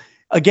 So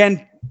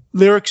again,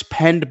 lyrics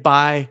penned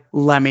by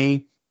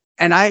Lemmy.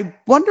 And I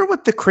wonder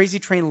what the Crazy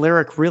Train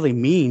lyric really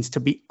means, to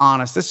be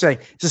honest. It's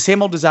the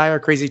same old desire,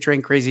 Crazy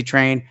Train, Crazy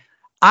Train.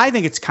 I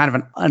think it's kind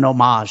of an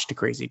homage to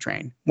Crazy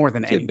Train more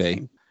than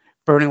anything.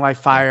 Burning like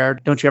fire.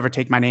 Don't you ever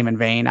take my name in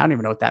vain. I don't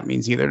even know what that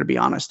means either, to be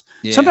honest.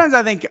 Yeah. Sometimes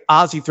I think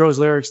Ozzy throws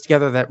lyrics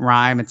together that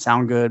rhyme and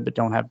sound good, but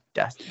don't have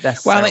death.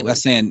 Well, I think by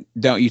saying,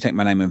 don't you take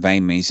my name in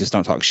vain means just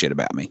don't talk shit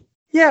about me.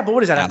 Yeah, but what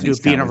does that have to do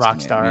with being a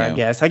rock star, I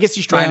guess? I guess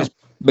he's trying to...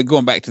 But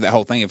going back to that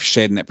whole thing of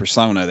shedding that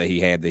persona that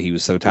he had that he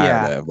was so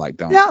tired of, like,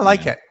 don't... Yeah, I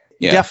like it.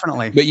 Yeah.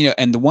 Definitely. But, you know,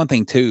 and the one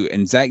thing, too,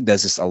 and Zakk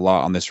does this a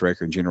lot on this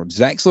record in general,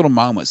 Zack's little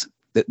moments,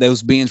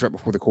 those bends right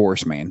before the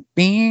chorus, man.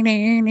 Being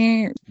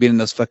in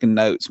those fucking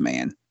notes,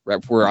 man. Right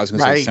before I was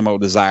going to say Some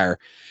Old Desire.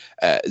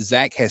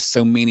 Zakk has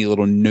so many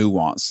little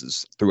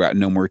nuances throughout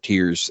No More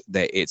Tears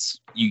that it's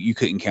you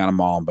couldn't count them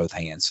all on both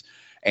hands.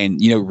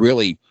 And, you know,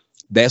 really,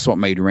 that's what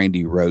made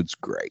Randy Rhoads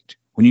great.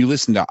 When you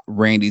listen to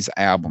Randy's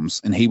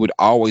albums, and he would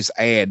always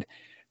add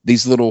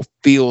these little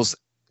feels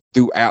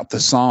throughout the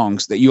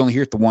songs that you only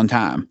hear it the one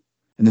time.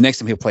 And the next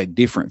time he'll play a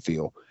different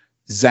feel.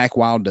 Zakk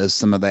Wylde does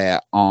some of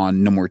that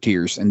on No More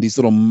Tears. And these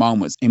little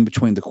moments in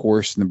between the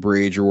chorus and the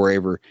bridge or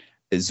wherever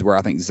is where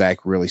I think Zakk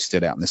really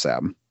stood out in this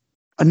album.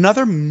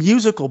 Another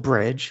musical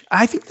bridge.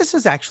 I think this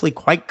is actually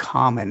quite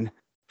common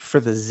for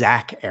the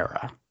Zakk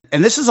era.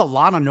 And this is a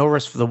lot on No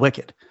Rest for the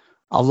Wicked.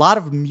 A lot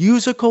of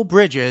musical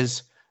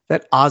bridges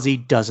that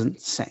Ozzy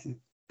doesn't sing.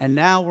 And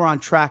now we're on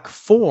track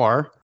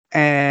 4,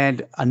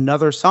 and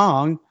another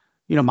song,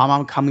 you know, My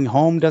Mom Coming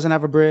Home doesn't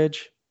have a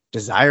bridge.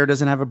 Desire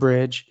doesn't have a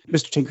bridge.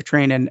 Mr. Tinker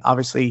Train and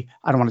obviously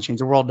I Don't Want to Change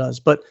the World does.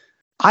 But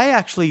I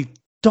actually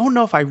don't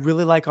know if I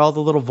really like all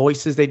the little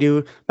voices they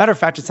do. Matter of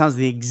fact, it sounds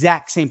the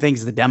exact same thing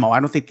as the demo. I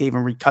don't think they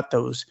even recut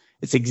those.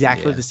 It's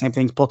exactly the same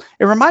things pulled.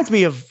 It reminds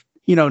me of,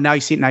 you know, Now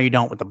You See It, Now You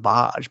Don't with the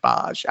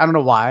Baj. I don't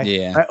know why.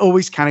 Yeah. I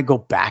always kind of go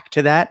back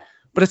to that.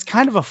 But it's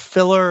kind of a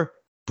filler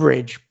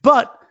bridge.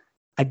 But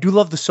I do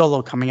love the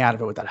solo coming out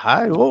of it with that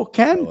hi, oh,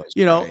 Ken.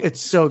 You know,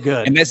 it's so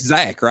good. And that's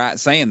Zakk, right?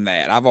 Saying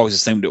that. I've always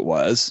assumed it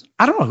was.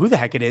 I don't know who the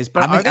heck it is,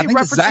 but are they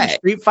referencing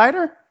Street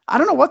Fighter? I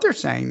don't know what they're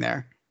saying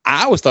there.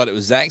 I always thought it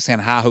was Zakk saying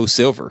hi ho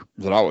silver.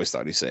 That's what I always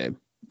thought he said.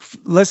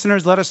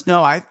 Listeners, let us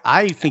know.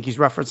 I think he's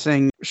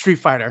referencing Street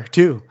Fighter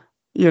too.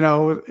 You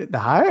know, the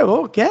hi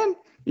ho Ken.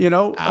 You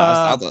know,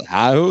 I thought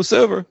hi ho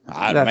silver.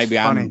 Maybe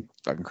funny. I'm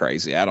fucking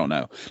crazy. I don't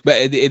know, but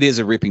it is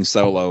a ripping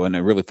solo and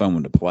a really fun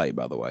one to play.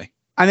 By the way,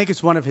 I think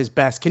it's one of his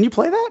best. Can you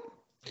play that?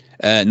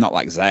 Not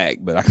like Zakk,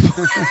 but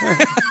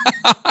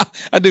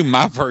I do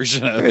my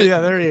version of it. Yeah,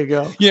 there you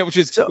go. Yeah, which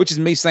is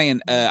me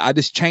saying I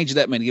just change it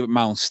up and give it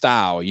my own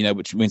style, you know,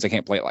 which means I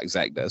can't play it like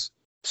Zakk does.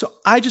 So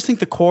I just think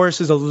the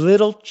chorus is a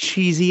little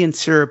cheesy and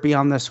syrupy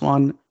on this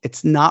one.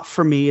 It's not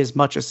for me as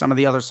much as some of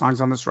the other songs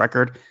on this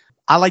record.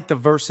 I like the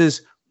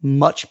verses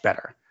much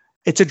better.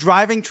 It's a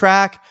driving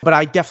track, but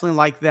I definitely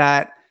like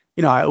that,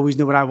 you know, I always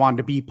knew what I wanted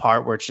to be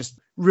part where it's just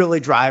really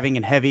driving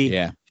and heavy.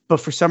 Yeah. But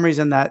for some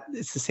reason that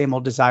it's the same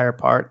old Desire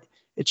part.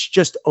 It's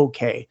just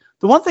okay.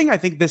 The one thing I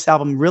think this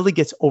album really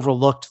gets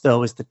overlooked,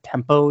 though, is the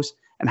tempos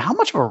and how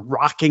much of a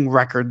rocking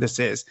record this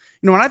is.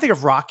 You know, when I think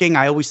of rocking,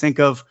 I always think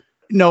of,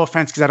 no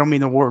offense, because I don't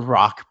mean the word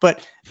rock,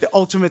 but The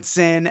Ultimate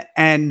Sin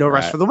and No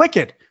Rest for the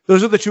Wicked.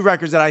 Those are the two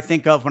records that I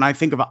think of when I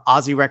think of an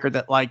Ozzy record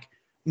that like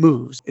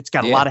moves. It's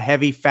got a lot of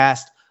heavy,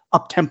 fast,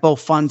 up-tempo,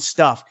 fun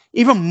stuff,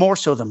 even more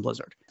so than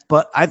Blizzard.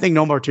 But I think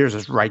No More Tears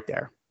is right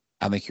there.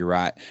 I think you're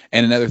right.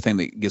 And another thing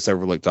that gets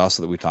overlooked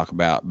also that we talk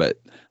about, but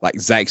like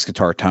Zach's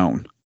guitar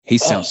tone, he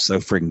sounds so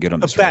freaking good on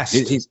this best.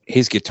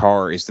 His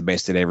guitar is the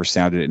best it ever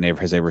sounded. It never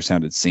has ever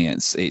sounded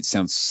since. It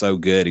sounds so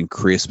good and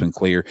crisp and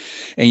clear.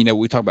 And, you know,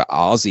 we talk about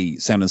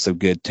Ozzy sounding so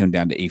good, tuned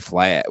down to E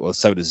flat. Well,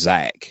 so does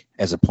Zach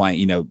as a playing.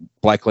 You know,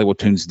 Black Label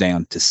tunes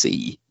down to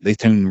C. They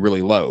tune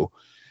really low.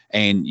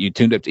 And you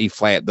tuned up to E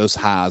flat, those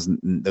highs and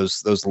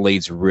those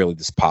leads really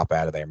just pop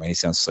out of there, man. He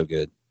sounds so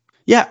good.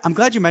 Yeah, I'm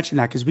glad you mentioned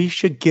that because we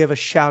should give a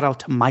shout out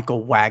to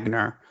Michael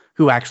Wagner,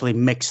 who actually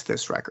mixed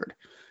this record.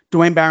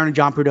 Dwayne Barron and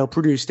John Prudhoe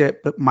produced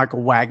it, but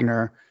Michael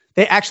Wagner,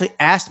 they actually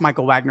asked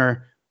Michael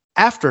Wagner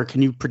after,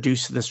 can you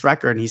produce this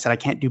record? And he said, I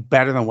can't do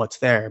better than what's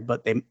there,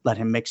 but they let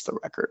him mix the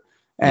record.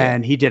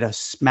 And he did a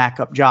smack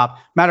up job.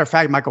 Matter of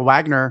fact, Michael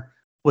Wagner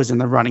was in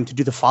the running to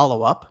do the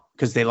follow up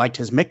because they liked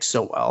his mix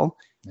so well.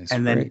 That's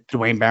and great. Then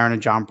Dwayne Barron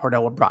and John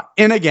Prudhoe were brought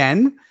in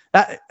again.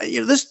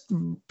 This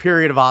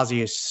period of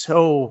Ozzy is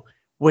so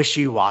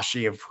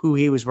wishy-washy of who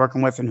he was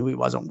working with and who he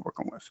wasn't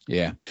working with.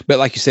 Yeah. But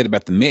like you said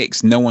about the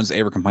mix, no one's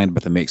ever complained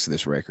about the mix of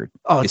this record.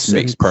 Oh, it's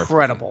mixed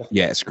incredible. Perfectly.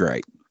 Yeah, it's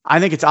great. I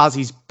think it's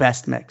Ozzy's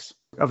best mix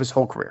of his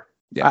whole career.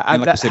 Yeah.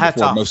 And like I said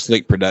before, most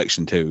sleek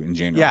production too in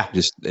general. Yeah.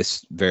 Just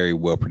it's very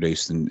well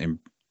produced and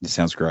it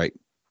sounds great.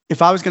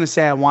 If I was going to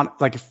say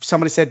if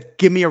somebody said,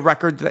 give me a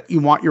record that you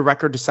want your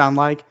record to sound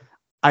like,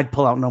 I'd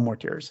pull out No More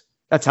Tears.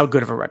 That's how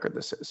good of a record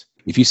this is.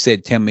 If you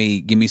said, give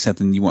me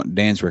something you want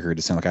Dan's record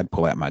to sound like, I'd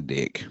pull out my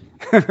dick.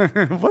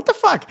 What the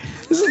fuck?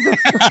 This is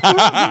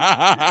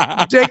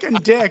Dick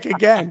and Dick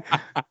again.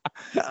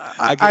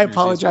 I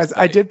apologize.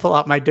 I did pull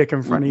out my dick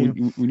in front of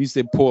you. When you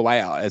said pull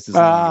out, that's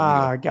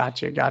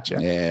gotcha.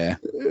 Yeah.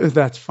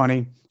 That's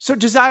funny. So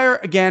Desire,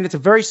 again, it's a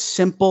very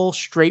simple,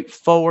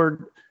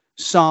 straightforward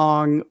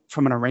song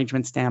from an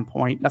arrangement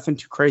standpoint. Nothing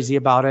too crazy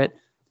about it.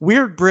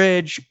 Weird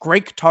bridge,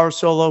 great guitar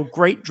solo,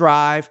 great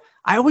drive.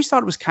 I always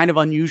thought it was kind of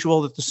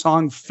unusual that the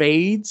song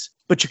fades,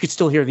 but you could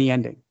still hear the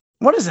ending.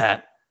 What is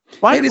that?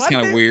 It is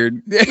kind of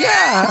weird.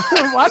 Yeah.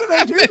 Why do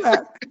they do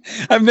that?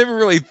 I've never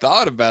really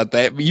thought about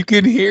that, but you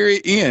can hear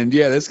it end.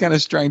 Yeah, that's kind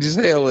of strange as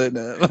hell. Why do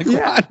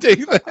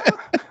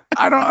that?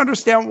 I don't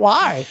understand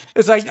why.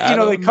 It's like,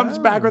 it comes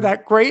back with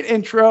that great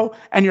intro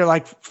and you're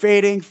like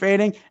fading,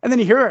 and then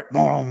you hear it,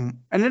 boom,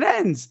 and it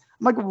ends.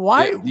 I'm like,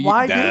 why do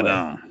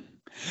that?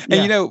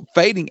 And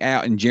fading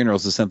out in general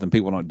is something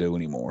people don't do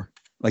anymore.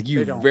 Like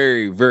you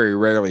very, very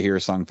rarely hear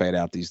a song fade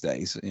out these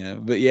days,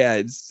 But yeah,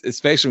 it's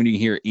especially when you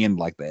hear it end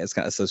like that. It's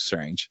kind of so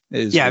strange.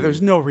 Yeah,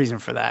 there's no reason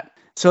for that.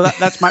 So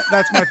that's my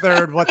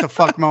third what the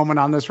fuck moment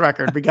on this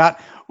record. We got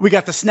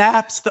the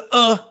snaps,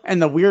 the and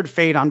the weird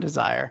fade on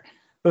Desire.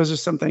 Those are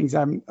some things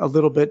I'm a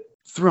little bit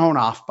thrown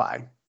off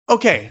by.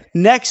 Okay,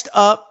 next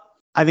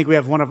up, I think we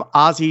have one of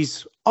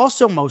Ozzy's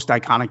also most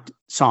iconic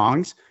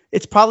songs.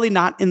 It's probably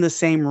not in the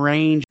same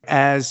range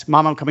as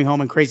Mama I'm Coming Home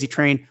and Crazy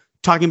Train,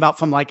 talking about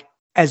from like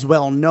as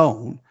well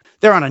known.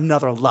 They're on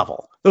another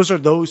level. Those are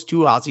those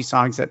two Ozzy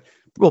songs that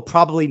will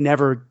probably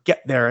never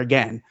get there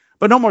again.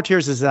 But No More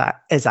Tears is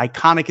as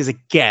iconic as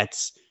it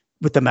gets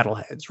with the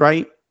metalheads,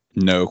 right?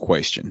 No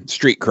question.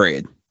 Street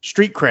cred.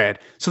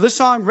 So this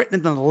song written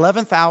in the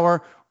 11th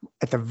hour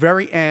at the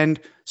very end,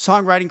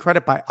 songwriting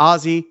credit by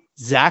Ozzy,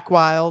 Zakk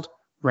Wylde,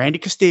 Randy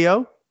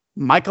Castillo,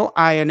 Michael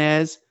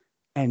Ianez,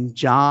 and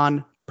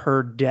John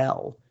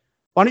Purdell.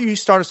 Why don't you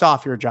start us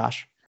off here,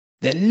 Josh?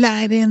 The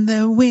light in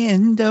the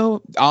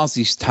window.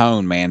 Ozzy's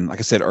tone, man. Like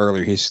I said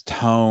earlier, his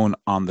tone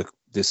on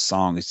this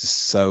song is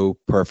just so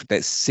perfect.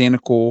 That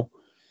cynical,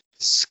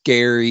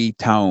 scary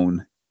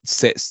tone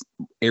sets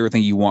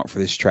everything you want for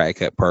this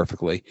track up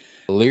perfectly.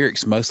 The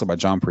lyrics mostly by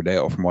John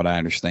Purdell, from what I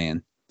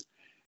understand.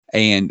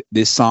 And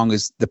this song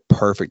is the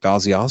perfect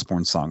Ozzy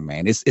Osbourne song,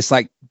 man. It's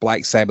like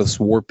Black Sabbath's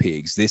War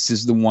Pigs. This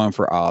is the one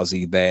for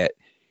Ozzy that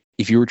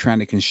if you were trying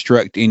to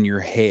construct in your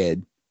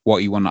head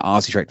what you want an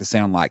Ozzy track to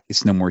sound like,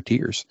 it's No More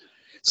Tears.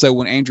 So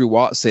when Andrew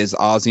Watt says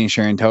Ozzy and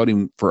Sharon told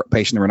him for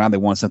patient number 9, they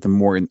want something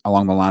more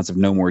along the lines of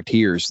No More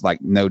Tears, like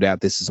no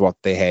doubt this is what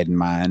they had in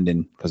mind,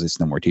 and because it's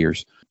No More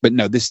Tears. But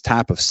no, this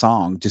type of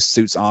song just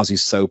suits Ozzy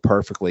so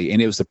perfectly,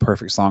 and it was the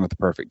perfect song at the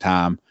perfect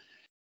time,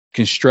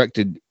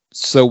 constructed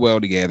so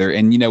well together.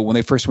 And when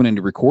they first went in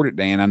to record it,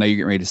 Dan, I know you're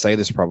getting ready to say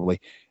this probably,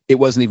 it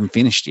wasn't even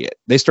finished yet.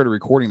 They started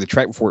recording the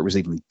track before it was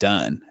even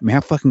done. I mean,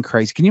 how fucking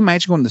crazy. Can you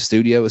imagine going to the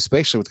studio,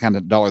 especially with the kind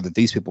of dollar that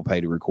these people pay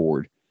to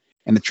record,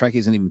 and the track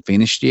isn't even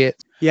finished yet?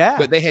 Yeah.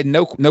 But they had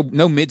no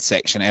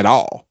midsection at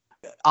all.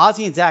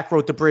 Ozzy and Zakk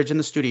wrote the bridge in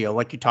the studio,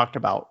 like you talked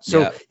about.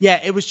 So, yeah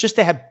it was just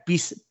to have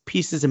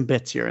pieces and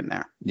bits here and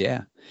there.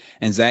 Yeah.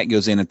 And Zach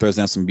goes in and throws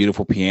down some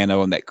beautiful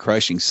piano and that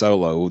crushing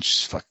solo,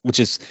 which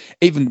is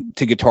even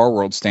to Guitar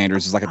World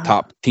standards is like a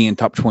top 10,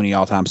 top 20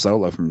 all-time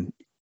solo from.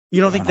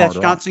 You don't think that's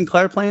John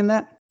Sinclair playing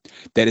that?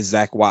 That is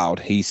Zach Wilde.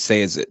 He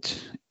says it.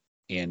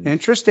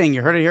 Interesting.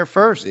 You heard it here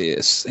first.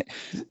 Yes.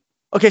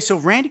 Okay, so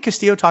Randy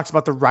Castillo talks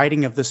about the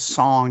writing of this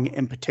song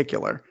in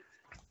particular.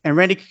 And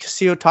Randy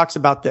Castillo talks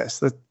about this.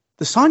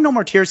 The song No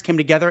More Tears came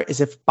together as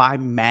if by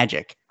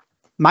magic.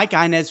 Mike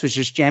Inez was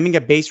just jamming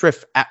a bass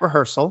riff at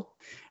rehearsal,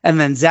 and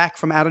then Zach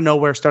from out of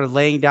nowhere started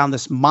laying down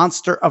this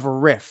monster of a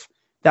riff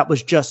that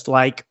was just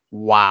like,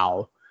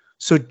 wow.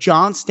 So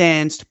John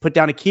stands to put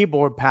down a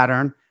keyboard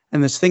pattern,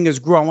 and this thing is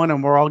growing,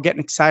 and we're all getting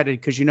excited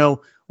because, you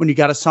know, when you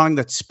got a song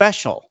that's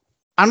special.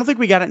 I don't think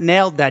we got it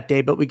nailed that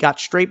day, but we got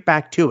straight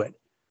back to it.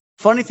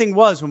 Funny thing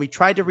was, when we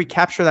tried to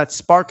recapture that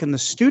spark in the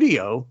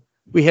studio,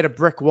 we hit a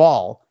brick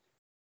wall.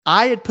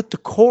 I had put the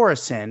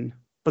chorus in,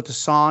 but the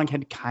song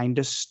had kind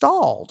of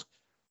stalled.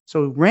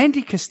 So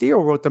Randy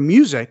Castillo wrote the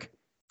music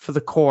for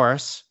the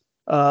chorus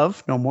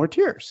of No More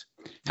Tears.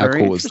 How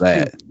cool is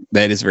that?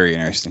 That is very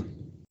interesting.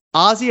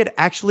 Ozzy had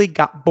actually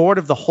got bored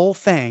of the whole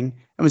thing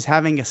and was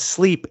having a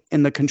sleep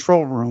in the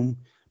control room,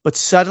 but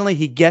suddenly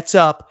he gets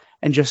up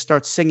and just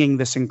starts singing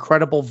this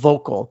incredible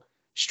vocal.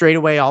 Straight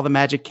away, all the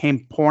magic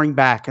came pouring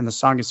back and the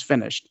song is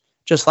finished.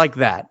 Just like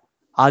that.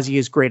 Ozzy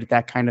is great at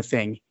that kind of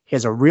thing. He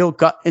has a real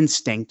gut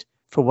instinct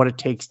for what it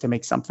takes to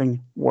make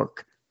something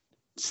work.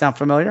 Sound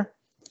familiar?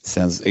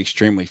 Sounds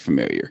extremely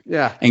familiar.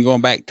 Yeah. And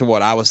going back to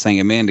what I was saying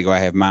a minute ago, I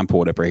have mine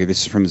pulled up right here.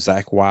 This is from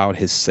Zach Wilde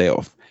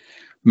himself.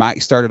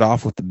 Mike started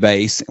off with the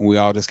bass, and we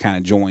all just kind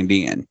of joined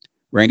in.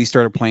 Randy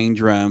started playing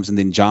drums, and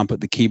then John put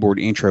the keyboard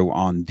intro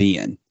on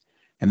then.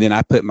 And then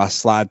I put my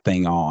slide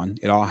thing on.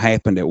 It all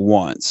happened at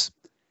once.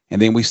 And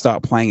then we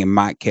stopped playing, and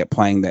Mike kept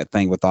playing that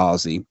thing with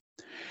Ozzy.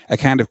 A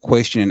kind of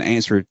question and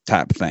answer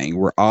type thing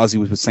where Ozzy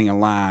would sing a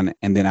line,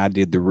 and then I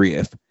did the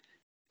riff.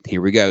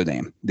 Here we go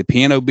then. The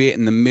piano bit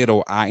in the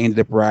middle, I ended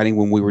up writing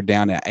when we were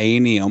down at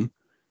A&M.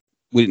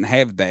 We didn't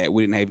have that.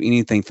 We didn't have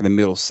anything for the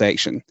middle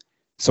section.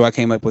 So I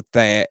came up with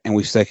that, and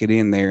we stuck it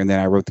in there, and then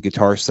I wrote the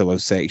guitar solo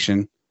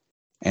section,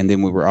 and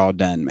then we were all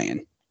done,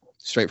 man.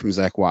 Straight from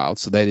Zach Wilde.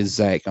 So that is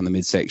Zach on the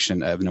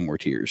midsection of No More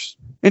Tears.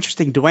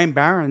 Interesting. Dwayne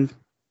Barron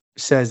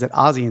says that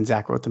Ozzy and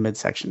Zach wrote the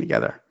midsection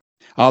together.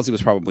 Ozzy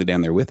was probably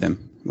down there with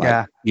him,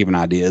 giving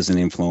ideas and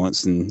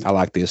influence, and I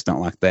like this,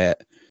 don't like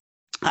that.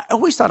 I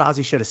always thought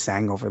Ozzy should have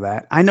sang over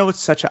that. I know it's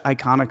such an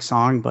iconic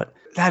song, but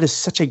that is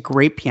such a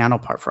great piano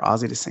part for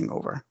Ozzy to sing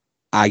over.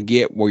 I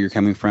get where you're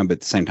coming from, but at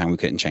the same time, we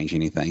couldn't change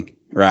anything.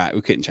 Right?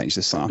 We couldn't change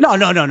this song. No,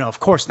 of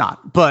course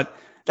not. But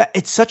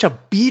it's such a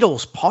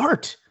Beatles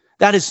part.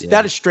 That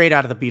is straight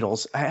out of the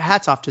Beatles.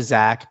 Hats off to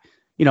Zach.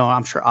 You know,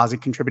 I'm sure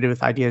Ozzy contributed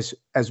with ideas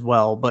as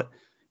well. But,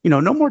 you know,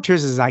 No More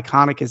Tears is as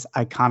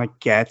iconic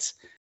gets.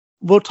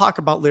 We'll talk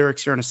about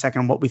lyrics here in a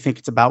second, what we think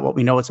it's about, what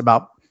we know it's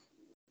about.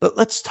 But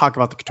let's talk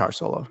about the guitar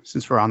solo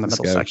since we're on the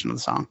middle section of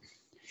the song.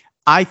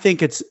 I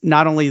think it's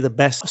not only the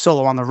best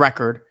solo on the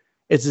record,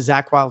 it's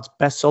Zach Wilde's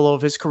best solo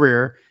of his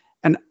career.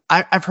 And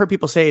I've heard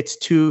people say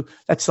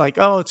that's like,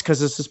 oh, it's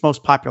because it's his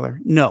most popular.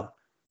 No,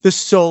 this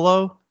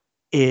solo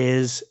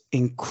is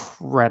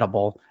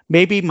incredible.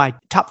 Maybe my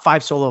top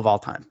 5 solo of all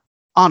time.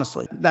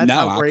 Honestly, that's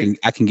how great.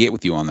 I can get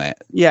with you on that.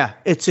 Yeah,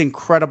 it's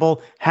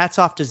incredible. Hats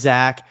off to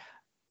Zach.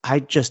 I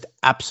just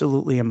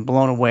absolutely am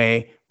blown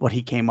away what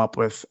he came up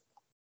with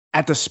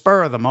at the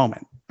spur of the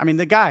moment. I mean,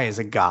 the guy is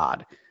a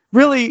god.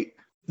 Really,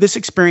 this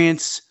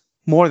experience,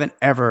 more than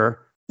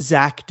ever,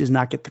 Zach does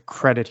not get the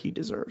credit he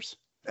deserves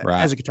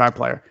as a guitar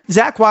player.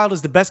 Zach Wilde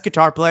is the best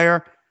guitar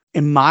player,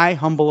 in my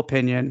humble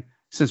opinion,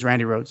 since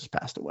Randy Rhoads has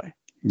passed away.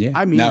 Yeah,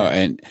 I mean,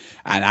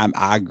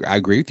 I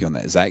agree with you on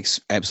that. Zach's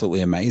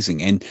absolutely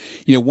amazing. And,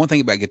 you know, one thing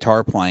about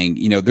guitar playing,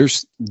 you know,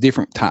 there's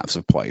different types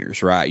of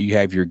players, right? You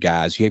have your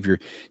guys, you have your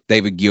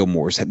David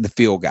Gilmour's, the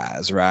feel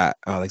guys, right?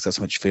 Oh, there's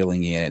so much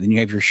feeling in it. Then you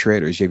have your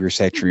shredders, you have your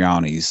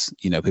Satrianis,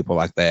 you know, people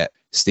like that.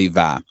 Steve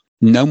Vai.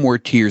 No More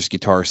Tears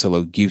guitar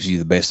solo gives you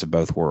the best of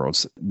both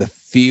worlds. The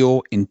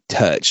feel and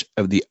touch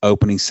of the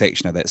opening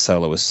section of that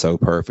solo is so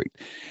perfect.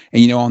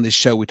 And, you know, on this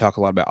show, we talk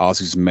a lot about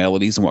Ozzy's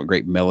melodies and what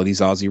great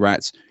melodies Ozzy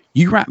writes.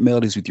 You write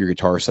melodies with your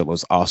guitar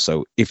solos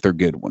also, if they're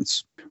good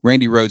ones.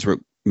 Randy Rhoads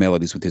wrote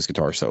melodies with his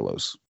guitar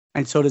solos.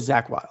 And so does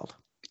Zach Wilde.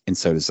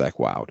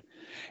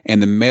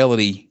 And the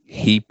melody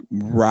he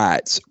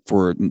writes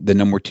for the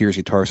No More Tears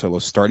guitar solo,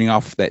 starting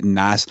off with that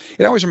nice,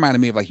 it always reminded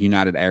me of like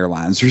United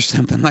Airlines or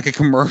something, like a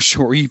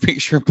commercial where you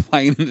picture a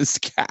plane in the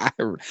sky.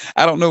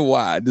 I don't know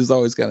why. I just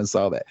always kind of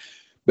saw that.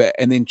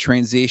 And then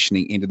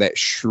transitioning into that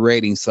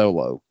shredding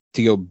solo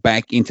to go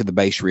back into the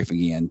bass riff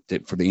again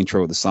for the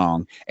intro of the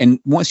song. And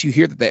once you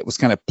hear that was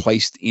kind of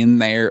placed in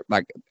there,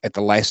 like at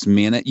the last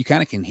minute, you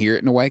kind of can hear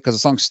it in a way because the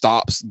song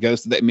stops,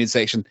 goes to that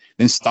midsection,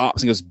 then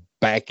stops and goes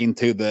back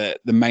into the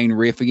main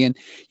riff again.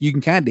 You can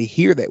kind of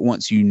hear that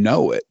once you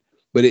know it,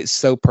 but it's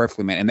so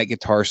perfectly, man. And that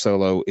guitar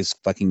solo is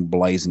fucking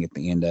blazing at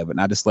the end of it. And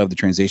I just love the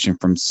transition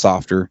from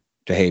softer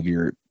to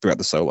heavier throughout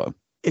the solo.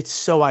 It's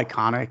so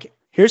iconic.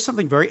 Here's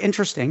something very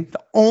interesting.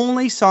 The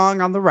only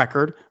song on the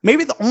record,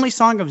 maybe the only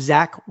song of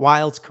Zakk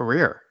Wylde's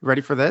career.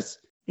 Ready for this?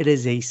 It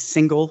is a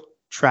single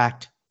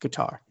tracked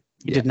guitar.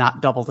 He did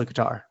not double the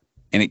guitar.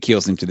 And it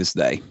kills him to this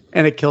day.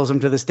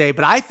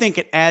 But I think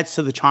it adds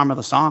to the charm of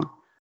the song.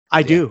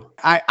 I do.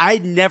 I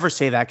never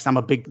say that because I'm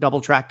a big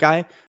double track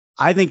guy.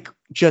 I think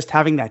just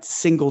having that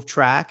single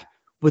track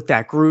with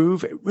that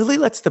groove, it really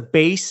lets the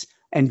bass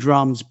and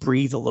drums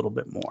breathe a little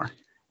bit more.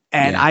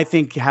 And I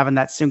think having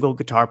that single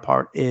guitar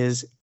part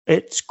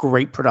it's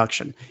great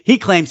production. He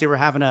claims they were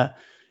having a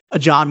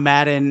John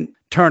Madden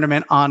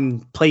tournament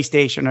on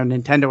PlayStation or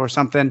Nintendo or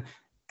something,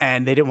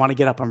 and they didn't want to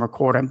get up and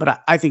record him.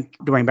 But I think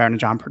Dwayne Barron and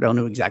John Purdell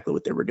knew exactly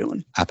what they were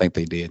doing. I think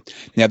they did.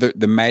 Now,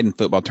 the Madden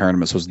football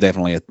tournaments was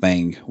definitely a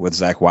thing with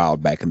Zakk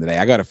Wylde back in the day.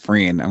 I got a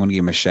friend. I'm going to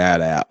give him a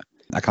shout out.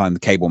 I call him the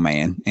Cable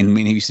Man. And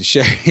he used to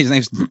share, his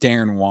name's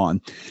Darren Wan.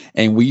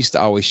 And we used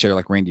to always share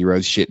like Randy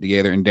Rhoads shit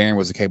together. And Darren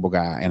was a cable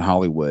guy in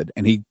Hollywood.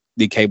 And he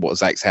did cable at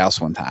Zack's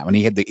house one time. And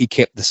he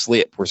kept the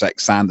slip where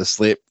Zakk signed the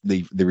slip,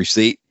 the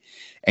receipt.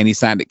 And he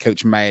signed it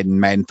Coach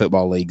Madden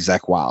Football League,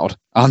 Zakk Wylde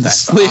on the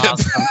slip.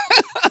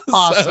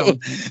 Awesome.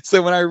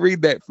 So when I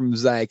read that from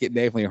Zakk, it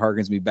definitely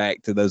harkens me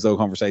back to those old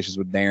conversations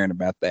with Darren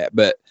about that.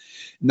 But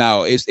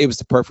no, it was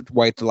the perfect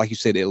way to, like you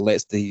said, it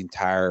lets the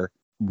entire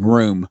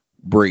room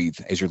breathe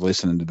as you're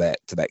listening to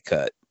that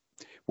cut.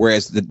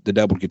 Whereas the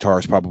double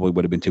guitars probably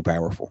would have been too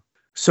powerful.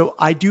 So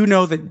I do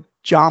know that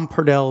John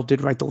Purdell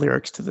did write the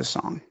lyrics to this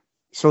song.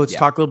 So let's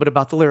talk a little bit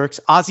about the lyrics.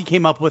 Ozzy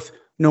came up with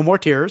No More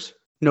Tears,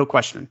 no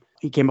question.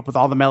 He came up with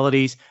all the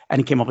melodies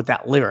and he came up with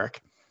that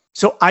lyric.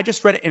 So I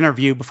just read an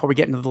interview before we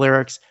get into the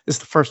lyrics. This is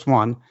the first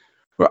one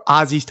where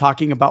Ozzy's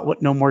talking about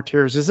what No More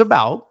Tears is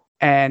about.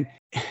 And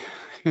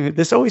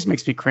this always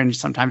makes me cringe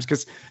sometimes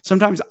because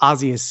sometimes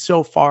Ozzy is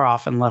so far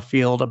off in left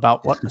field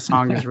about what the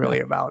song is really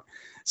about.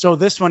 So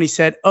this one, he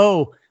said,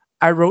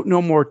 I wrote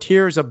No More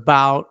Tears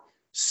about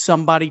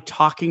somebody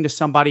talking to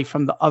somebody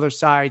from the other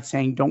side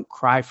saying, don't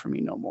cry for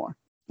me no more,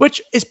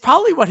 which is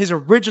probably what his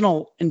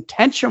original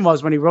intention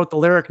was when he wrote the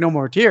lyric No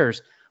More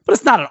Tears, but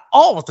it's not at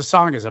all what the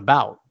song is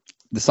about.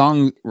 The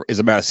song is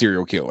about a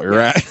serial killer,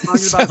 right?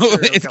 So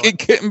it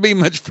couldn't be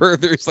much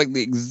further. It's like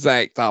the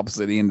exact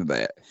opposite end of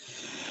that.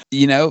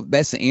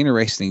 That's an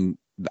interesting.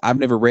 I've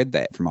never read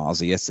that from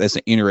Ozzy. That's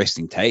an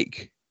interesting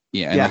take.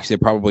 And like I said,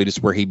 probably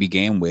just where he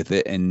began with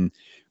it, and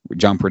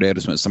John Purdell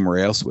just went somewhere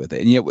else with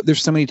it. And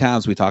there's so many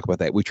times we talk about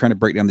that. We're trying to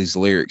break down these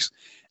lyrics,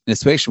 and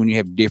especially when you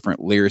have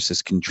different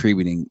lyricists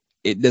contributing,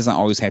 it doesn't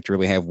always have to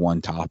really have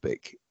one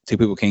topic. Two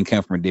people can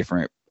come from a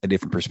different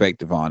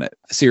perspective on it.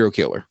 A serial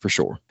killer for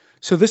sure.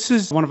 So this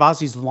is one of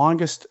Ozzy's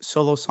longest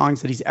solo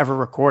songs that he's ever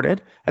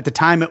recorded. At the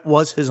time, it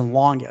was his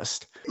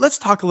longest. Let's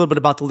talk a little bit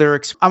about the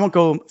lyrics. I won't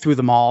go through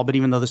them all, but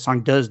even though the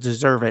song does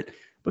deserve it,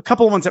 but a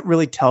couple of ones that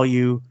really tell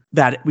you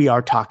that we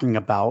are talking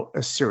about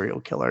a serial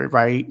killer,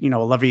 right? A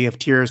levee of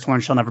tears,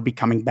 one shall never be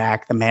coming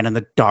back. The man in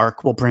the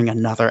dark will bring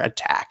another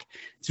attack.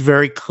 It's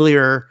very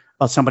clear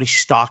about somebody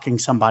stalking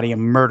somebody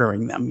and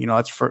murdering them.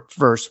 That's for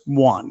verse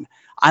 1.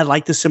 I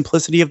like the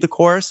simplicity of the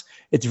chorus.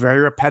 It's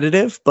very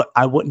repetitive, but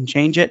I wouldn't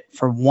change it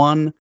for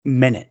 1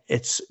 minute.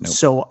 It's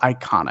so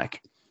iconic.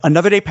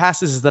 Another day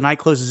passes as the night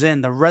closes in.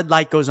 The red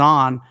light goes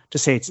on to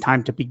say it's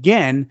time to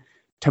begin.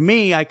 To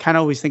me, I kind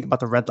of always think about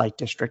the red light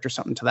district or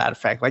something to that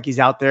effect. Like he's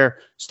out there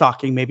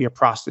stalking maybe a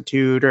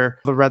prostitute, or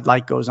the red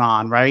light goes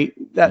on, right?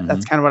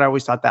 That's kind of what I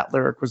always thought that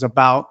lyric was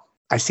about.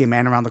 I see a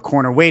man around the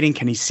corner waiting.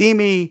 Can he see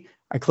me?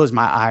 I close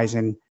my eyes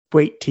and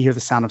wait to hear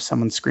the sound of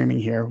someone screaming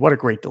here. What a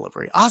great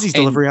delivery. Ozzy's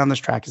delivery on this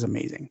track is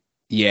amazing.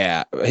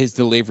 Yeah, his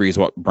delivery is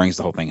what brings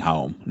the whole thing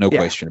home. No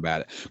question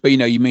about it. But,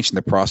 you mentioned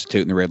the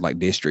prostitute in the red light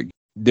district.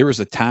 There was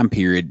a time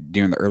period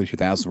during the early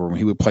 2000s where when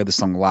he would play the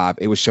song live,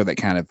 it would show that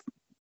kind of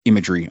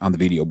imagery on the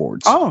video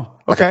boards. Oh,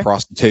 okay. Like a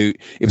prostitute.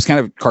 It was kind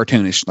of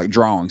cartoonish, like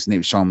drawings, and they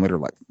would show them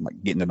literally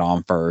like getting it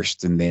on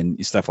first and then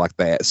stuff like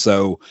that.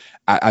 So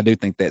I do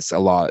think that's a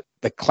lot.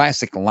 The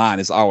classic line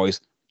is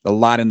always, the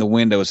light in the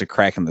window is a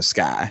crack in the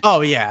sky.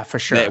 Oh, yeah, for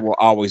sure. That will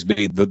always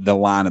be the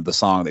line of the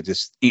song that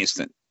just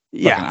instant,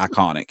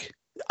 iconic.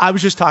 I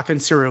was just talking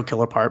serial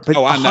killer part, but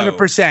I know.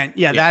 100%.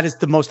 Yeah, that is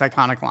the most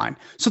iconic line.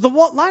 So the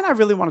line I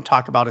really want to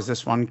talk about is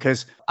this one,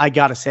 because I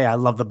got to say, I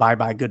love the Bye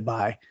Bye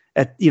Goodbye.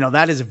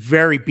 That is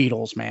very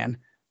Beatles, man.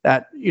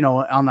 That,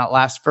 on that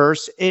last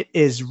verse, it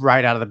is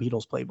right out of the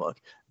Beatles playbook.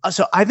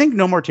 So I think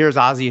No More Tears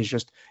Ozzy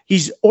is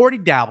he's already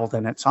dabbled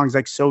in it. Songs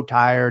like So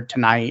Tired,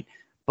 Tonight.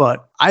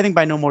 But I think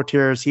by No More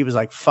Tears, he was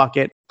like, fuck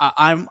it.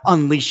 I'm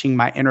unleashing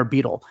my inner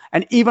Beatle.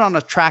 And even on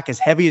a track as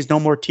heavy as No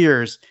More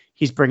Tears,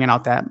 he's bringing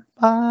out that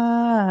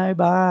bye,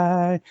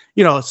 bye.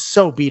 It's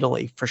so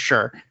Beatle-y for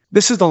sure.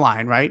 This is the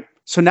line, right?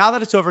 So now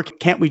that it's over,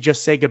 can't we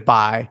just say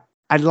goodbye?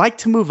 I'd like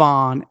to move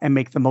on and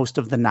make the most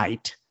of the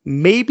night.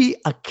 Maybe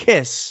a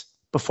kiss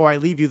before I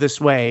leave you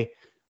this way.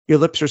 Your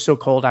lips are so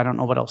cold, I don't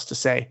know what else to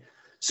say.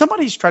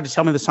 Somebody's tried to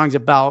tell me the song's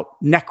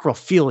about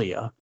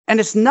necrophilia, and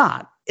it's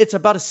not. It's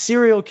about a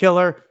serial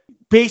killer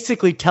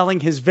basically telling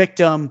his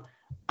victim,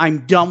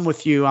 I'm done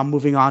with you, I'm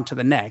moving on to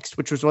the next,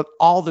 which was what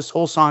all this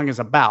whole song is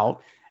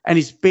about. And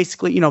he's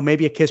basically,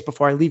 maybe a kiss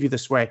before I leave you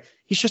this way.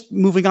 He's just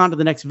moving on to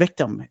the next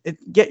victim.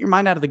 Get your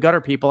mind out of the gutter,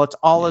 people. It's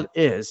all it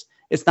is.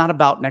 It's not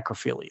about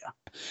necrophilia.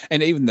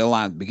 And even the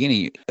line at the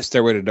beginning, a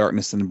stairway to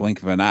darkness in the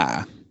blink of an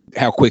eye,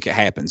 how quick it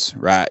happens,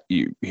 right?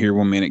 You hear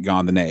 1 minute,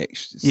 gone the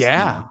next.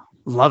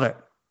 Love it.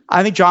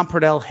 I think John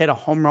Purdell hit a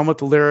home run with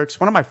the lyrics.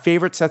 One of my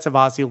favorite sets of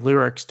Ozzy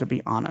lyrics, to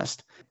be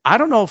honest. I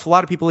don't know if a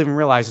lot of people even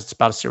realize it's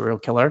about a serial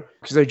killer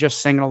because they're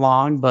just singing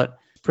along, but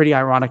pretty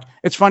ironic.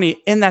 It's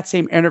funny, in that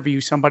same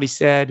interview, somebody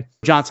said,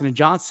 Johnson &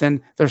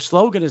 Johnson, their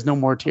slogan is no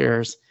more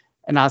tears.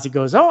 And Ozzy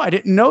goes, oh, I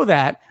didn't know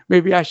that.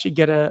 Maybe I should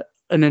get an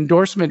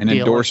endorsement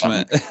deal.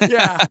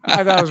 Yeah,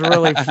 I thought it was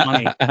really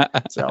funny.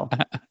 So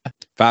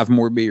 5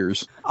 more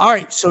beers. All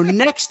right, so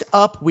next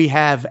up we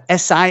have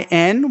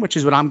SIN, which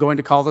is what I'm going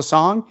to call the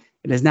song.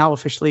 It is now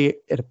officially,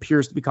 it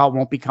appears to be called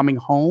Won't Be Coming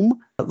Home.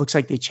 It looks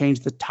like they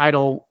changed the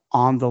title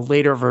on the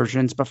later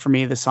versions, but for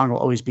me, the song will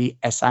always be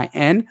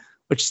SIN,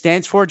 which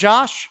stands for,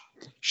 Josh?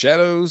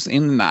 Shadows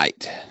in the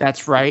Night.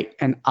 That's right.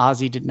 And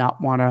Ozzy did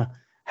not want to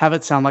have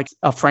it sound like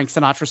a Frank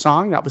Sinatra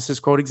song. That was his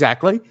quote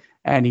exactly.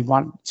 And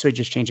so he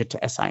just changed it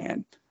to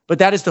SIN. But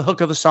that is the hook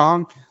of the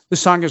song. The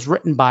song is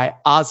written by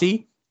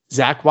Ozzy,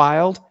 Zakk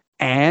Wylde,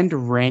 and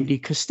Randy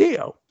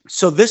Castillo.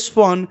 So this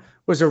one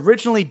was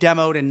originally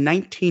demoed in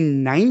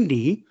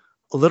 1990,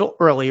 a little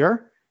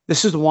earlier.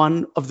 This is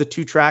one of the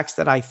 2 tracks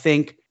that I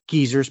think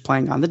Geezer's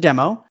playing on the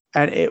demo.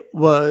 And it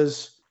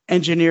was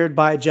engineered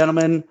by a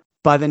gentleman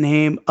by the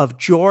name of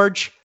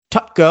George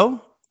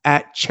Tutko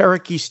at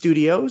Cherokee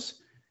Studios.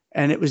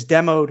 And it was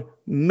demoed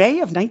May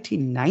of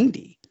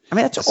 1990. I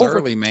mean, that's over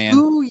early, man.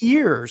 2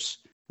 years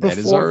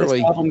before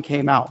this album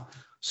came out.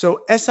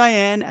 So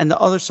SIN and the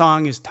other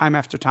song is Time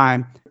After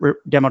Time,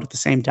 demoed at the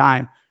same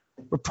time,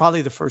 were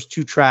probably the first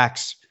 2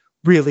 tracks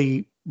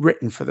really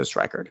written for this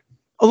record,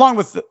 along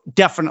with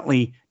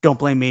definitely Don't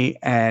Blame Me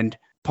and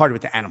Party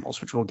with the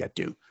Animals, which we'll get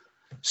to.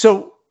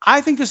 So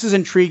I think this is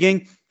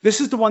intriguing.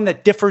 This is the one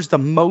that differs the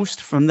most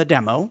from the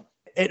demo.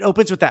 It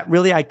opens with that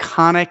really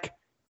iconic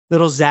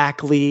little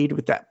Zakk lead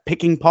with that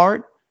picking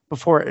part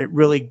before it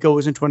really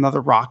goes into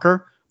another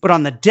rocker. But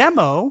on the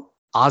demo,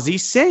 Ozzy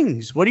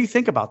sings. What do you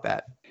think about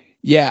that?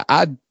 Yeah,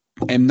 I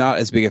am not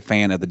as big a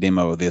fan of the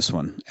demo of this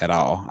one at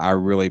all. I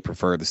really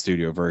prefer the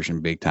studio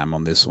version big time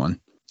on this one.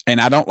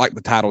 And I don't like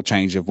the title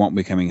change of Won't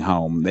Be Coming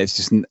Home. That's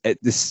just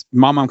this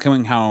Mom, I'm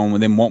Coming Home,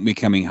 and then Won't Be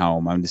Coming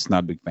Home. I'm just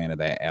not a big fan of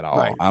that at all.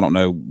 Right. I don't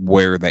know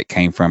where that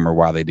came from or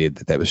why they did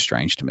that. That was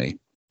strange to me.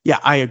 Yeah,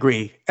 I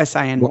agree.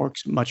 SIN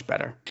works much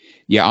better.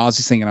 Yeah,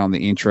 Ozzy singing on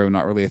the intro,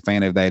 not really a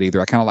fan of that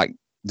either. I kind of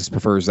just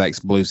prefer Zack's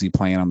bluesy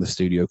playing on the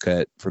studio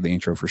cut for the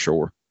intro for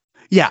sure.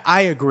 Yeah,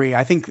 I agree.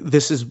 I think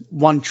this is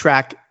one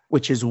track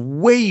which is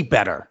way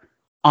better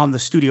on the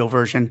studio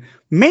version,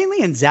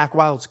 mainly in Zakk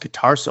Wylde's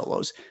guitar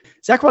solos.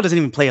 Zakk Wylde doesn't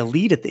even play a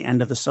lead at the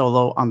end of the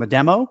solo on the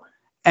demo.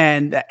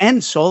 And the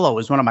end solo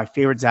is one of my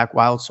favorite Zakk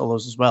Wylde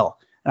solos as well.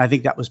 And I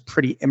think that was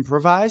pretty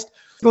improvised.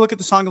 We'll look at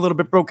the song a little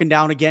bit broken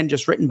down again,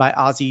 just written by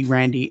Ozzy,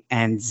 Randy,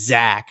 and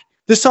Zakk.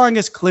 This song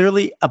is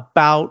clearly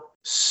about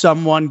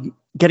someone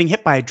getting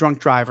hit by a drunk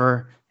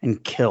driver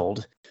and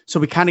killed. So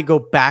we kind of go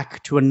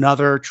back to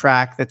another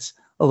track that's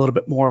a little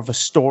bit more of a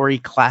story,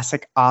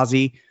 classic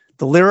Ozzy.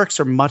 The lyrics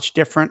are much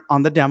different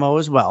on the demo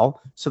as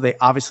well. So they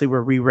obviously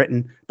were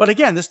rewritten. But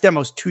again, this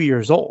demo's 2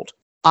 years old.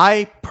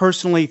 I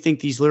personally think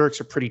these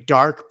lyrics are pretty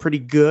dark, pretty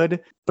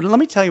good. But let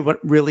me tell you what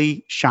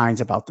really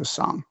shines about this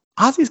song.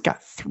 Ozzy's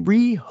got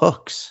 3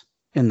 hooks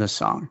in the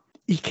song.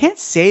 You can't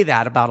say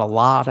that about a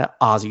lot of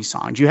Ozzy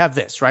songs. You have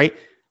this, right?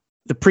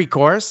 The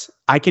pre-chorus,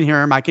 I can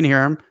hear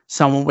him.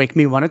 Someone wake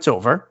me when it's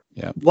over.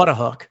 Yeah. What a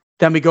hook.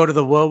 Then we go to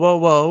the whoa, whoa,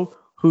 whoa.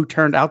 Who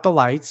turned out the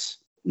lights?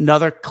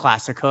 Another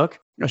classic hook.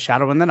 A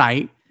shadow in the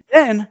night.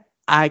 Then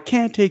I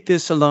can't take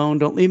this alone.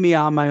 Don't leave me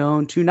on my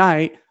own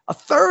tonight. A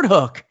third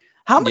hook.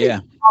 How many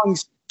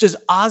songs does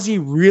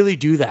Ozzy really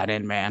do that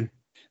in, man?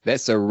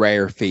 That's a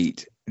rare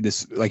feat.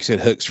 This, like I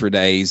said, hooks for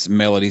days,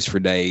 melodies for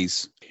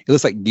days. It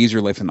looks like Geezer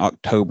left in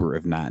October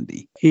of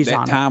 90.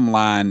 That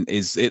timeline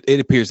is, it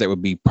appears that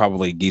would be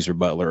probably Geezer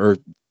Butler.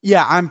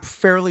 Yeah, I'm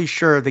fairly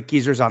sure that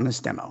Geezer's on this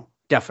demo.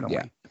 Definitely.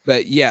 Yeah.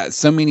 But yeah,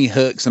 so many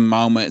hooks and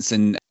moments,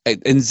 and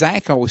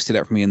Zakk always stood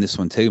out for me in this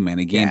one too, man.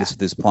 Again,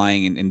 this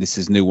playing and this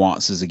is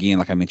nuances again,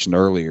 like I mentioned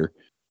earlier.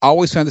 I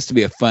always found this to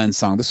be a fun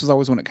song. This was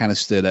always one that kind of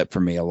stood up for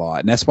me a lot,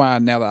 and that's why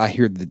now that I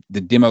hear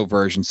the demo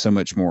version so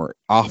much more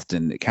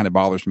often, it kind of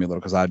bothers me a little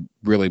because I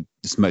really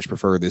just much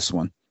prefer this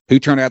one. Who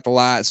turned out the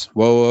lights?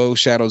 Whoa, whoa,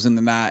 shadows in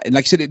the night. And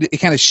like I said, it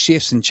kind of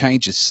shifts and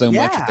changes so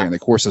much there. And of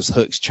course, those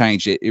hooks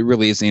change. It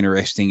really is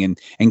interesting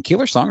and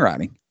killer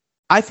songwriting.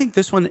 I think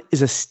this one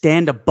is a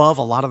stand above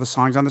a lot of the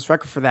songs on this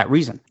record for that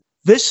reason.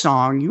 This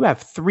song, you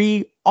have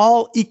 3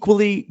 all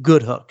equally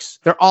good hooks.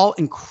 They're all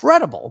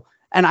incredible.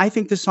 And I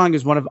think this song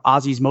is one of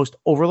Ozzy's most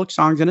overlooked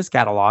songs in his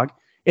catalog.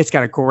 It's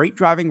got a great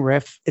driving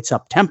riff. It's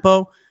up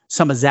tempo,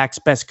 some of Zack's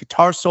best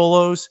guitar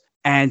solos,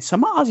 and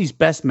some of Ozzy's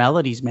best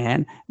melodies,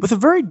 man, with a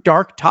very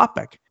dark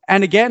topic.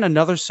 And again,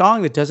 another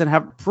song that doesn't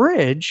have a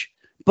bridge,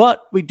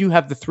 but we do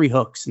have the 3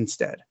 hooks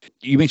instead.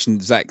 You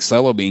mentioned Zach's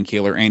solo being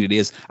killer, and it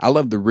is. I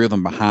love the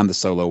rhythm behind the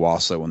solo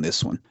also in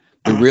this one.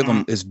 The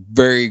rhythm is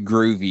very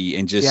groovy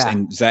and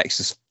and Zach's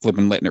just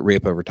flipping, letting it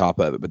rip over top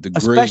of it. But the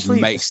Especially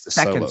groove makes the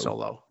second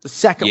solo. The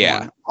second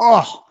one.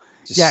 Oh,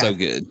 just so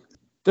good.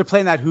 They're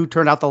playing that Who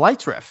Turned Out the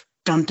Lights riff.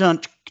 Dun,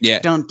 dun,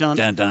 dun, dun.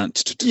 Dun, dun,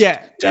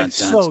 Yeah, it's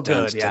so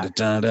good. Yeah.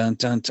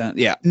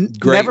 Yeah.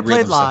 Great Never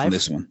played live. In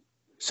this one.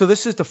 So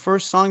this is the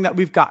first song that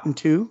we've gotten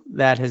to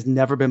that has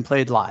never been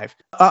played live.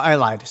 I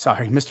lied.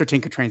 Sorry. Mr.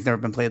 Tinker Train's never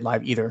been played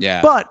live either.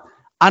 Yeah. But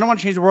I Don't Want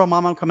to Change the World,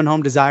 Mama, I'm Coming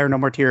Home, Desire, No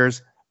More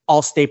Tears,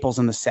 all staples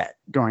in the set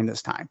during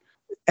this time.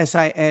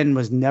 SIN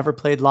was never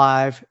played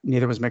live.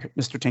 Neither was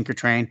Mr. Tinker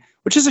Train,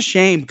 which is a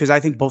shame because I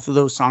think both of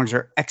those songs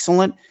are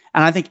excellent.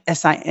 And I think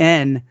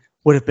SIN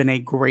would have been a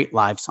great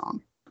live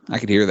song. I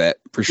could hear that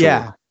for sure.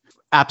 Yeah,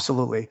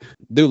 absolutely.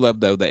 Do love,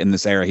 though, that in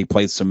this era, he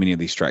played so many of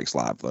these tracks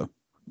live, though.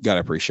 Got to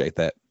appreciate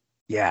that.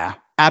 Yeah,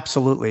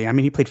 absolutely. I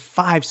mean, he played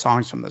 5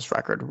 songs from this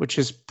record, which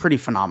is pretty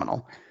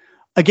phenomenal.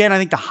 Again, I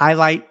think the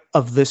highlight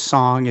of this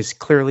song is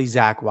clearly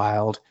Zakk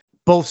Wylde.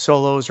 Both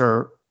solos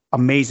are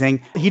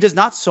amazing. He does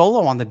not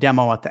solo on the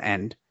demo at the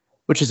end,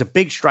 which is a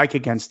big strike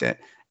against it.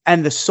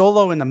 And the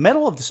solo in the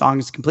middle of the song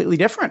is completely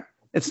different.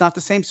 It's not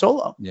the same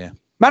solo. Yeah.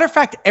 Matter of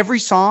fact, every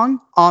song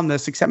on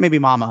this, except maybe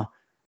Mama,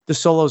 the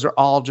solos are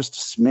all just a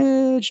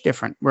smidge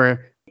different,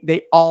 where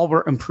they all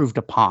were improved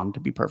upon, to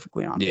be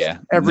perfectly honest. Yeah.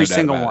 Every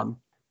single one.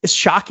 It's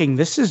shocking.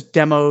 This is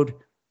demoed.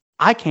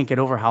 I can't get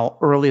over how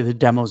early the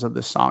demos of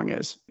this song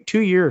is.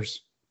 2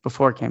 years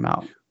before it came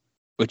out.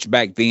 Which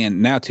back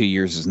then, now 2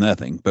 years is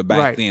nothing. But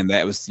back then,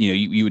 that was,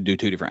 you would do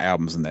 2 different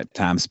albums in that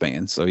time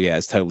span. So, yeah,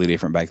 it's totally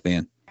different back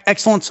then.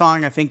 Excellent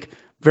song. I think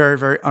very,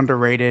 very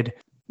underrated.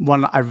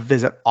 One I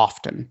visit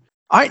often.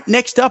 All right,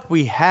 next up,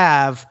 we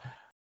have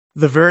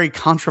the very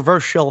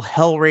controversial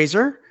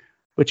Hellraiser,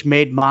 which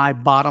made my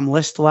bottom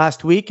list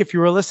last week, if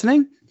you were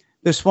listening.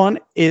 This one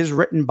is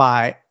written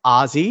by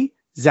Ozzy,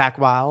 Zakk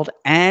Wylde,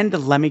 and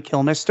Lemmy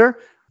Kilmister,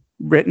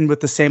 written with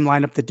the same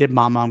lineup that did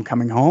Mama, I'm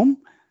Coming Home.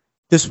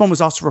 This one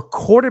was also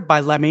recorded by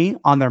Lemmy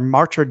on their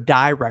March or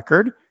Die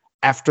record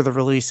after the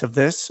release of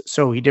this.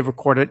 So he did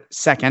record it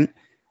second.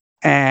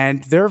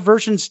 And their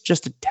version's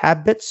just a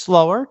tad bit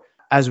slower.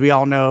 As we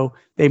all know,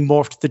 they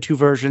morphed the 2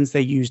 versions.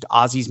 They used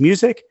Ozzy's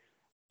music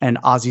and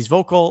Ozzy's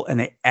vocal, and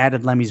they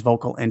added Lemmy's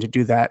vocal in to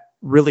do that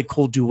really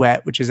cool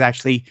duet, which is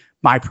actually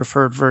my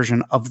preferred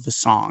version of the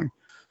song.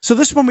 So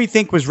this one we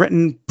think was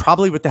written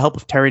probably with the help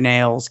of Terry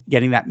Nails,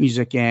 getting that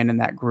music in and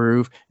that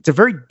groove. It's a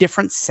very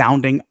different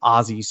sounding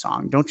Ozzy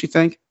song, don't you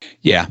think?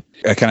 Yeah,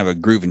 a kind of a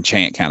groove and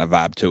chant kind of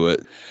vibe to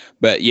it.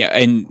 But yeah,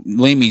 and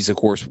Lemmy's, of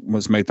course,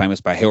 was made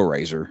famous by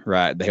Hellraiser,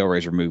 right? The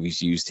Hellraiser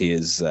movies used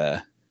his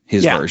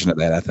version of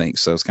that, I think.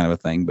 So it's kind of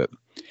a thing. But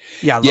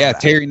yeah,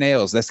 Terry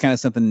Nails, that's kind of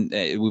something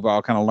we've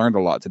all kind of learned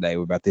a lot today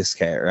about this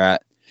cat, right?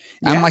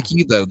 Yeah. I'm like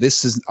you, though.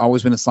 This has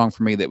always been a song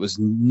for me that was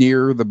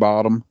near the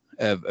bottom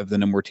of the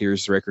No More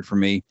Tears record for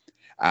me.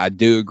 I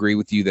do agree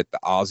with you that the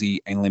Ozzy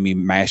and Lemmy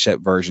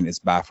mashup version is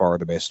by far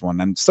the best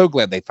one. I'm so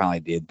glad they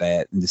finally did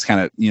that. And just kind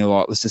of,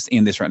 let's just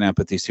end this right now and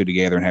put these 2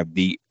 together and have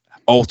the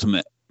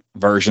ultimate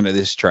version of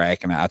this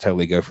track. And I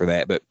totally go for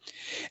that. But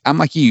I'm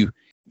like you.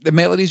 The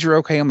melodies are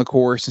okay on the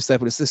chorus and stuff,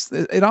 but it's just,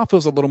 it all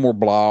feels a little more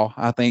blah,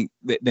 I think,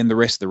 than the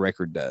rest of the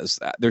record does.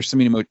 There's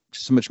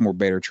so much more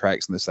better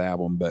tracks in this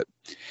album, but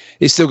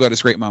it's still got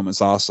its great moments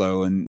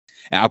also. And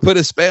I'll Put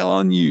a Spell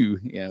on You.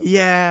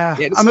 Yeah.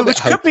 I mean,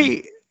 which could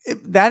be,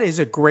 that is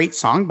a great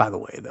song, by the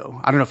way,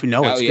 though. I don't know if you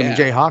know, it's Jimmy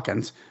J.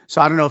 Hawkins.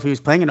 So I don't know if he was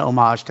playing an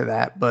homage to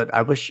that, but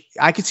I wish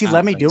I could see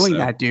Lemmy doing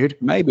that, dude.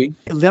 Maybe.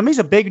 Lemmy's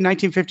a big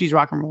 1950s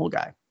rock and roll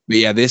guy. But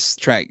yeah, this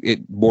track,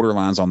 it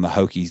borderlines on the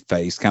hokey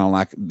face, kind of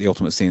like The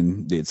Ultimate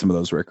Sin did some of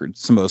those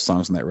records, some of those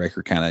songs on that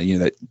record, kind of,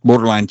 that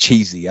borderline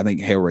cheesy. I think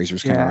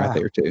Hellraiser's kind of right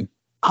there too.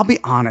 I'll be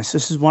honest,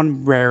 this is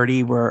one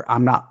rarity where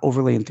I'm not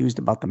overly enthused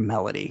about the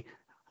melody.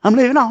 I'm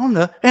living on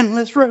the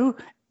endless road.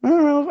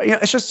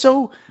 It's just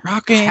so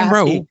rock and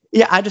roll.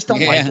 Yeah, I just don't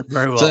like it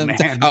very well, man.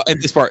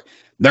 And this part,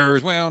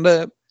 there's wound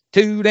up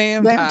too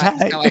damn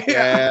tight. Like,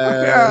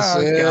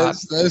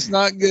 that's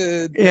not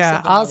good.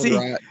 Yeah,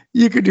 Ozzy.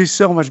 You could do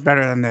so much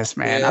better than this,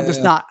 man.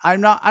 Yeah.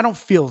 I don't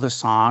feel the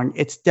song.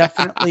 It's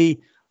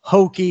definitely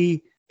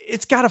hokey.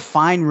 It's got a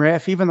fine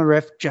riff. Even the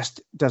riff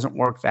just doesn't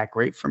work that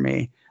great for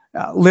me.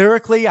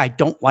 Lyrically, I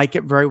don't like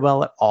it very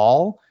well at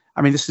all.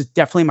 I mean, this is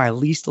definitely my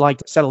least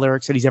liked set of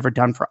lyrics that he's ever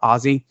done for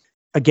Ozzy.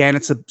 Again,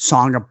 it's a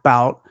song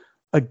about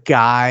a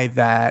guy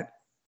that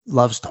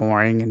loves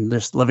touring and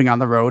just living on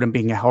the road and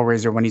being a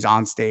Hellraiser when he's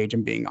on stage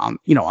and being on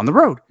the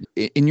road.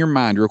 In your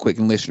mind, real quick,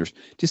 and listeners,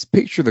 just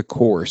picture the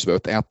chorus but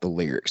without the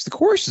lyrics. The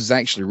chorus is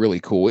actually really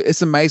cool.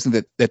 It's amazing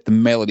that the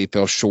melody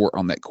fell short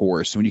on that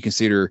chorus. When you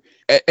consider,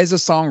 as a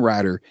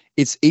songwriter,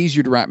 it's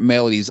easier to write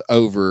melodies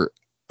over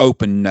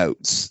open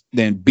notes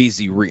than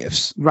busy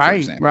riffs.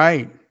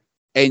 Right.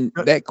 And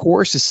that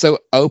chorus is so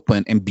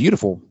open and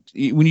beautiful.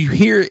 When you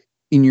hear it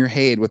in your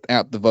head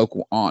without the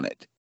vocal on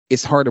it,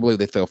 it's hard to believe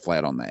they fell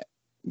flat on that.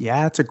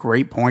 Yeah, that's a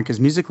great point because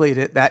musically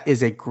that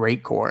is a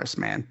great chorus,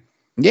 man.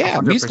 Yeah,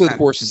 100%. musically, of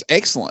course, is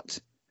excellent.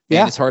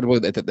 Yeah. And it's hard to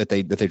believe that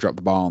they dropped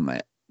the ball on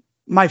that.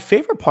 My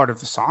favorite part of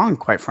the song,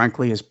 quite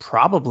frankly, is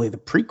probably the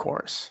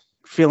pre-chorus.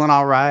 Feeling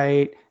all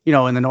right,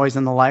 in the noise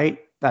and the light.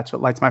 That's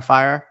what lights my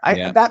fire.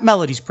 That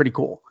melody's pretty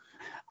cool.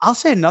 I'll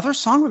say another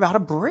song without a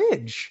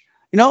bridge.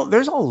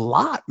 There's a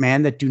lot,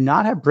 man, that do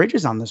not have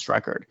bridges on this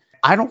record.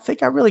 I don't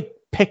think I really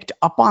picked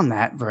up on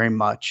that very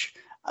much.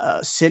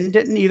 Sin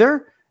didn't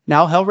either.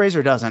 Now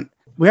Hellraiser doesn't.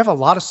 We have a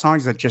lot of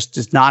songs that just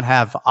does not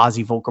have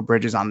Ozzy vocal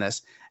bridges on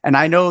this. And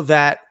I know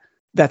that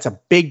that's a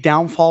big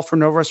downfall for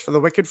No Rest for the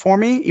Wicked for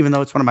me, even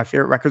though it's one of my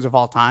favorite records of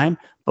all time.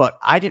 But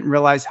I didn't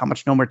realize how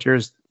much No More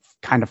Tears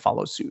kind of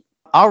follows suit.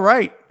 All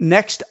right.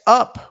 Next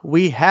up,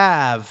 we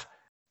have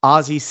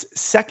Ozzy's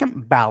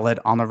second ballad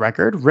on the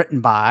record,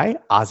 written by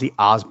Ozzy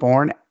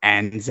Osbourne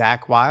and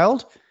Zakk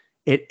Wylde.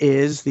 It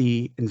is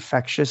The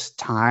Infectious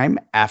Time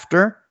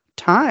After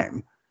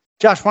Time.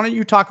 Josh, why don't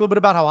you talk a little bit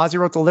about how Ozzy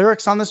wrote the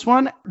lyrics on this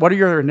one? What are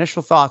your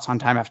initial thoughts on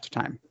Time After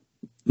Time?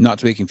 Not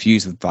to be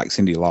confused with like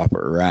Cyndi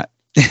Lauper, right?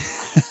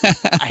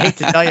 I hate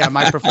to tell you, I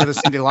might prefer the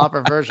Cyndi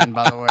Lauper version,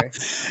 by the way.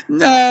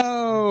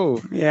 No.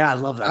 Yeah, I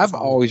love that I've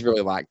song. always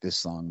really liked this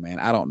song, man.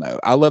 I don't know.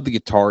 I love the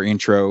guitar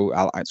intro.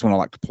 It's one I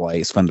like to play.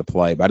 It's fun to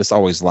play, but I just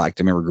always liked,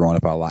 I remember growing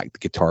up, I liked the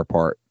guitar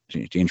part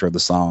to intro the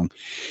song.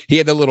 He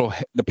had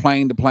the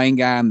plane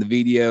guy in the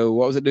video.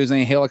 What was it, dude's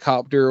name?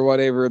 Helicopter or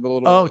whatever. The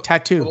little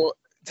Tattoo.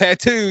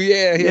 Tattoo,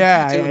 yeah.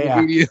 Yeah.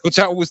 Video, which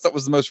I always thought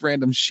was the most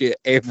random shit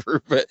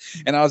ever.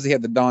 And Ozzy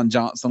had the Don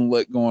Johnson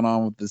look going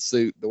on with the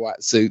suit, the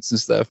white suits and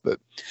stuff. But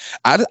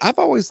I've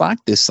always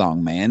liked this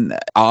song, man.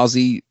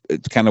 Ozzy,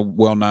 it's kind of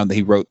well known that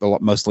he wrote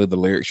mostly the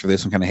lyrics for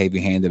this one, kind of heavy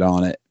handed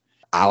on it.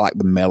 I like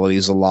the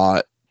melodies a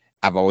lot.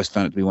 I've always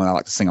found it to be one I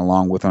like to sing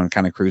along with when I'm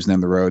kind of cruising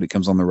down the road. It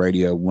comes on the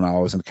radio when I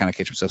always kind of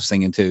catch myself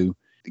singing too.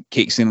 It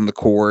kicks in on the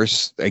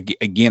chorus.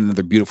 Again,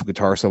 another beautiful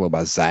guitar solo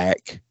by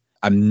Zakk.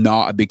 I'm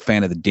not a big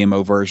fan of the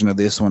demo version of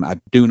this one. I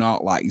do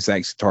not like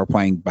Zack's guitar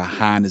playing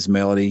behind his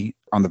melody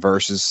on the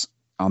verses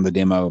on the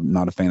demo. I'm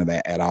not a fan of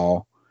that at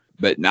all.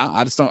 But no,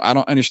 I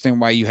don't understand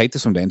why you hate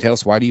this one, Dan. Tell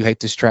us, why do you hate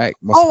this track?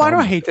 I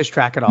don't hate this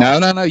track at all.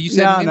 No. You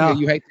said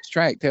you hate this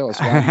track. Tell us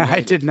why. I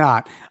did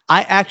not.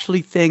 I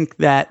actually think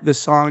that the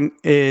song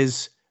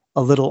is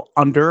a little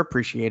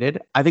underappreciated.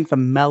 I think the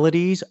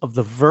melodies of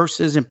the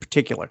verses in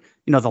particular,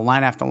 the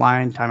line after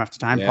line, time after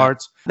time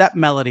parts, that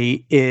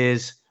melody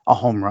is a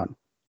home run.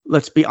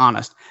 Let's be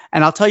honest.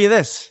 And I'll tell you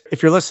this,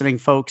 if you're listening,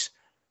 folks,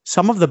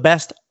 some of the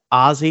best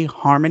Ozzy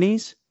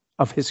harmonies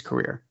of his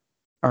career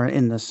are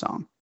in this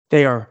song.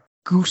 They are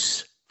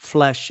goose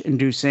flesh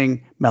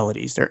inducing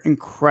melodies. They're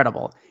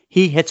incredible.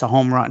 He hits a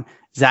home run.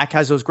 Zakk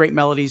has those great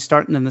melodies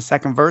starting in the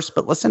second verse,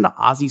 but listen to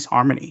Ozzy's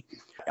harmony.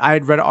 I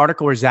had read an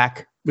article where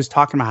Zakk was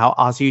talking about how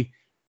Ozzy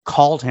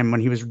called him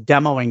when he was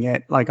demoing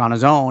it like on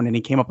his own, and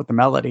he came up with the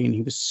melody, and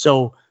he was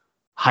so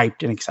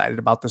hyped and excited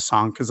about the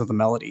song because of the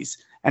melodies.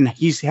 And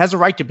he has a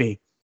right to be.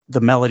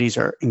 The melodies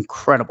are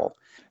incredible.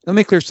 Let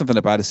me clear something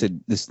up. I just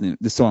said this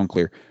so I'm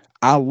clear.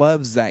 I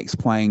love Zack's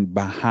playing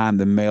behind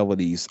the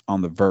melodies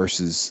on the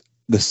verses,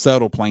 the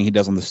subtle playing he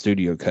does on the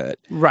studio cut.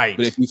 Right.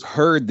 But if you've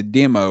heard the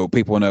demo,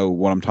 people know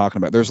what I'm talking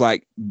about. There's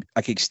like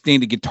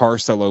extended guitar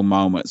solo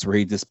moments where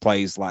he just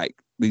plays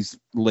like these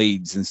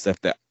leads and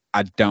stuff that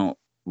I don't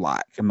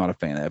like. I'm not a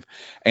fan of.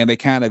 And they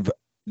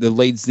the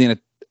leads then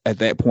at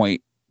that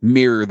point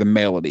mirror the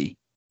melody,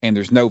 and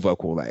there's no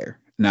vocal there.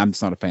 And I'm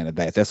just not a fan of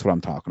that. That's what I'm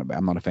talking about.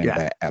 I'm not a fan of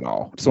that at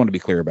all. Just want to be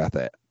clear about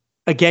that.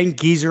 Again,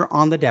 Geezer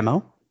on the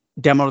demo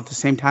at the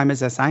same time as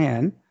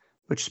SIN,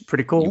 which is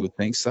pretty cool. You would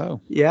think so.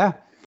 Yeah.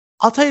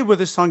 I'll tell you where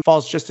this song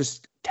falls just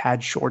a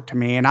tad short to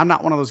me. And I'm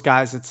not one of those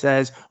guys that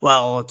says,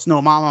 well, it's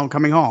No Mama, I'm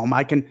Coming Home.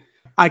 I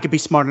could be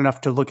smart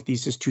enough to look at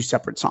these as two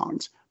separate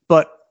songs.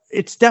 But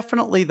it's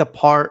definitely the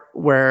part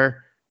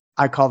where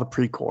I call the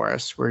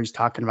pre-chorus, where he's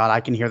talking about, I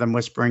can hear them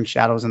whispering,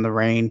 shadows in the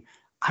rain.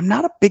 I'm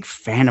not a big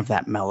fan of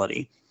that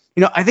melody.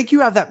 I think you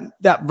have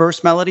that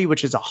verse melody,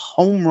 which is a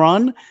home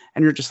run,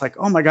 and you're just like,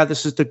 oh my God,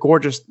 this is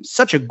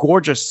such a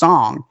gorgeous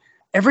song.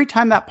 Every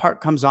time that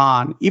part comes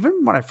on,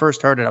 even when I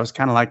first heard it, I was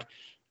kind of like,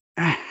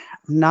 I'm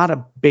not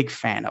a big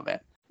fan of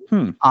it.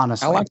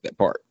 Honestly. I like that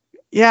part.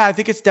 Yeah, I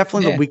think it's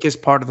definitely the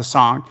weakest part of the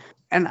song.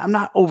 And I'm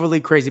not overly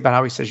crazy about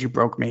how he says you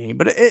broke me,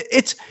 but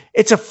it's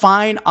a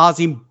fine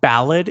Ozzy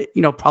ballad,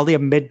 probably a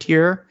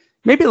mid-tier,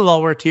 maybe a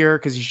lower tier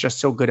because he's just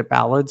so good at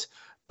ballads.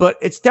 But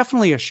it's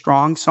definitely a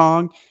strong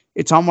song.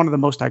 It's on one of the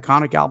most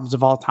iconic albums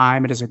of all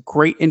time. It is a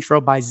great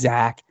intro by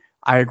Zakk.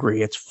 I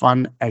agree. It's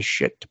fun as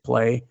shit to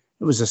play.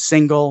 It was a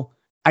single.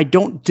 I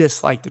don't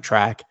dislike the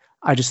track.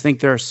 I just think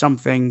there are some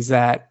things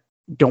that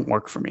don't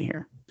work for me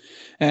here.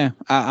 Yeah,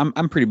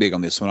 I'm pretty big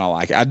on this one. I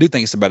like it. I do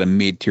think it's about a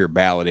mid-tier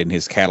ballad in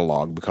his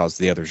catalog because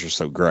the others are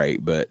so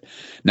great. But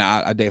no,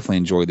 I definitely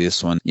enjoy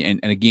this one.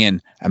 And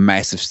again, a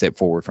massive step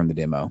forward from the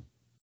demo.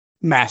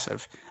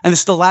 Massive. And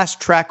it's the last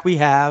track we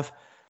have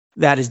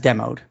that is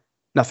demoed.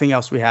 Nothing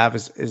else we have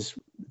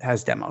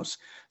has demos.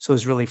 So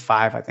there's really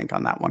 5, I think,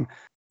 on that one.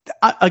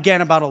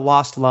 Again, about a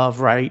lost love,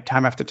 right?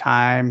 Time after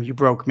time, you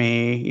broke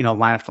me.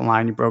 Line after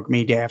line, you broke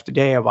me. Day after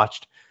day, I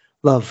watched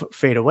Love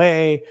Fade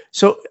Away.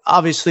 So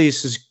obviously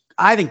this is,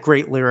 I think,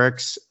 great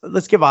lyrics.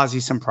 Let's give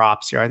Ozzy some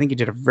props here. I think he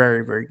did a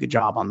very, very good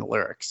job on the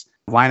lyrics.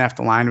 Line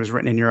after line was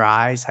written in your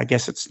eyes. I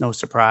guess it's no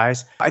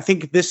surprise. I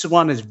think this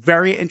one is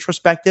very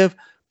introspective,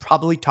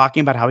 probably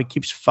talking about how he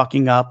keeps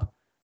fucking up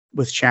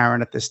with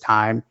Sharon at this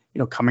time,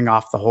 coming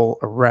off the whole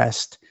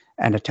arrest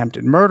and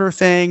attempted murder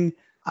thing.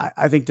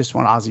 I think this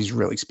one, Ozzy's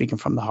really speaking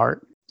from the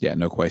heart. Yeah,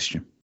 no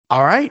question.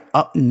 All right.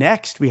 Up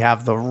next, we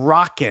have the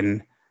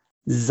rockin'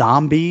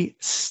 Zombie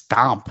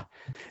Stomp.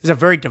 It's a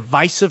very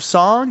divisive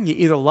song. You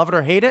either love it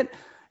or hate it.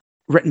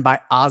 Written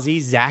by Ozzy,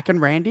 Zach, and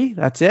Randy.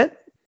 That's it.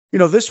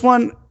 This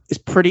one is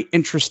pretty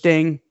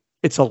interesting.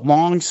 It's a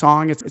long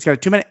song. It's got a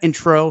 2-minute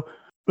intro,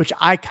 which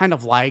I kind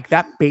of like.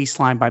 That bass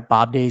line by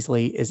Bob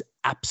Daisley is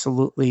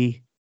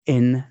absolutely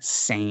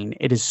insane.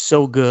 It is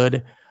so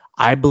good.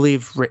 I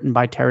believe written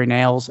by Terry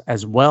Nails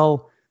as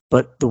well,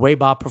 but the way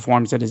Bob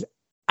performs it is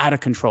out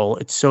of control.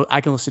 It's so,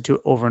 I can listen to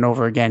it over and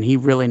over again. He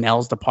really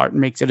nails the part and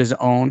makes it his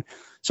own.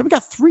 So we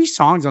got 3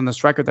 songs on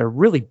this record that are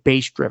really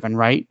bass driven,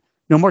 right?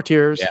 No More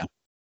Tears, yeah.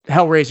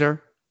 Hellraiser,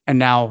 and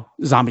now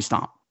Zombie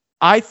Stomp.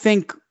 I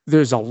think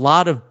there's a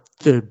lot of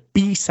the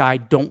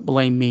B-side, Don't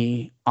Blame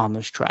Me, on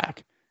this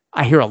track.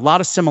 I hear a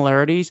lot of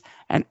similarities,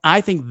 and I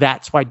think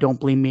that's why Don't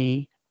Blame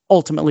Me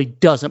ultimately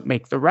doesn't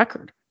make the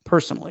record,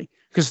 personally.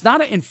 Because it's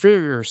not an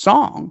inferior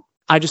song.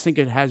 I just think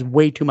it has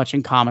way too much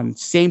in common.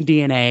 Same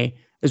DNA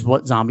as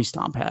what Zombie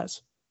Stomp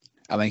has.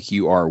 I think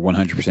you are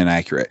 100%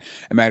 accurate.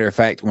 A matter of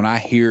fact, when I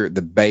hear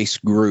the bass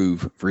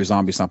groove for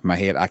Zombie Stomp in my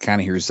head, I kind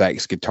of hear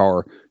Zach's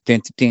guitar like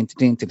in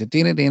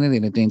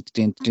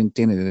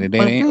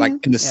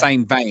the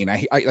same vein.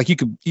 I like it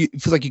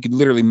feels like you could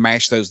literally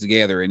mash those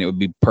together and it would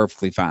be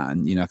perfectly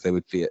fine, if they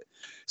would fit.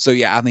 So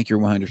yeah, I think you're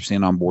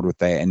 100% on board with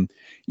that. And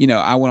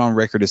I went on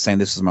record as saying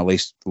this is my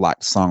least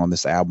liked song on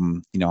this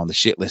album, on the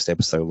shit list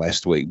episode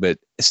last week, but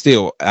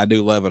still I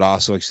do love it.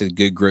 Also, like I said,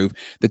 good groove.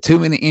 The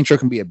 2-minute intro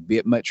can be a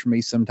bit much for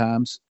me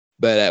sometimes,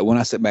 but when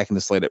I sit back and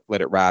just let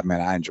it ride,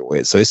 man, I enjoy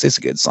it. So it's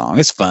a good song.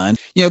 It's fun.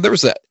 There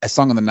was a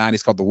song in the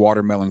 90s called The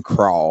Watermelon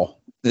Crawl.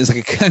 It's like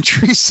a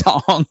country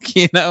song,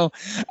 I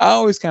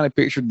always kind of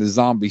pictured the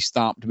Zombie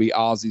Stomp to be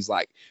Ozzy's,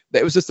 like,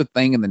 that was just a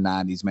thing in the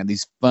 90s, man.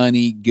 These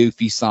funny,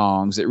 goofy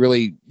songs that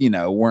really,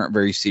 weren't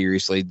very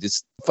seriously,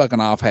 just fucking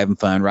off, having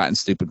fun, writing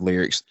stupid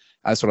lyrics.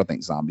 That's what I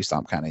think Zombie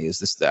Stomp kind of is,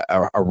 just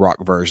a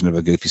rock version of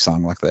a goofy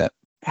song like that.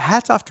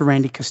 Hats off to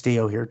Randy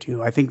Castillo here,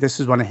 too. I think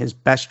this is one of his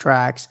best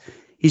tracks.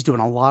 He's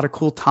doing a lot of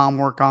cool tom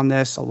work on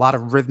this, a lot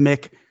of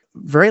rhythmic,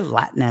 very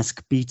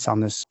Latin-esque beats on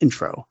this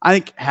intro. I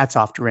think hats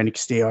off to Randy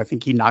Castillo. I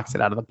think he knocks it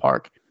out of the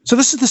park. So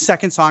this is the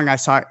second song I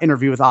saw an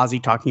interview with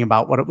Ozzy talking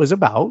about what it was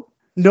about.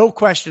 No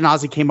question,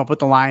 Ozzy came up with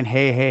the line,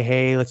 hey, hey,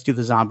 hey, let's do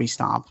the Zombie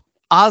Stomp.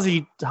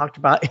 Ozzy talked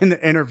about in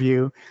the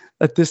interview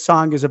that this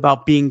song is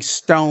about being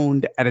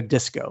stoned at a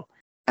disco.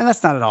 And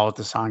that's not at all what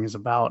the song is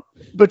about,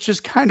 but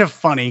just kind of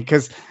funny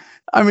because,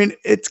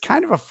 it's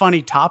kind of a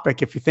funny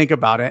topic if you think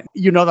about it.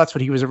 That's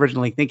what he was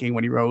originally thinking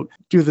when he wrote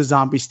Do the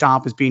Zombie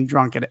Stomp as being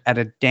drunk at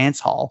a dance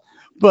hall.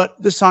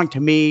 But the song to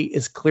me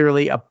is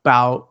clearly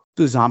about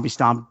the Zombie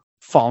Stomp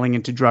falling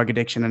into drug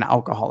addiction and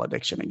alcohol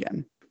addiction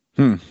again.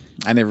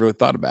 I never really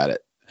thought about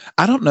it.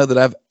 I don't know that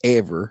I've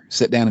ever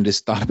sat down and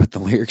just thought about the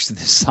lyrics of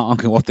this song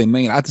and what they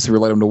mean. I just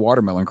relate them to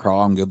Watermelon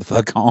Crawl and go the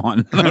fuck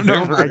on.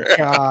 Oh my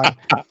God.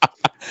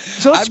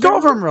 So let's go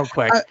over them real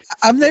quick.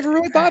 I've never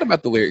really thought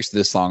about the lyrics to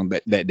this song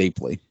that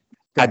deeply.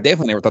 I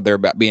definitely never thought they were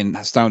about being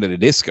stoned at a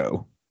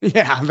disco.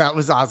 Yeah, that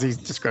was Ozzy's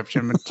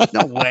description.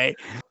 No way.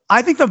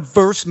 I think the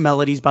verse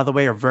melodies, by the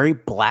way, are very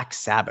Black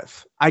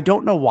Sabbath. I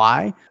don't know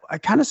why. I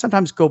kind of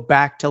sometimes go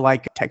back to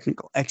like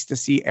Technical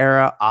Ecstasy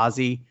era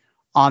Ozzy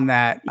on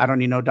that. I don't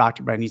need no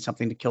doctor, but I need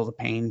something to kill the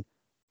pain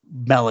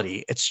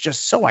melody. It's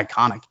just so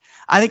iconic.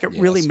 I think it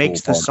really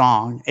makes the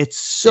song. It's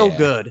so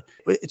good.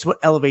 It's what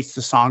elevates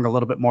the song a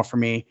little bit more for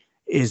me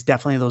is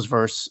definitely those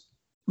verse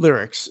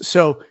lyrics.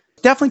 So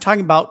definitely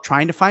talking about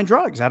trying to find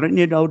drugs. I don't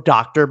need no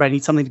doctor, but I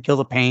need something to kill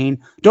the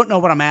pain. Don't know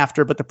what I'm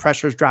after, but the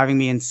pressure is driving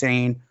me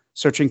insane.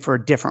 Searching for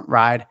a different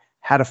ride.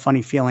 Had a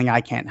funny feeling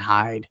I can't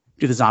hide.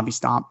 Do the Zombie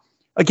Stomp.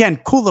 Again,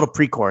 cool little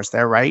pre-chorus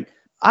there, right?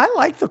 I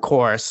like the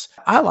chorus.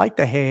 I like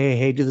the hey, hey,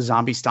 hey, do the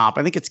Zombie Stomp.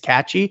 I think it's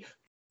catchy.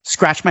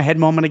 Scratch my head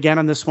moment again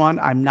on this one.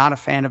 I'm not a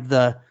fan of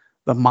the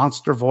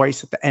monster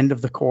voice at the end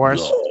of the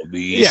chorus.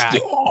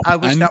 I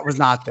wish that was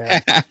not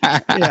there.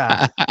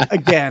 Yeah.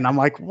 Again, I'm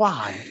like,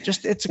 why?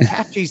 It's a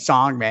catchy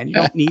song, man. You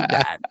don't need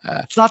that.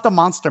 It's not the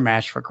Monster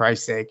Mash, for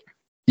Christ's sake.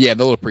 Yeah,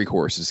 the little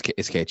pre-chorus is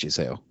catchy as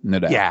hell. No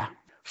doubt. Yeah.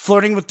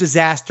 Flirting with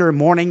disaster,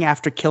 morning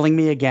after killing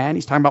me again.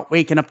 He's talking about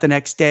waking up the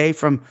next day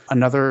from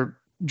another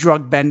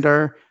drug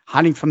bender,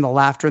 hiding from the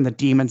laughter and the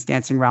demons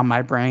dancing around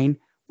my brain.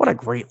 What a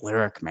great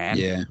lyric, man.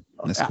 Yeah,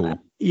 that's cool.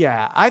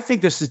 Yeah, I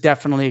think this is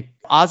definitely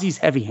Ozzy's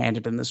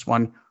heavy-handed in this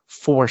one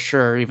for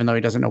sure, even though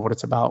he doesn't know what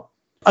it's about.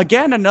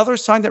 Again, another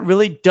song that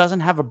really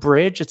doesn't have a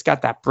bridge. It's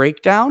got that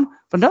breakdown,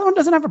 but another one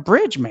doesn't have a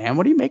bridge, man.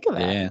 What do you make of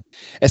that? Yeah.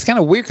 It's kind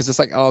of weird because it's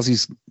like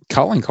Ozzy's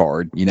calling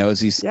card, it's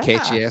these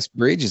catchy ass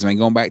bridges. I mean,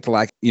 going back to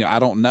I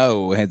don't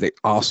know, it had the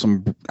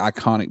awesome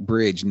iconic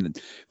bridge and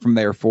from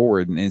there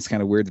forward. And it's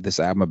kind of weird that this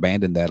album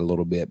abandoned that a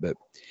little bit, but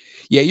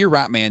yeah, you're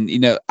right, man.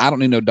 I don't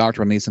need no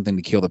doctor. I need something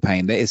to kill the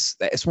pain. That's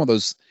one of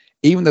those,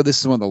 even though this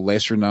is one of the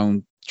lesser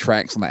known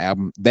tracks on the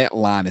album, that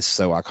line is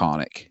so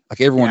iconic.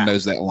 Like everyone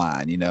knows that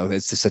line,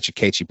 it's just such a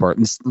catchy part.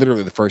 And it's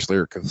literally the first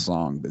lyric of the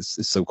song.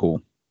 It's so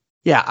cool.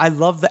 Yeah, I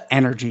love the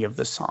energy of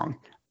the song.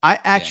 I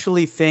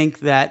actually think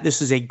that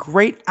this is a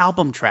great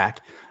album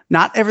track.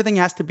 Not everything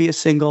has to be a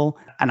single.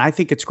 And I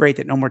think it's great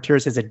that No More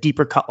Tears has a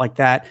deeper cut like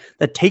that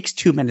takes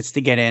 2 minutes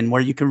to get in,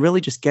 where you can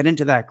really just get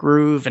into that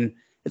groove. And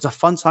it's a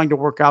fun song to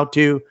work out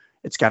to.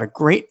 It's got a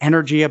great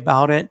energy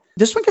about it.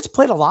 This one gets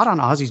played a lot on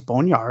Ozzy's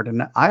Boneyard,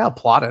 and I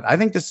applaud it. I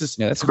think this is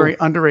a very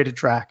underrated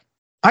track.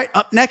 All right,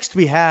 up next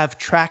we have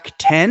track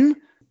 10,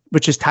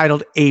 which is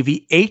titled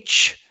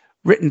AVH,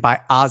 written by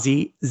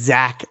Ozzy,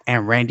 Zach,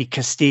 and Randy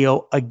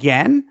Castillo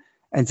again.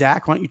 And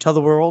Zach, why don't you tell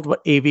the world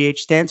what AVH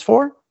stands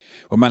for?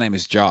 Well, my name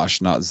is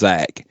Josh, not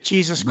Zach.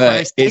 Jesus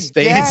Christ. It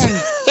stands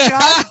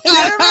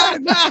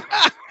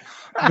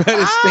But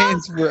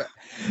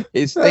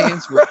it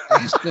stands for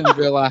Aston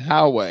Villa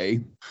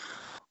Highway.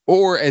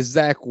 Or as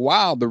Zach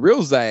Wilde, the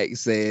real Zach,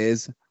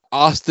 says,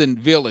 Austin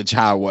Village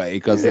Highway,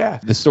 because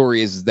the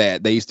story is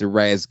that they used to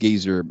razz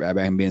Geezer about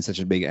him being such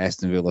a big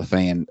Aston Villa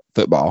fan,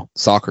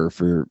 soccer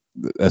for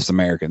us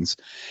Americans,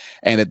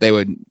 and that they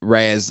would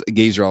razz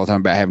Geezer all the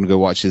time about having to go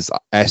watch his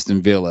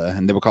Aston Villa,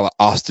 and they would call it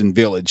Austin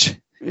Village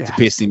to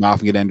piss him off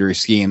and get under his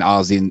skin.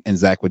 Ozzy and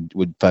Zach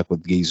would fuck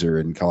with Geezer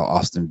and call it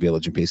Austin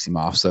Village and piss him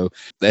off. So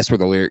that's where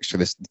the lyrics for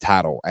this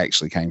title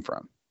actually came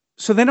from.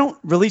 So they don't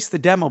release the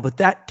demo, but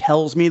that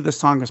tells me the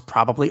song was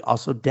probably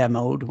also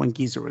demoed when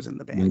Geezer was in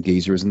the band. When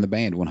Geezer was in the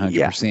band,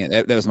 100%.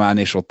 That was my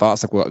initial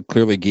thoughts. Like, well,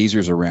 clearly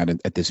Geezer's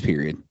around at this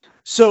period.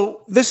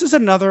 So this is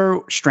another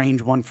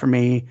strange one for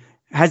me.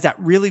 It has that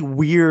really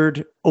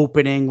weird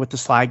opening with the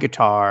slide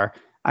guitar.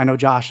 I know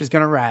Josh is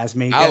going to razz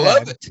me. I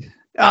love it.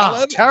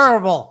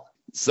 Terrible.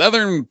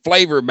 Southern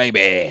flavor,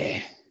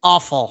 baby.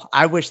 Awful.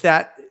 I wish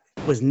that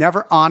was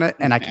never on it,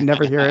 and I can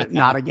never hear it.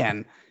 Not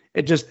again.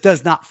 It just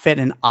does not fit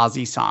an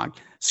Ozzy song.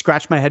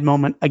 Scratch my head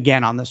moment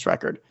again on this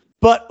record.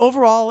 But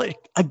overall,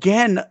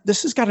 again,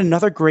 this has got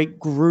another great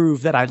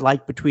groove that I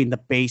like between the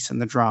bass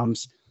and the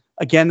drums.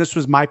 Again, this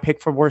was my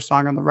pick for worst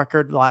song on the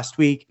record last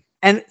week,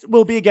 and it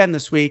will be again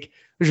this week.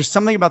 There's just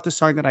something about this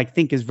song that I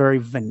think is very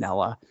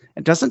vanilla.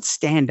 It doesn't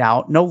stand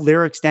out. No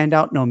lyrics stand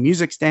out. No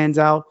music stands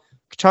out.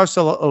 Guitar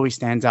solo always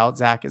stands out.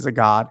 Zach is a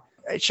god.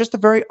 It's just a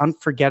very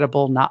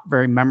unforgettable, not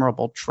very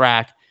memorable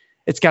track.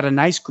 It's got a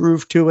nice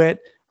groove to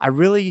it. I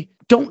really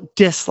don't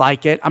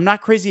dislike it. I'm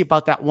not crazy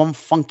about that one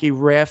funky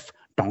riff.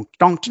 Donk,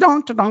 donk,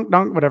 donk, donk,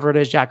 donk, whatever it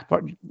is. Josh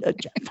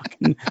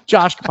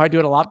could probably do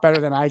it a lot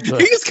better than I could.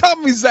 He just called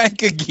me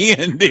Zach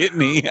again, didn't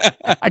he?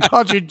 I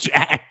called you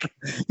Jack.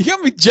 You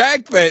called me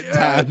Jack that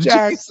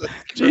time.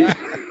 Jack.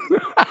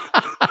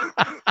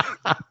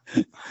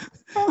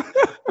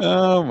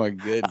 Oh, my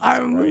goodness.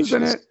 I'm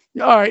losing it.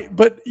 All right,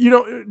 but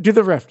do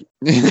the riff.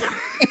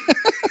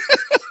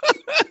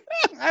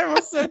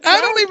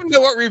 I don't even know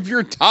what riff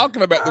you're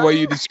talking about the way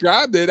you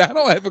described it. I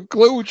don't have a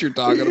clue what you're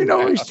talking about. You know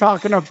what he's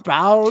talking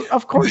about.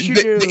 Of course you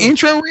do. The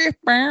intro riff?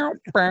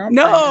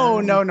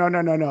 No.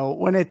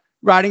 When it's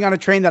riding on a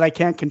train that I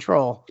can't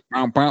control.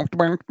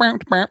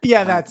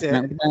 Yeah, that's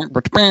it.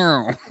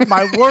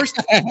 My worst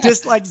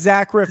dislike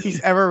Zach riff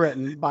he's ever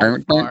written. By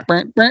far.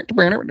 But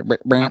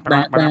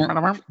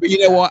you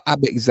know what? I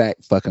bet Zach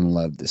fucking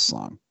loved this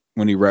song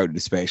when he wrote it,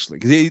 especially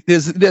because he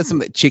does some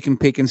of that chicken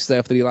picking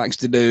stuff that he likes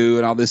to do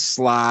and all this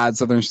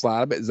southern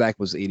slide. I bet Zach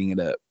was eating it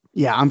up.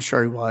 Yeah, I'm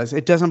sure he was.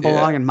 It doesn't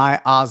belong in my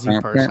Ozzy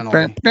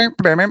personally.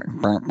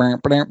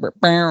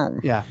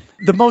 Yeah.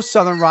 The most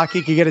Southern rock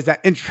you can get is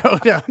that intro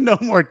to No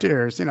More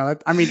Tears.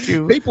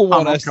 People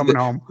want us coming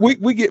home.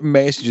 We get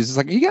messages. It's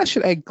like, you guys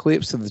should add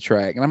clips to the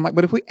track. And I'm like,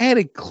 but if we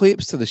added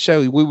clips to the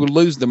show, we would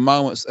lose the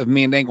moments of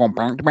me and Dan going.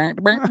 But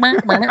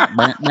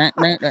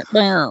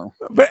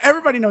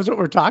everybody knows what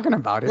we're talking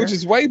about here. Which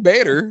is way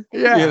better.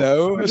 Yeah.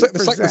 It's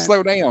like the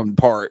slow down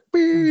part.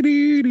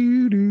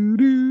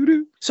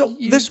 So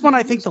this one,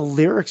 I think the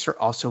lyrics are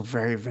also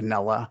very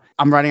vanilla.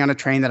 I'm riding on a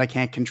train that I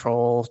can't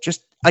control.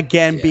 Just,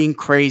 again, being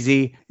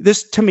crazy.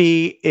 This, to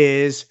me,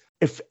 is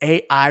if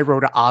AI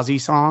wrote an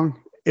Ozzy song,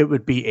 it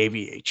would be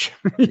AVH.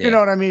 You know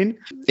what I mean?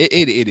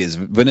 It is.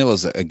 Vanilla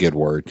is a good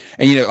word.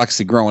 And, like I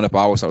said, growing up,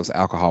 I always thought it was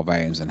alcohol,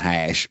 valiums, and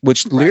hash,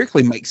 which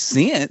lyrically makes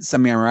sense. I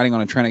mean, I'm riding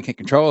on a train I can't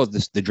control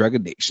is the drug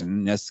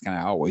addiction. That's kind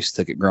of I always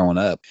took it growing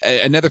up.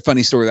 Another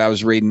funny story that I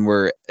was reading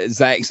where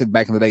Zach said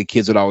back in the day,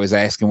 kids would always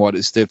ask him what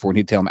it stood for, and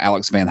he'd tell them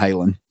Alex Van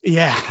Halen.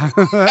 Yeah,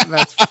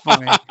 that's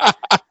funny.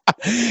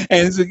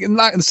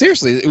 And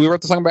seriously, we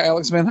wrote the song about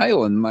Alex Van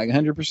Halen, like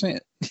 100%.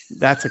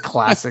 That's a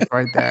classic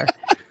right there.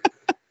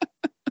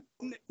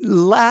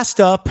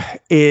 Last up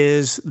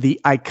is the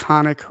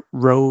iconic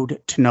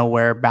Road to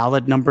Nowhere,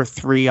 ballad number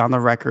 3 on the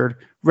record,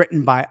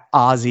 written by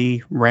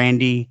Ozzy,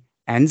 Randy,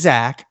 and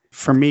Zach.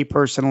 For me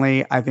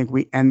personally, I think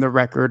we end the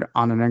record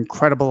on an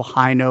incredible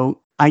high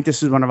note. I think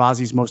this is one of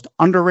Ozzy's most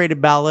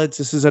underrated ballads.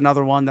 This is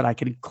another one that I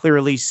could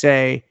clearly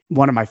say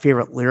one of my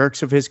favorite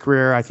lyrics of his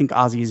career. I think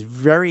Ozzy is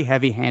very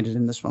heavy-handed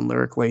in this one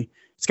lyrically.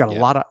 It's got a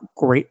lot of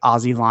great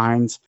Ozzy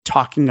lines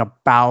talking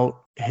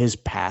about his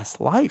past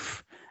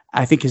life.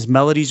 I think his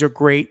melodies are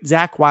great.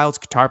 Zach Wilde's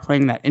guitar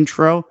playing that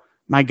intro,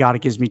 my God,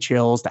 it gives me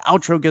chills. The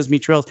outro gives me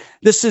chills.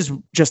 This is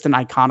just an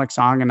iconic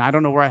song, and I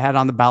don't know where I had it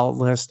on the ballot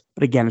list,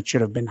 but again, it should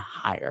have been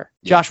higher.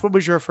 Yeah. Josh, what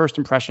was your first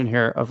impression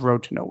here of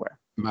Road to Nowhere?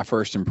 My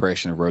first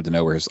impression of Road to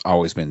Nowhere has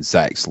always been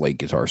Zach's lead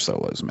guitar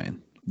solos,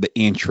 man. The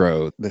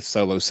intro, the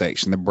solo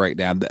section, the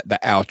breakdown, the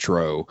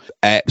outro,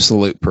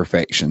 absolute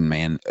perfection,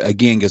 man.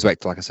 Again, goes back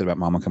to, like I said, about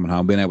Mama Coming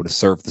Home, being able to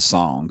serve the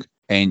song.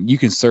 And you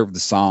can serve the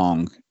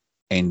song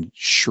and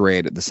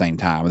shred at the same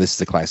time. This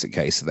is a classic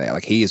case of that.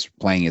 Like, he is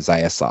playing his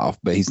ass off,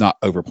 but he's not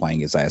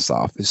overplaying his ass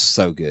off. It's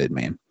so good,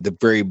 man. The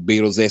very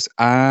Beatles-esque,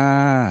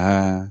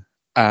 the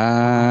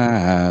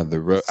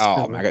road.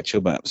 Oh, man, I got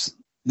chill bumps.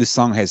 This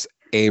song has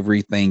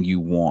everything you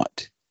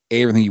want.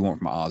 Everything you want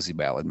from an Ozzy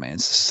ballad, man.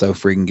 It's so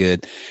freaking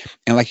good.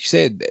 And like you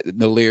said,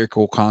 the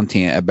lyrical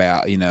content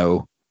about, you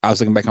know, I was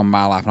looking back on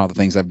my life and all the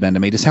things I've done to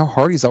me. Just how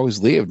hard he's always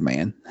lived,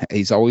 man.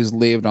 He's always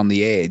lived on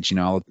the edge, you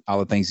know, all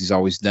the things he's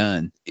always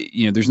done.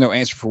 You know, there's no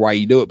answer for why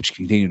you do it, but you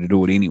continue to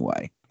do it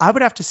anyway. I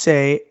would have to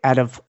say, out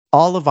of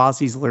all of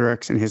Ozzy's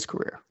lyrics in his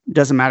career, it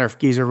doesn't matter if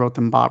Geezer wrote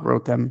them, Bob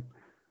wrote them.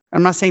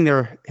 I'm not saying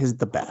they're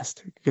the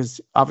best, because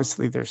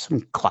obviously there's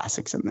some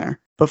classics in there.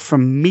 But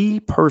from me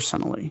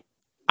personally,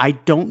 I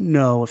don't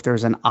know if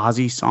there's an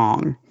Ozzy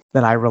song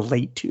that I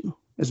relate to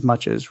as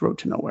much as Road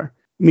to Nowhere.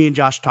 Me and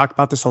Josh talk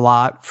about this a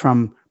lot.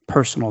 From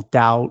personal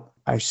doubt,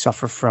 I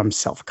suffer from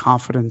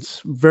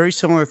self-confidence, very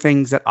similar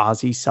things that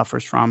Ozzy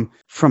suffers from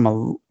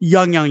a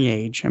young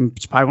age. And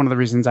it's probably one of the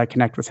reasons I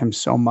connect with him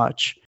so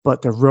much.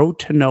 But the Road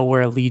to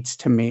Nowhere leads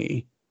to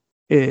me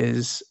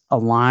is a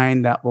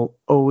line that will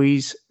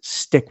always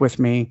stick with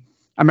me.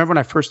 I remember when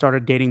I first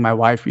started dating my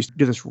wife, we used to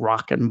do this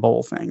rock and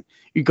bowl thing.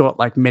 You'd go at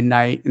like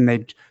midnight and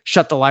they'd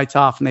shut the lights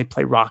off and they'd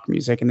play rock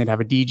music and they'd have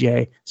a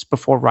DJ. It's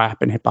before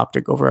rap and hip hop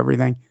took over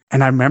everything.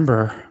 And I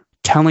remember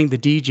telling the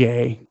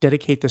DJ,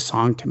 dedicate this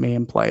song to me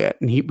and play it.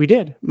 And we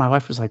did. My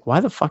wife was like, why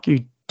the fuck are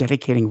you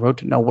dedicating Road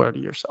to Nowhere to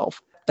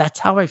yourself? That's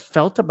how I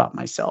felt about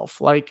myself.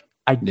 Like,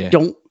 I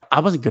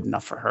wasn't good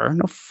enough for her.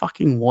 No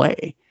fucking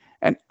way.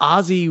 And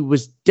Ozzy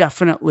was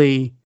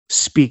definitely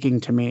speaking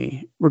to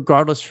me,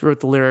 regardless of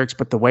the lyrics,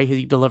 but the way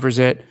he delivers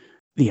it,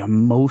 the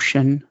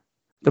emotion,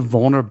 the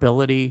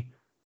vulnerability.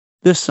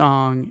 This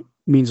song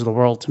means the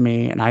world to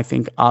me. And I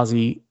think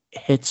Ozzy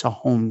hits a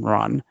home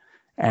run.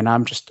 And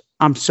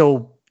I'm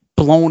so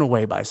blown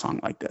away by a song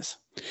like this.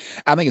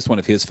 I think it's one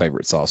of his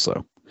favorites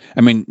also.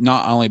 I mean,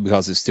 not only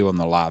because it's still in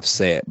the live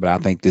set, but I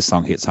think this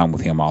song hits home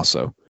with him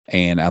also.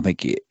 And I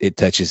think it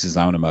touches his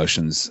own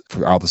emotions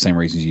for all the same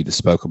reasons you just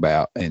spoke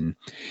about. And,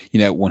 you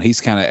know, when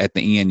he's kind of at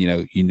the end,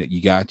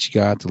 you got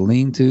to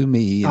lean to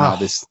me and all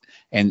this.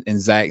 And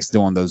Zach's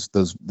doing those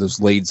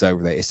leads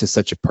over there. It's just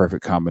such a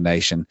perfect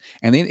combination.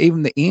 And then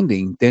even the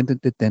ending, so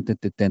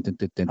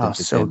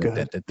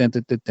good.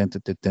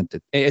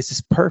 It's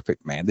just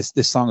perfect, man.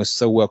 This song is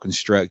so well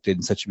constructed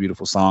and such a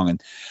beautiful song.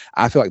 And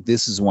I feel like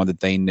this is one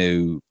that they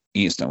knew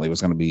instantly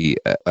was going to be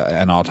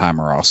an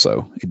all-timer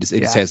also. It just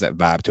has that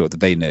vibe to it that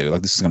they knew,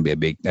 like, this is going to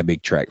be a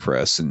big track for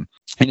us. And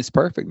it's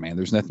perfect, man.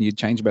 There's nothing you'd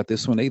change about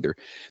this one either.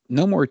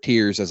 No More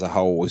Tears as a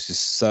whole was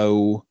just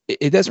so,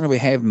 it doesn't really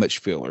have much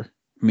filler.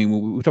 I mean,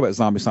 when we talk about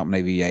Zombie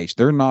Stomping AVH,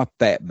 they're not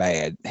that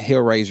bad.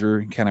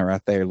 Hellraiser, kind of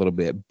right there a little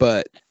bit,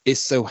 but it's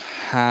so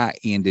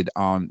high-ended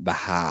on the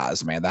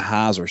highs, man. The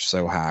highs are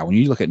so high. When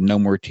you look at No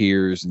More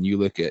Tears and you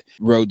look at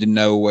Road to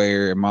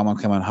Nowhere and Mama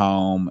Coming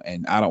Home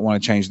and I Don't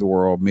Want to Change the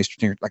World, Mr.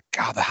 Tears, like,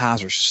 God, the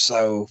highs are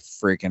so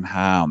freaking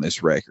high on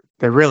this record.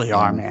 They really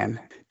are,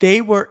 man.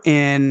 They were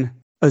in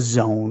a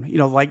zone. You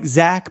know, like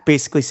Zach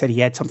basically said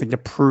he had something to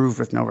prove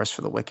with No Rest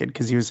for the Wicked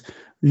because he was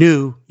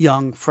new,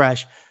 young,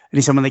 fresh. And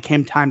he said when they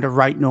came time to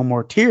write No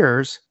More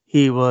Tears,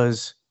 he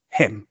was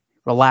him,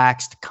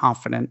 relaxed,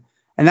 confident.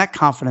 And that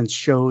confidence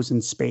shows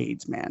in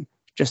spades, man.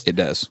 It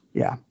does.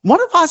 Yeah.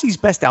 One of Ozzy's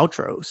best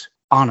outros,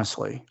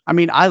 honestly. I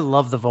mean, I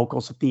love the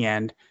vocals at the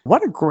end.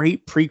 What a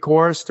great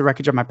pre-chorus. The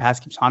wreckage of my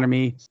past keeps haunting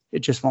me. It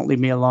just won't leave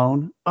me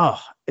alone. Oh,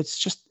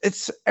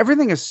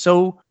 everything is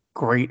so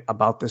great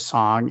about this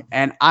song.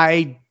 And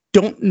I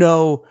don't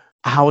know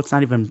how it's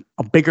not even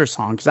a bigger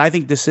song, because I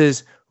think this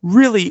is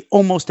really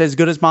almost as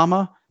good as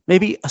Mama.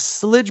 Maybe a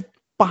slidge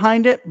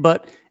behind it,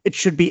 but it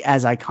should be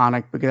as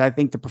iconic because I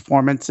think the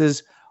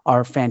performances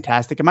are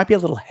fantastic. It might be a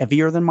little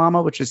heavier than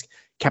Mama, which has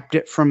kept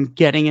it from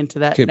getting into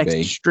that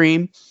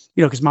extreme.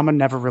 You know, because Mama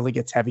never really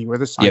gets heavy. Where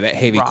the song, that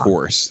heavy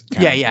chorus.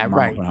 Yeah,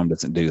 right. Mama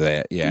doesn't do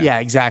that. Yeah,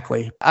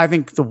 exactly. I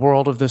think the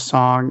world of this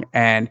song,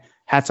 and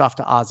hats off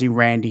to Ozzy,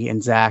 Randy,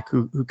 and Zach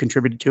who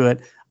contributed to it.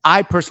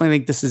 I personally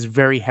think this is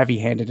very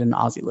heavy-handed in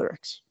Ozzy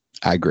lyrics.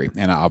 I agree,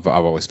 and I've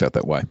always felt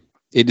that way.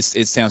 It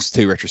sounds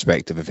too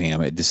retrospective of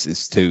him.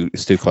 It's too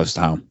close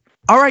to home.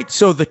 All right,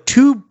 so the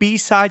two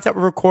B-sides that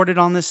were recorded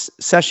on this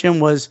session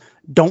was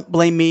Don't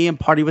Blame Me and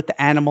Party with the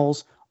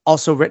Animals,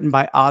 also written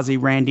by Ozzy,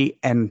 Randy,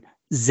 and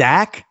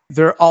Zach.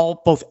 They're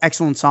all both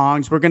excellent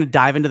songs. We're going to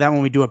dive into that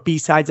when we do a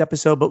B-sides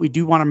episode, but we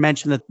do want to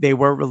mention that they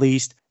were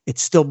released. It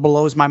still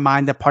blows my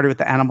mind that Party with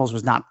the Animals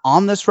was not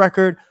on this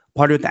record.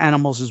 Party with the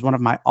Animals is one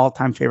of my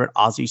all-time favorite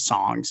Ozzy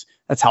songs.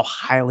 That's how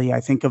highly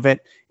I think of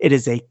it. It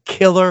is a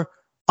killer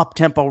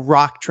up-tempo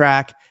rock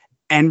track.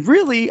 And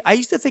really, I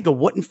used to think it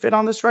wouldn't fit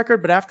on this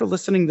record, but after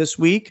listening this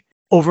week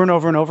over and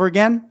over and over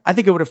again, I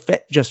think it would have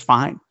fit just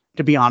fine,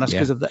 to be honest,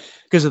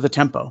 because of the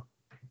tempo.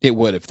 It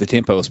would if the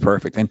tempo was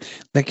perfect. And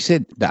like you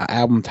said, the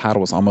album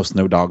title was almost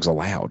No Dogs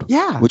Allowed.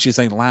 Yeah. Which is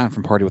a line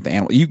from Party with the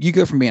Animal. You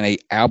go from being an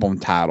album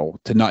title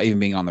to not even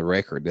being on the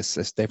record. That's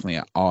definitely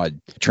an odd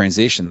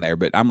transition there.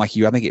 But I'm like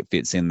you, I think it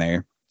fits in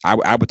there.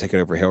 I would take it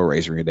over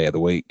Hellraiser any day of the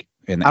week.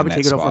 I would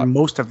take it over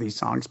most of these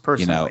songs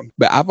personally.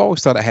 But I've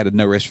always thought it had a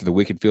No Rest for the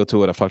Wicked feel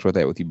to it. I've talked about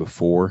that with you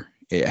before.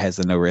 It has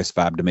a No Rest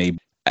vibe to me.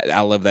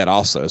 I love that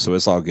also, so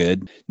it's all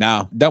good.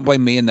 Now, Don't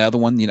Blame Me, another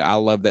one. I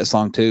love that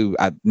song too.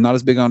 I'm not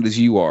as big on it as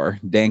you are.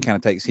 Dan kind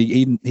of takes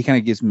he kind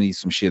of gives me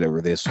some shit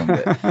over this one,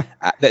 but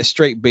that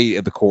straight beat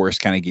of the chorus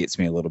kind of gets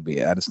me a little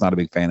bit. I'm just not a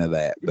big fan of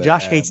that. But,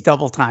 Josh hates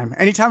double time.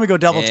 Anytime we go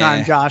double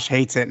time, Josh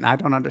hates it, and I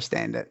don't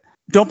understand it.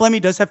 Don't Blame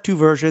Me does have two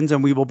versions,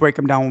 and we will break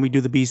them down when we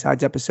do the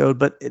B-sides episode,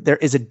 but there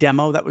is a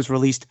demo that was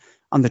released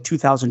on the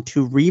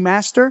 2002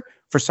 remaster.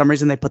 For some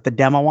reason, they put the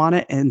demo on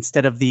it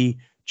instead of the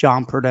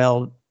John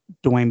Purdell,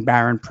 Dwayne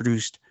Barron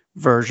produced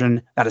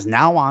version that is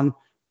now on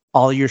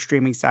all your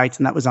streaming sites,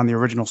 and that was on the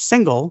original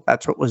single.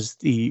 That's what was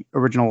the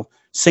original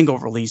single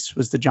release,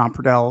 was the John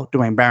Purdell,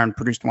 Dwayne Barron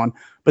produced one,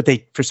 but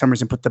they, for some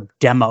reason, put the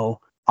demo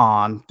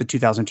on the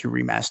 2002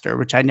 remaster,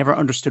 which I never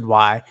understood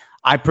why.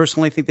 I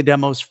personally think the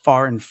demo is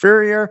far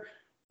inferior.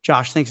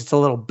 Josh thinks it's a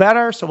little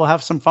better, so we'll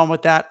have some fun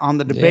with that on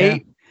the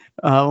debate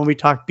when we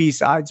talk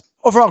B-sides.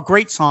 Overall,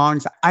 great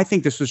songs. I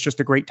think this was just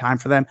a great time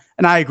for them,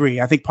 and I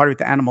agree. I think Party with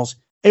the Animals,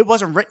 it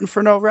wasn't written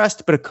for No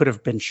Rest, but it could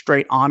have been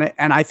straight on it,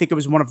 and I think it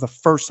was one of the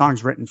first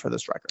songs written for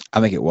this record.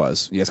 I think it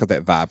was. Yeah, it's got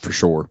that vibe for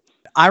sure.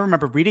 I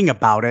remember reading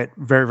about it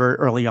very, very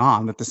early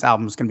on that this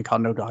album was going to be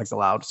called No Dogs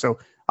Allowed, so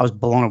I was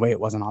blown away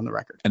it wasn't on the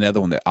record. Another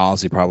one that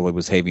Ozzy probably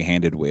was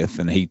heavy-handed with,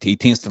 and he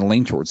tends to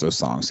lean towards those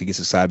songs. He gets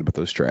excited about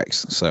those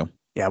tracks. So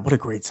yeah, what a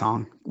great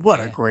song. What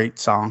a great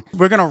song.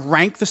 We're going to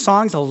rank the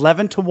songs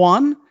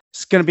 11-1.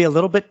 It's going to be a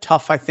little bit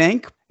tough, I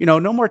think. No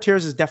More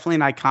Tears is definitely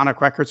an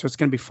iconic record, so it's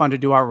going to be fun to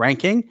do our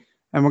ranking.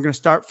 And we're going to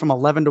start from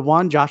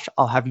 11-1. Josh,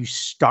 I'll have you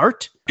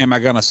start. Am I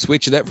going to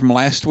switch it up from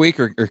last week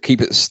or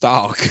keep it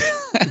stock?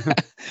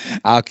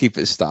 I'll keep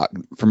it stock.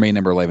 For me,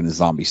 number 11 is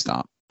Zombie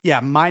Stomp. Yeah,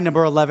 my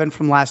number 11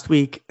 from last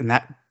week, and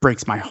that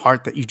breaks my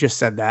heart that you just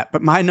said that.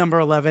 But my number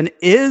 11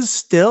 is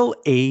still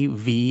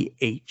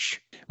AVH.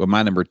 Well,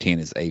 my number 10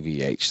 is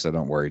AVH, so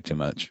don't worry too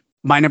much.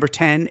 My number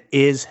 10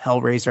 is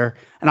Hellraiser.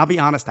 And I'll be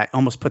honest, I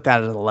almost put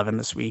that at 11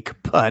 this week,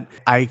 but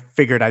I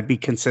figured I'd be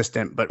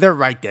consistent. But they're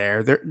right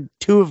there. They're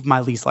two of my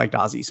least liked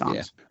Ozzy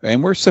songs. Yeah.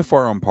 And we're so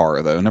far on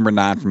par, though. Number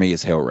 9 for me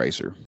is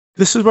Hellraiser.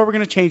 This is where we're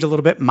going to change a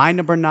little bit. My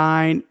number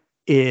 9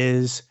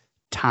 is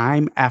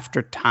Time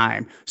After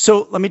Time.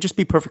 So let me just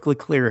be perfectly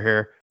clear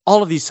here.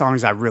 All of these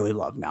songs I really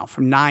love now.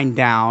 From 9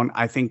 down,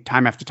 I think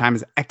Time After Time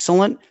is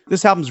excellent.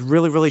 This album's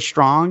really, really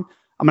strong.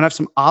 I'm going to have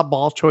some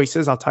oddball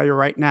choices, I'll tell you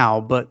right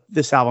now, but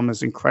this album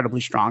is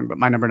incredibly strong. But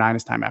my number 9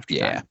 is Time After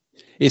Time. Yeah,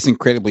 it's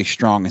incredibly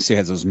strong and still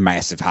has those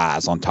massive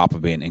highs on top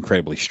of being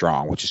incredibly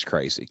strong, which is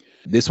crazy.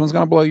 This one's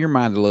going to blow your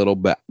mind a little,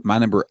 but my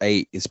number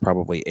 8 is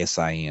probably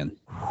SIN.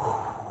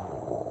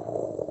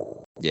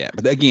 Yeah,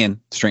 but again,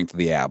 strength of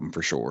the album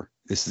for sure.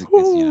 This is,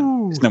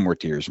 it's No More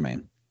Tears,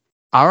 man.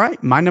 All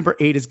right, my number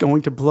 8 is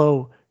going to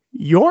blow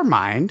your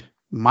mind.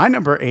 My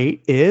number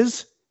 8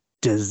 is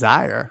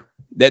Desire.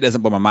 That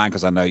doesn't blow my mind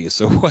because I know you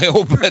so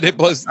well, but it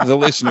blows the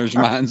listeners'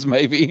 minds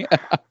maybe.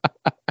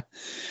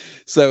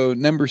 So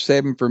number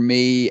 7 for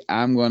me,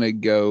 I'm going to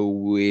go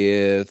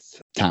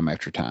with Time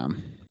After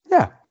Time.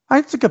 Yeah,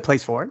 it's a good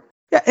place for it.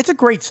 Yeah, it's a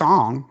great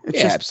song.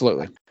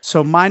 Absolutely.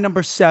 So my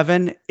number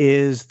 7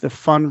 is the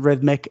fun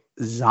rhythmic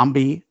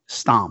Zombie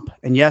Stomp.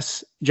 And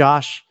yes,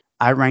 Josh,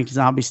 I ranked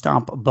Zombie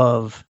Stomp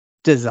above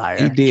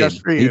Desire. He did.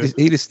 Just for you.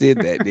 He just did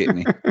that, didn't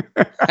he?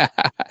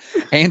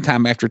 And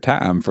Time After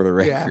Time for the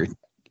record. Yeah.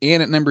 In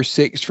at number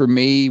 6 for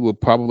me will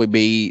probably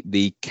be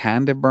the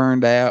Kinda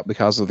Burned Out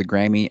because of the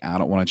Grammy. I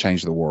Don't Want to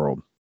Change the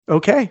World.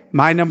 Okay.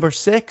 My number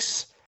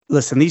 6.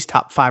 Listen, these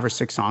top 5 or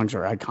 6 songs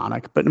are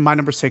iconic, but my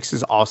number 6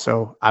 is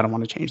also I Don't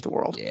Want to Change the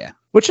World. Yeah.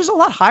 Which is a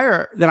lot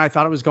higher than I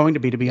thought it was going to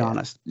be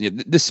honest. Yeah,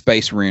 this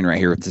space we're in right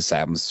here with this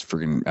album is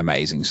freaking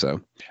amazing.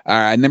 So, all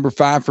right, number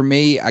 5 for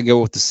me, I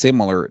go with the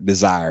similar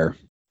Desire.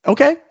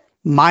 Okay.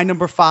 My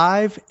number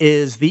 5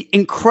 is the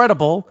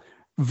incredible,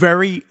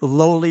 very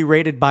lowly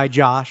rated by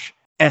Josh,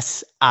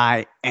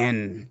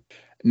 SIN.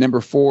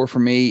 Number 4 for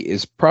me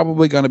is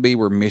probably going to be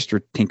where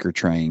Mr. Tinker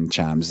Train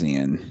chimes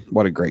in.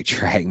 What a great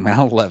track, man.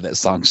 I love that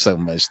song so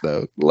much,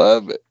 though.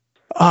 Love it.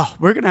 Oh,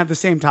 we're going to have the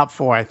same top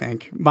 4, I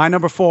think. My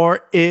number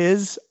 4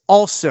 is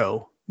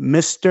also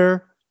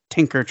Mr.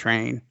 Tinker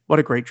Train. What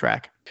a great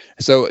track.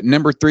 So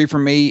number 3 for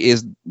me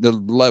is the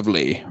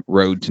lovely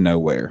Road to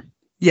Nowhere.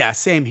 Yeah,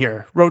 same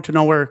here. Road to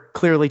Nowhere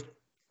clearly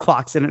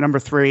clocks in at number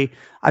 3.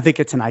 I think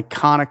it's an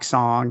iconic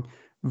song,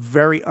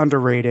 very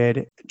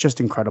underrated, just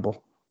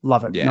incredible.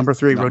 Love it. Yeah, Number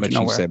 3, not Road to much you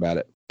can Nowhere. say about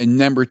it. And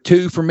number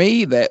 2 for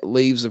me, that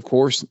leaves, of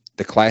course,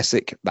 the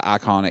classic, the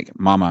iconic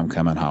Mama, I'm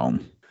Coming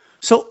Home.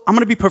 So I'm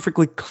going to be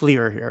perfectly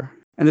clear here,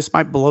 and this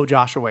might blow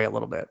Josh away a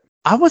little bit.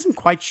 I wasn't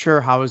quite sure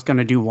how I was going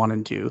to do 1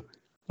 and 2.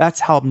 That's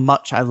how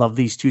much I love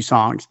these 2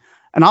 songs.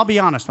 And I'll be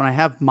honest, when I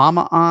have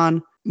Mama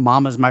on,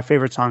 Mama's my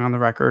favorite song on the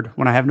record.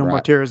 When I have No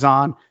More Tears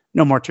on,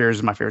 No More Tears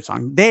is my favorite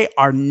song. They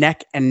are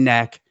neck and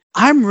neck.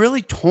 I'm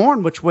really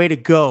torn which way to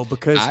go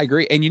because I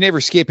agree, and you never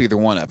skip either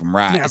one of them,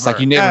 right? Never, it's like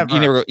you never go.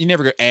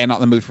 Not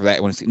in the mood for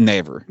that one. It's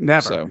never.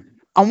 So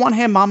on one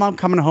hand, Mama, I'm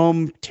Coming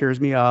Home tears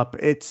me up.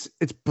 It's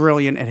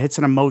brilliant. It hits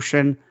an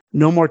emotion.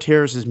 No More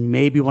Tears is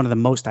maybe one of the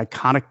most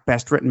iconic,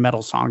 best written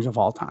metal songs of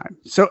all time.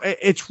 So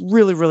it's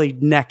really, really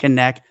neck and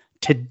neck.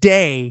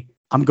 Today,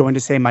 I'm going to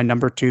say my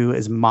number 2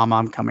 is Mama,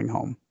 I'm Coming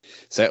Home.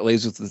 So that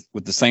leaves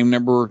with the same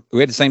number. We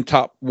had the same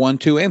top 1,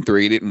 2, and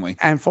 3, didn't we?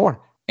 And 4.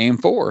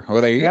 And 4.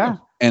 Well, there you go.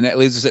 And that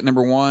leaves us at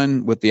number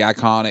 1 with the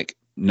iconic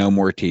No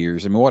More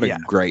Tears. I mean, what a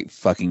great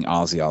fucking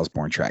Ozzy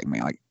Osbourne track,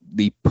 man. Like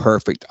the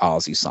perfect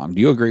Ozzy song.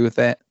 Do you agree with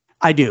that?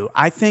 I do.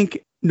 I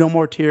think No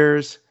More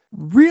Tears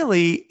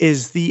really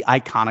is the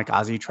iconic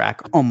Ozzy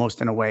track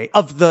almost in a way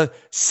of the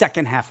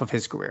second half of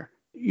his career.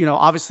 You know,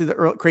 obviously the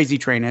Crazy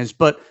Train is,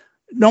 but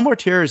No More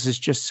Tears is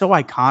just so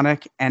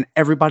iconic and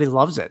everybody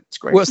loves it. It's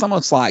great. Well, it's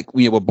almost like,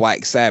 you know, with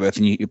Black Sabbath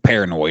and you're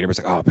Paranoid.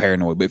 Everybody's like, oh,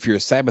 Paranoid. But if you're a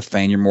Sabbath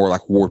fan, you're more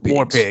like War Pigs.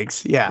 War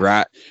Pigs, yeah.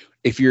 Right?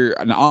 If you're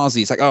an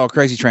Ozzy, it's like, oh,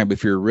 Crazy Train. But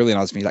if you're really an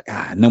Ozzy fan, you're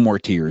like, No More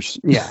Tears.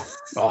 Yeah.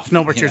 Oh,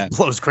 No More Tears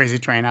blows Crazy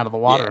Train out of the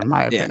water, in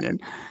my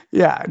opinion.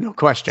 Yeah, no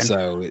question.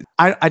 So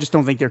I just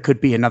don't think there could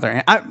be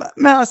another. No,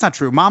 that's not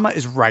true. Mama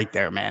is right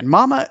there, man.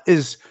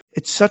 It's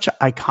such an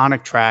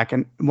iconic track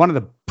and one of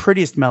the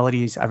prettiest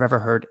melodies I've ever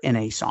heard in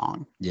a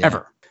song,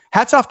 ever.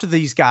 Hats off to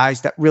these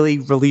guys that really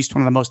released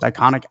one of the most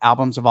iconic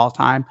albums of all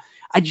time.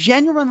 I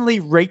genuinely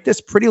rate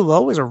this pretty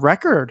low as a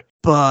record,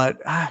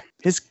 but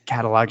his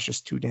catalog's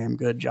just too damn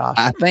good, Josh.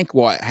 I think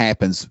what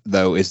happens,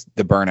 though, is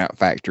the burnout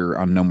factor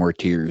on No More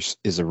Tears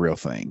is a real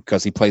thing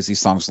because he plays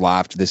these songs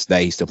live to this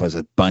day. He still plays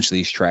a bunch of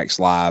these tracks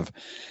live.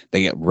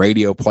 They get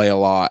radio play a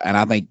lot. And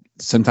I think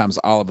sometimes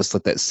all of us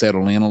let that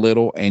settle in a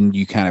little and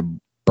you kind of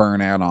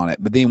burn out on it.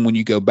 But then when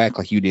you go back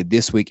like you did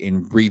this week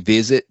and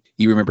revisit,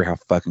 you remember how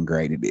fucking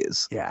great it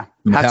is. Yeah.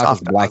 Metallica's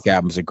Black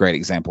Album is a great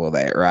example of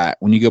that, right?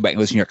 When you go back and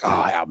listen, you're like,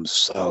 oh, album's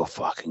so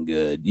fucking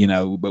good, you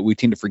know, but we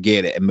tend to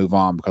forget it and move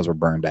on because we're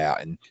burned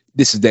out. And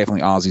this is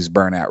definitely Ozzy's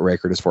burnout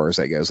record as far as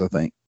that goes, I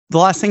think. The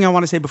last thing I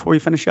want to say before we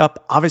finish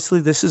up,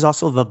 obviously this is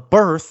also the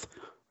birth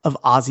of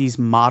Ozzy's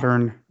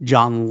modern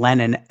John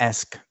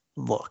Lennon-esque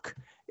look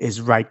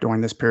is right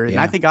during this period.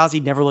 Yeah. And I think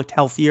Ozzy never looked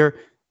healthier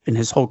in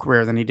his whole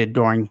career than he did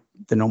during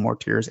the No More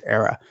Tears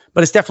era.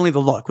 But it's definitely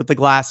the look with the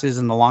glasses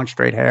and the long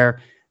straight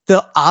hair.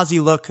 The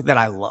Ozzy look that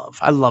I love.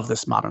 I love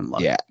this modern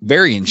look. Yeah,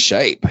 very in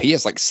shape. He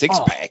has like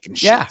six-pack and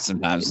shit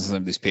sometimes in some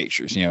of these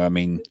pictures. You know, I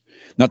mean,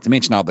 not to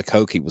mention all the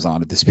coke he was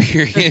on at this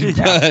period.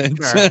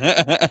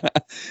 But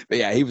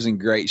yeah, he was in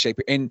great shape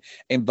and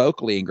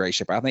vocally in great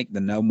shape. I think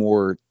the No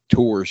More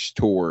Tours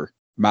tour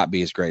might be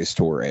his greatest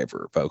tour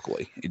ever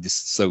vocally. It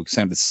just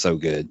sounded so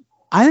good.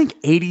 I think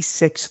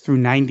 86 through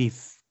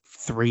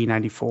 93,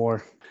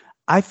 94.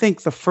 I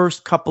think the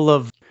first couple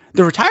of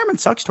the Retirement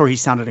Sucks tour, he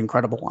sounded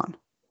incredible on.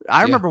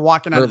 I remember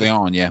walking out early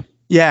on. Yeah.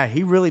 Yeah.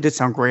 He really did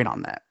sound great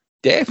on that.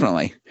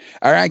 Definitely.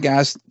 All right,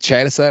 guys,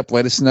 chat us up.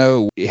 Let us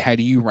know. How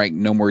do you rank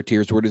No More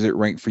Tears? Where does it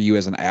rank for you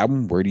as an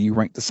album? Where do you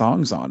rank the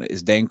songs on it?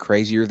 Is Dan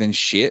crazier than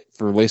shit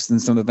for listing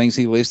some of the things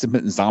he listed?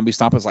 Putting Zombie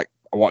Stomp is like,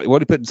 what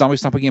did he put Zombie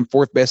Stomp again?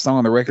 4th best song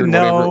on the record?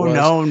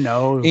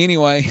 No.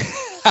 Anyway.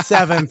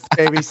 7th,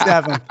 baby,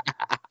 7th.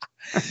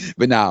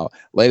 But no,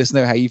 let us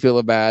know how you feel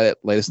about it.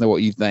 Let us know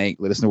what you think.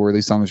 Let us know where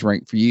these songs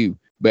rank for you.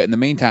 But in the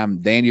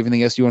meantime, Dan, you have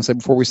anything else you want to say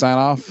before we sign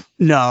off?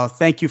 No,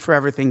 thank you for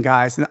everything,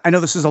 guys. And I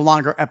know this is a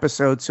longer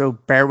episode, so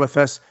bear with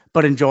us,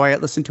 but enjoy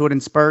it. Listen to it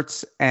in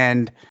spurts.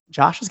 And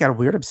Josh has got a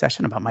weird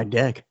obsession about my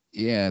dick.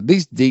 Yeah,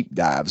 these deep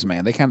dives,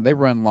 man, they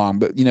run long,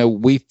 but you know,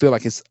 we feel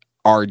like it's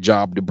our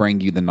job to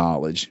bring you the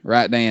knowledge,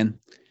 right, Dan?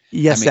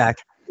 Yes, Zach.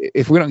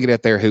 If we don't get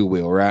out there, who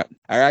will, right?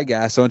 All right,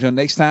 guys. So until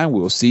next time,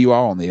 we'll see you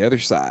all on the other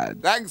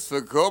side. Thanks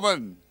for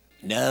coming.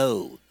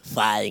 No,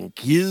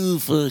 thank you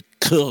for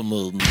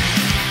coming.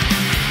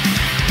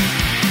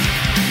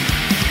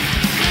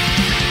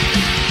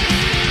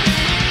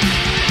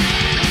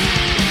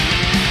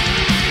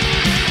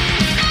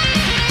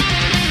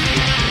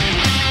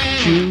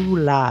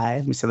 July.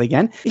 Let me say that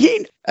again.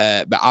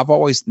 But I've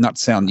always, not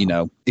to sound, you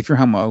know, if you're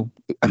homo,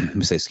 let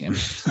me say this again.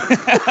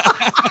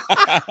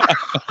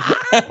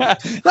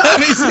 Let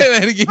me say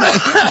that again.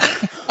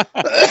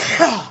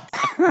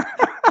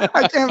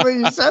 I can't believe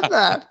you said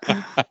that.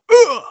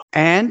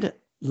 And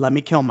let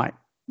me kill Mike.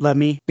 Let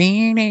me.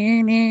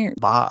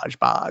 Bosh,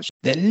 bosh.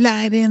 The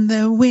light in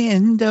the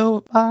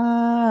window.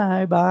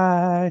 Bye,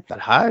 bye. The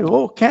high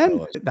old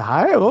Ken. The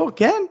high old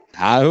Ken.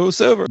 Hi-ho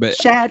silver. But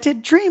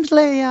Shattered dreams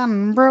lay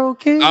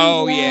unbroken.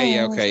 oh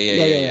yeah,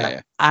 okay,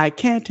 yeah. I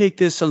can't take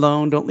this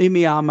alone. Don't leave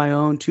me on my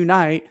own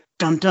tonight.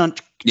 Dun dun.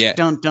 Yeah.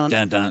 Dun dun.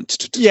 Dun, dun,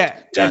 Yeah,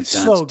 dun, it's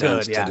dun, so dun,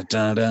 good. Yeah.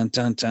 dun, dun,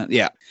 dun, dun.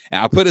 Yeah.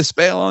 I'll put a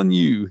spell on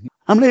you.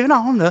 I'm living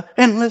on the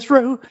endless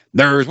road.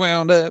 There's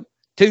wound up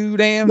too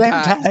damn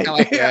tight. Tight.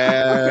 Like,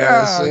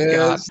 Oh,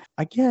 God.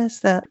 I guess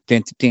that.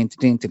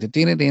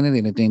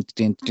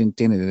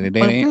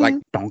 like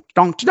Donk,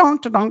 donk,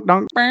 donk, donk,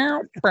 donk.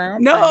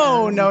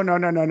 No.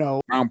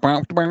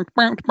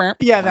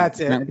 Yeah, that's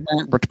it.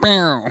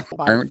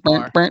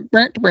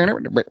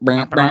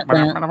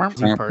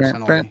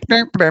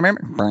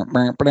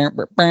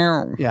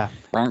 Yeah.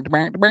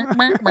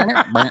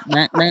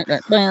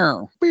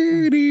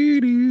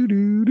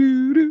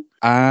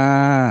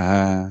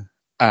 Ah,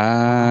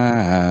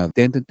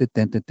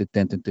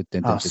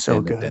 Oh, so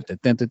good.